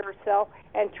educate herself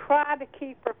and try to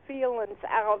keep her feelings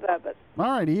out of it. All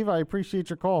right, Eve, I appreciate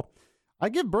your call. I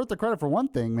give Bertha credit for one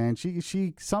thing, man.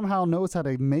 She somehow knows how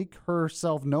to make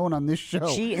herself known on this show.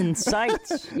 She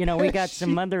incites. You know, we got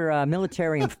some other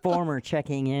military informer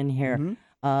checking in here.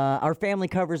 Our family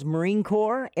covers Marine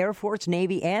Corps, Air Force,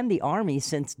 Navy, and the Army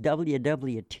since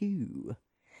WW2.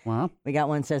 Wow. We got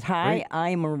one that says, hi, Great.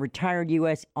 I'm a retired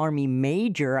U.S. Army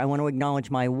major. I want to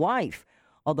acknowledge my wife.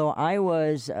 Although I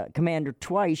was commander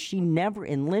twice, she never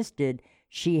enlisted.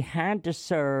 She had to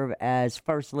serve as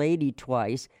First Lady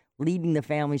twice, leading the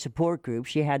family support group.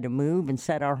 She had to move and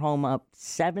set our home up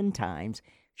 7 times.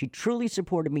 She truly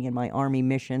supported me in my Army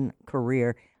mission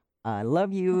career. I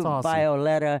love you, That's awesome.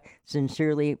 Violetta.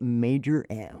 Sincerely, Major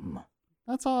M.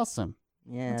 That's awesome.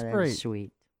 Yeah, That's that's great.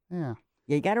 sweet. Yeah.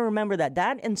 You got to remember that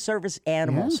and service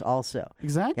animals also.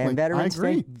 Exactly. And Veterans I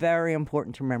agree. Day, very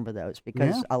important to remember those,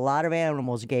 because a lot of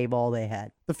animals gave all they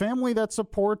had. The family that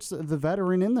supports the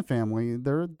veteran in the family,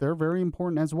 they're very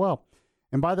important as well.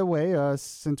 And by the way,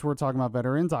 since we're talking about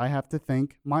veterans, I have to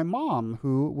thank my mom,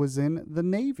 who was in the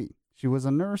Navy. She was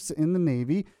a nurse in the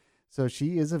Navy, so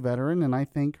she is a veteran, and I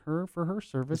thank her for her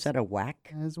service. Is that a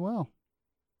whack as well?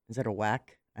 Is that a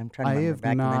whack? I'm trying to I remember have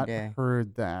back in the not day.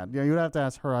 heard that. Yeah, you'd have to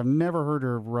ask her. I've never heard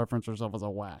her reference herself as a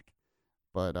whack,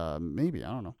 but maybe, I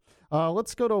don't know.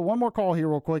 Let's go to one more call here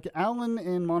real quick. Alan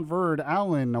in Montverde.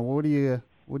 Alan, what do you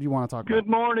want to talk about? Good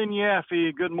morning,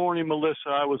 Yaffee. Good morning, Melissa.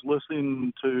 I was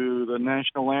listening to the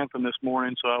national anthem this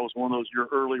morning, so I was one of those your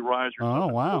early risers. Oh,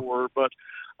 wow. Before, but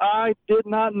I did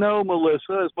not know,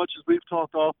 Melissa, as much as we've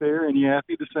talked off air, and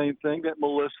Yaffee the same thing, that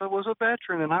Melissa was a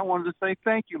veteran. And I wanted to say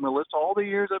thank you, Melissa. All the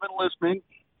years I've been listening,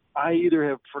 I either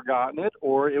have forgotten it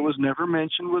or it was never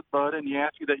mentioned with Bud and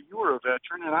Yaffee that you were a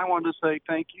veteran. And I wanted to say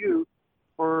thank you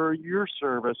for your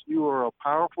service. You are a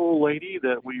powerful lady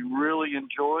that we really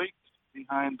enjoy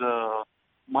behind the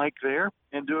mic there,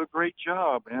 and do a great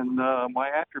job. And my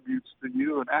attributes to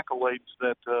you and accolades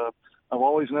that I've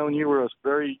always known you were a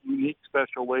very unique,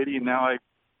 special lady, and now I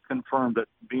confirmed that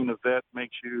being a vet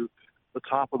makes you the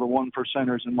top of the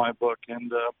 1%ers in my book. And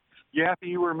Yaffee,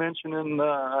 you were mentioning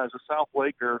as a South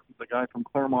Laker, the guy from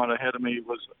Claremont ahead of me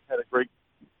had a great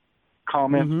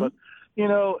comment. But, you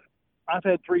know, I've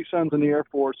had 3 sons in the Air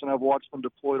Force, and I've watched them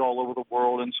deployed all over the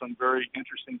world in some very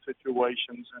interesting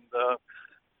situations. And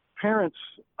parents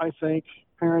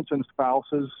and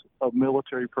spouses of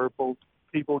military people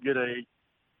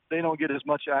they don't get as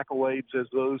much accolades as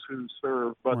those who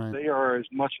serve, but they are as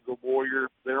much of a warrior.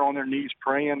 They're on their knees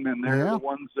praying, and they're the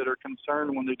ones that are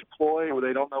concerned when they deploy or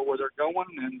they don't know where they're going.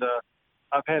 And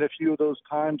I've had a few of those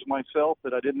times myself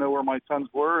that I didn't know where my sons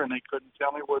were, and they couldn't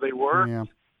tell me where they were. Yeah.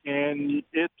 And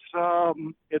it's a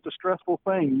stressful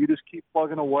thing. You just keep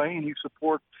plugging away, and you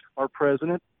support our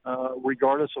president,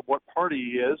 regardless of what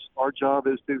party he is. Our job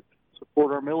is to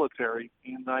support our military,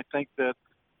 and I think that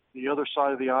the other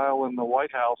side of the aisle in the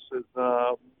White House is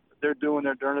they're doing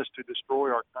their darndest to destroy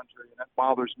our country, and that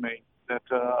bothers me that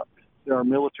our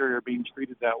military are being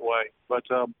treated that way. But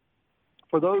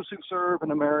for those who serve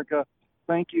in America,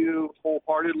 thank you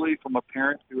wholeheartedly from a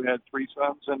parent who had 3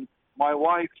 sons, and my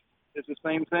wife is the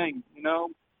same thing. You know,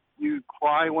 you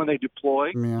cry when they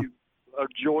deploy. Yeah. You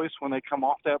rejoice when they come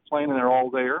off that plane and they're all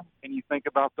there. And you think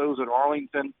about those at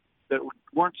Arlington that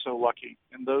weren't so lucky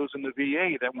and those in the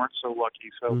VA that weren't so lucky.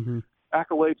 So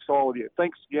accolades to all of you.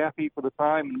 Thanks, Yaffee, for the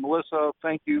time. And Melissa,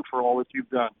 thank you for all that you've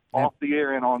done, off the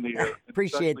air and on the air.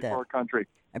 Appreciate especially that. for our country.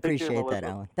 I appreciate that,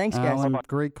 Alan. Thanks, guys. Alan,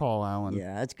 great call, Alan.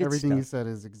 Yeah, that's good Everything stuff. you said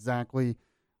is exactly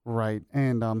right.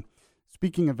 And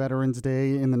speaking of Veterans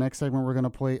Day, in the next segment, we're going to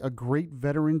play a great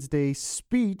Veterans Day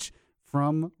speech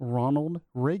from Ronald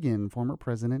Reagan, former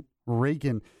President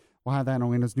Reagan. We'll have that in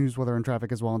Orlando's news, weather, and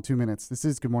traffic as well in 2 minutes. This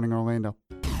is Good Morning Orlando.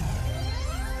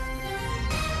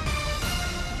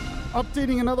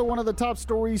 Updating another one of the top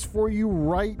stories for you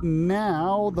right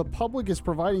now. The public is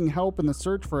providing help in the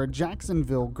search for a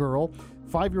Jacksonville girl.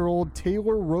 5-year-old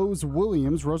Taylor Rose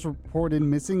Williams was reported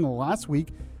missing last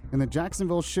week, and the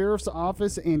Jacksonville Sheriff's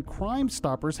Office and Crime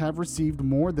Stoppers have received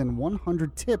more than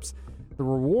 100 tips. The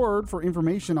reward for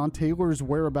information on Taylor's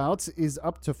whereabouts is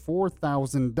up to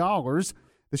 $4,000.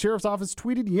 The Sheriff's Office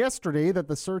tweeted yesterday that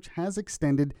the search has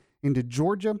extended into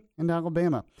Georgia and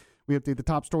Alabama. We update the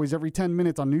top stories every 10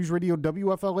 minutes on News Radio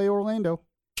WFLA Orlando.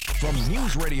 From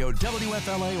News Radio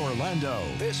WFLA Orlando,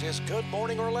 this is Good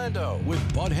Morning Orlando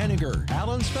with Bud Henninger,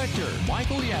 Alan Spector,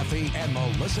 Michael Yaffee, and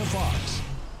Melissa Fox.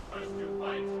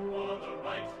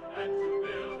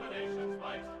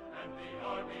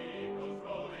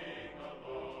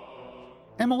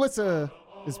 And Melissa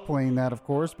is playing that, of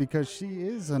course, because she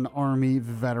is an Army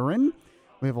veteran.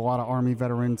 We have a lot of Army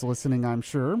veterans listening, I'm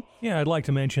sure. Yeah, I'd like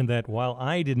to mention that while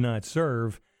I did not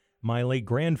serve, my late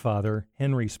grandfather,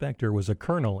 Henry Spector, was a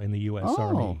colonel in the U.S.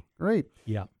 Army. Oh, great.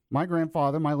 Yeah. My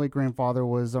late grandfather,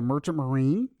 was a merchant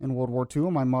marine in World War II.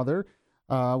 My mother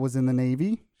was in the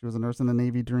Navy. She was a nurse in the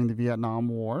Navy during the Vietnam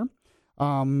War.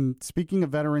 Speaking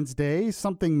of Veterans Day,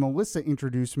 something Melissa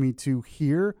introduced me to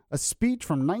here, a speech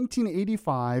from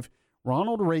 1985,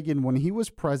 Ronald Reagan when he was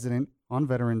president on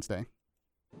Veterans Day.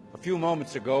 A few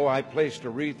moments ago, I placed a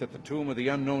wreath at the tomb of the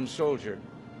unknown soldier.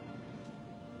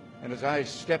 And as I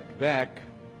stepped back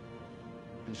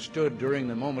and stood during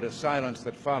the moment of silence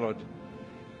that followed,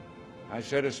 I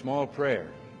said a small prayer.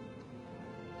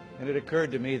 And it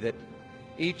occurred to me that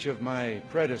each of my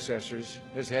predecessors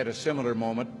has had a similar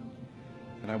moment,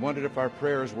 and I wondered if our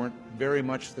prayers weren't very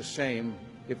much the same,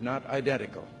 if not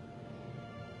identical.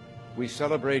 We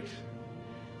celebrate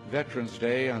Veterans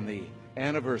Day on the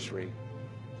anniversary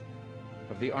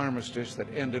of the armistice that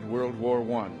ended World War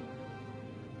I.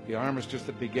 The armistice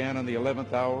that began on the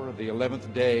 11th hour of the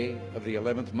 11th day of the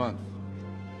 11th month.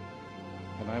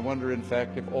 And I wonder, in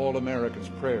fact, if all Americans'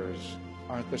 prayers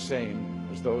aren't the same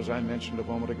as those I mentioned a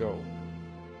moment ago.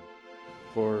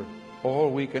 For all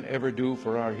we can ever do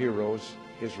for our heroes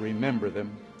is remember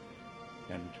them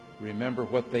and remember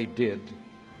what they did,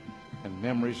 and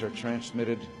memories are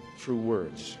transmitted through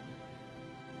words.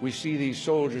 We see these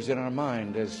soldiers in our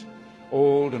mind as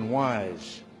old and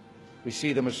wise. We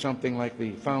see them as something like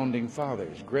the founding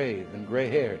fathers, grave and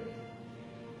gray-haired.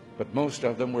 But most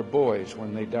of them were boys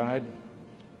when they died,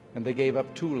 and they gave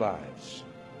up 2 lives,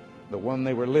 the one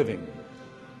they were living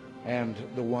and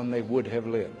the one they would have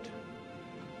lived.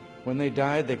 When they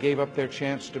died, they gave up their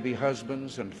chance to be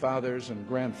husbands and fathers and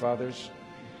grandfathers.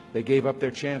 They gave up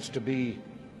their chance to be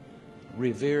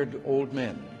revered old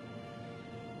men.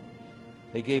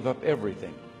 They gave up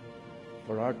everything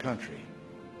for our country,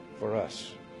 for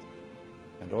us.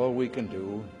 And all we can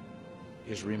do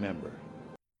is remember.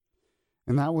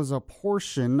 And that was a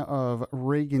portion of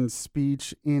Reagan's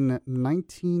speech in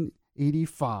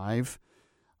 1985.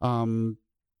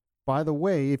 By the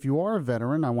way, if you are a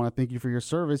veteran, I want to thank you for your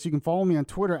service. You can follow me on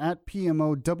Twitter at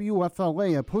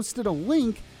PMOWFLA. I posted a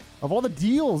link of all the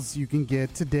deals you can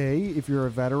get today if you're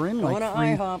a veteran. Going to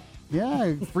IHOP.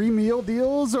 Yeah, free meal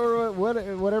deals or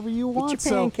whatever you want. Get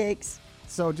your pancakes.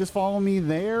 So just follow me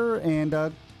there,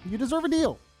 and you deserve a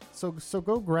deal. So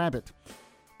go grab it.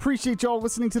 Appreciate y'all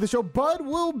listening to the show. Bud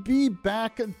will be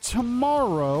back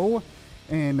tomorrow.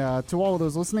 And to all of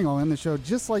those listening, I'll end the show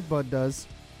just like Bud does.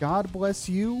 God bless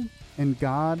you, and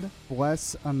God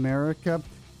bless America.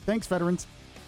 Thanks, veterans.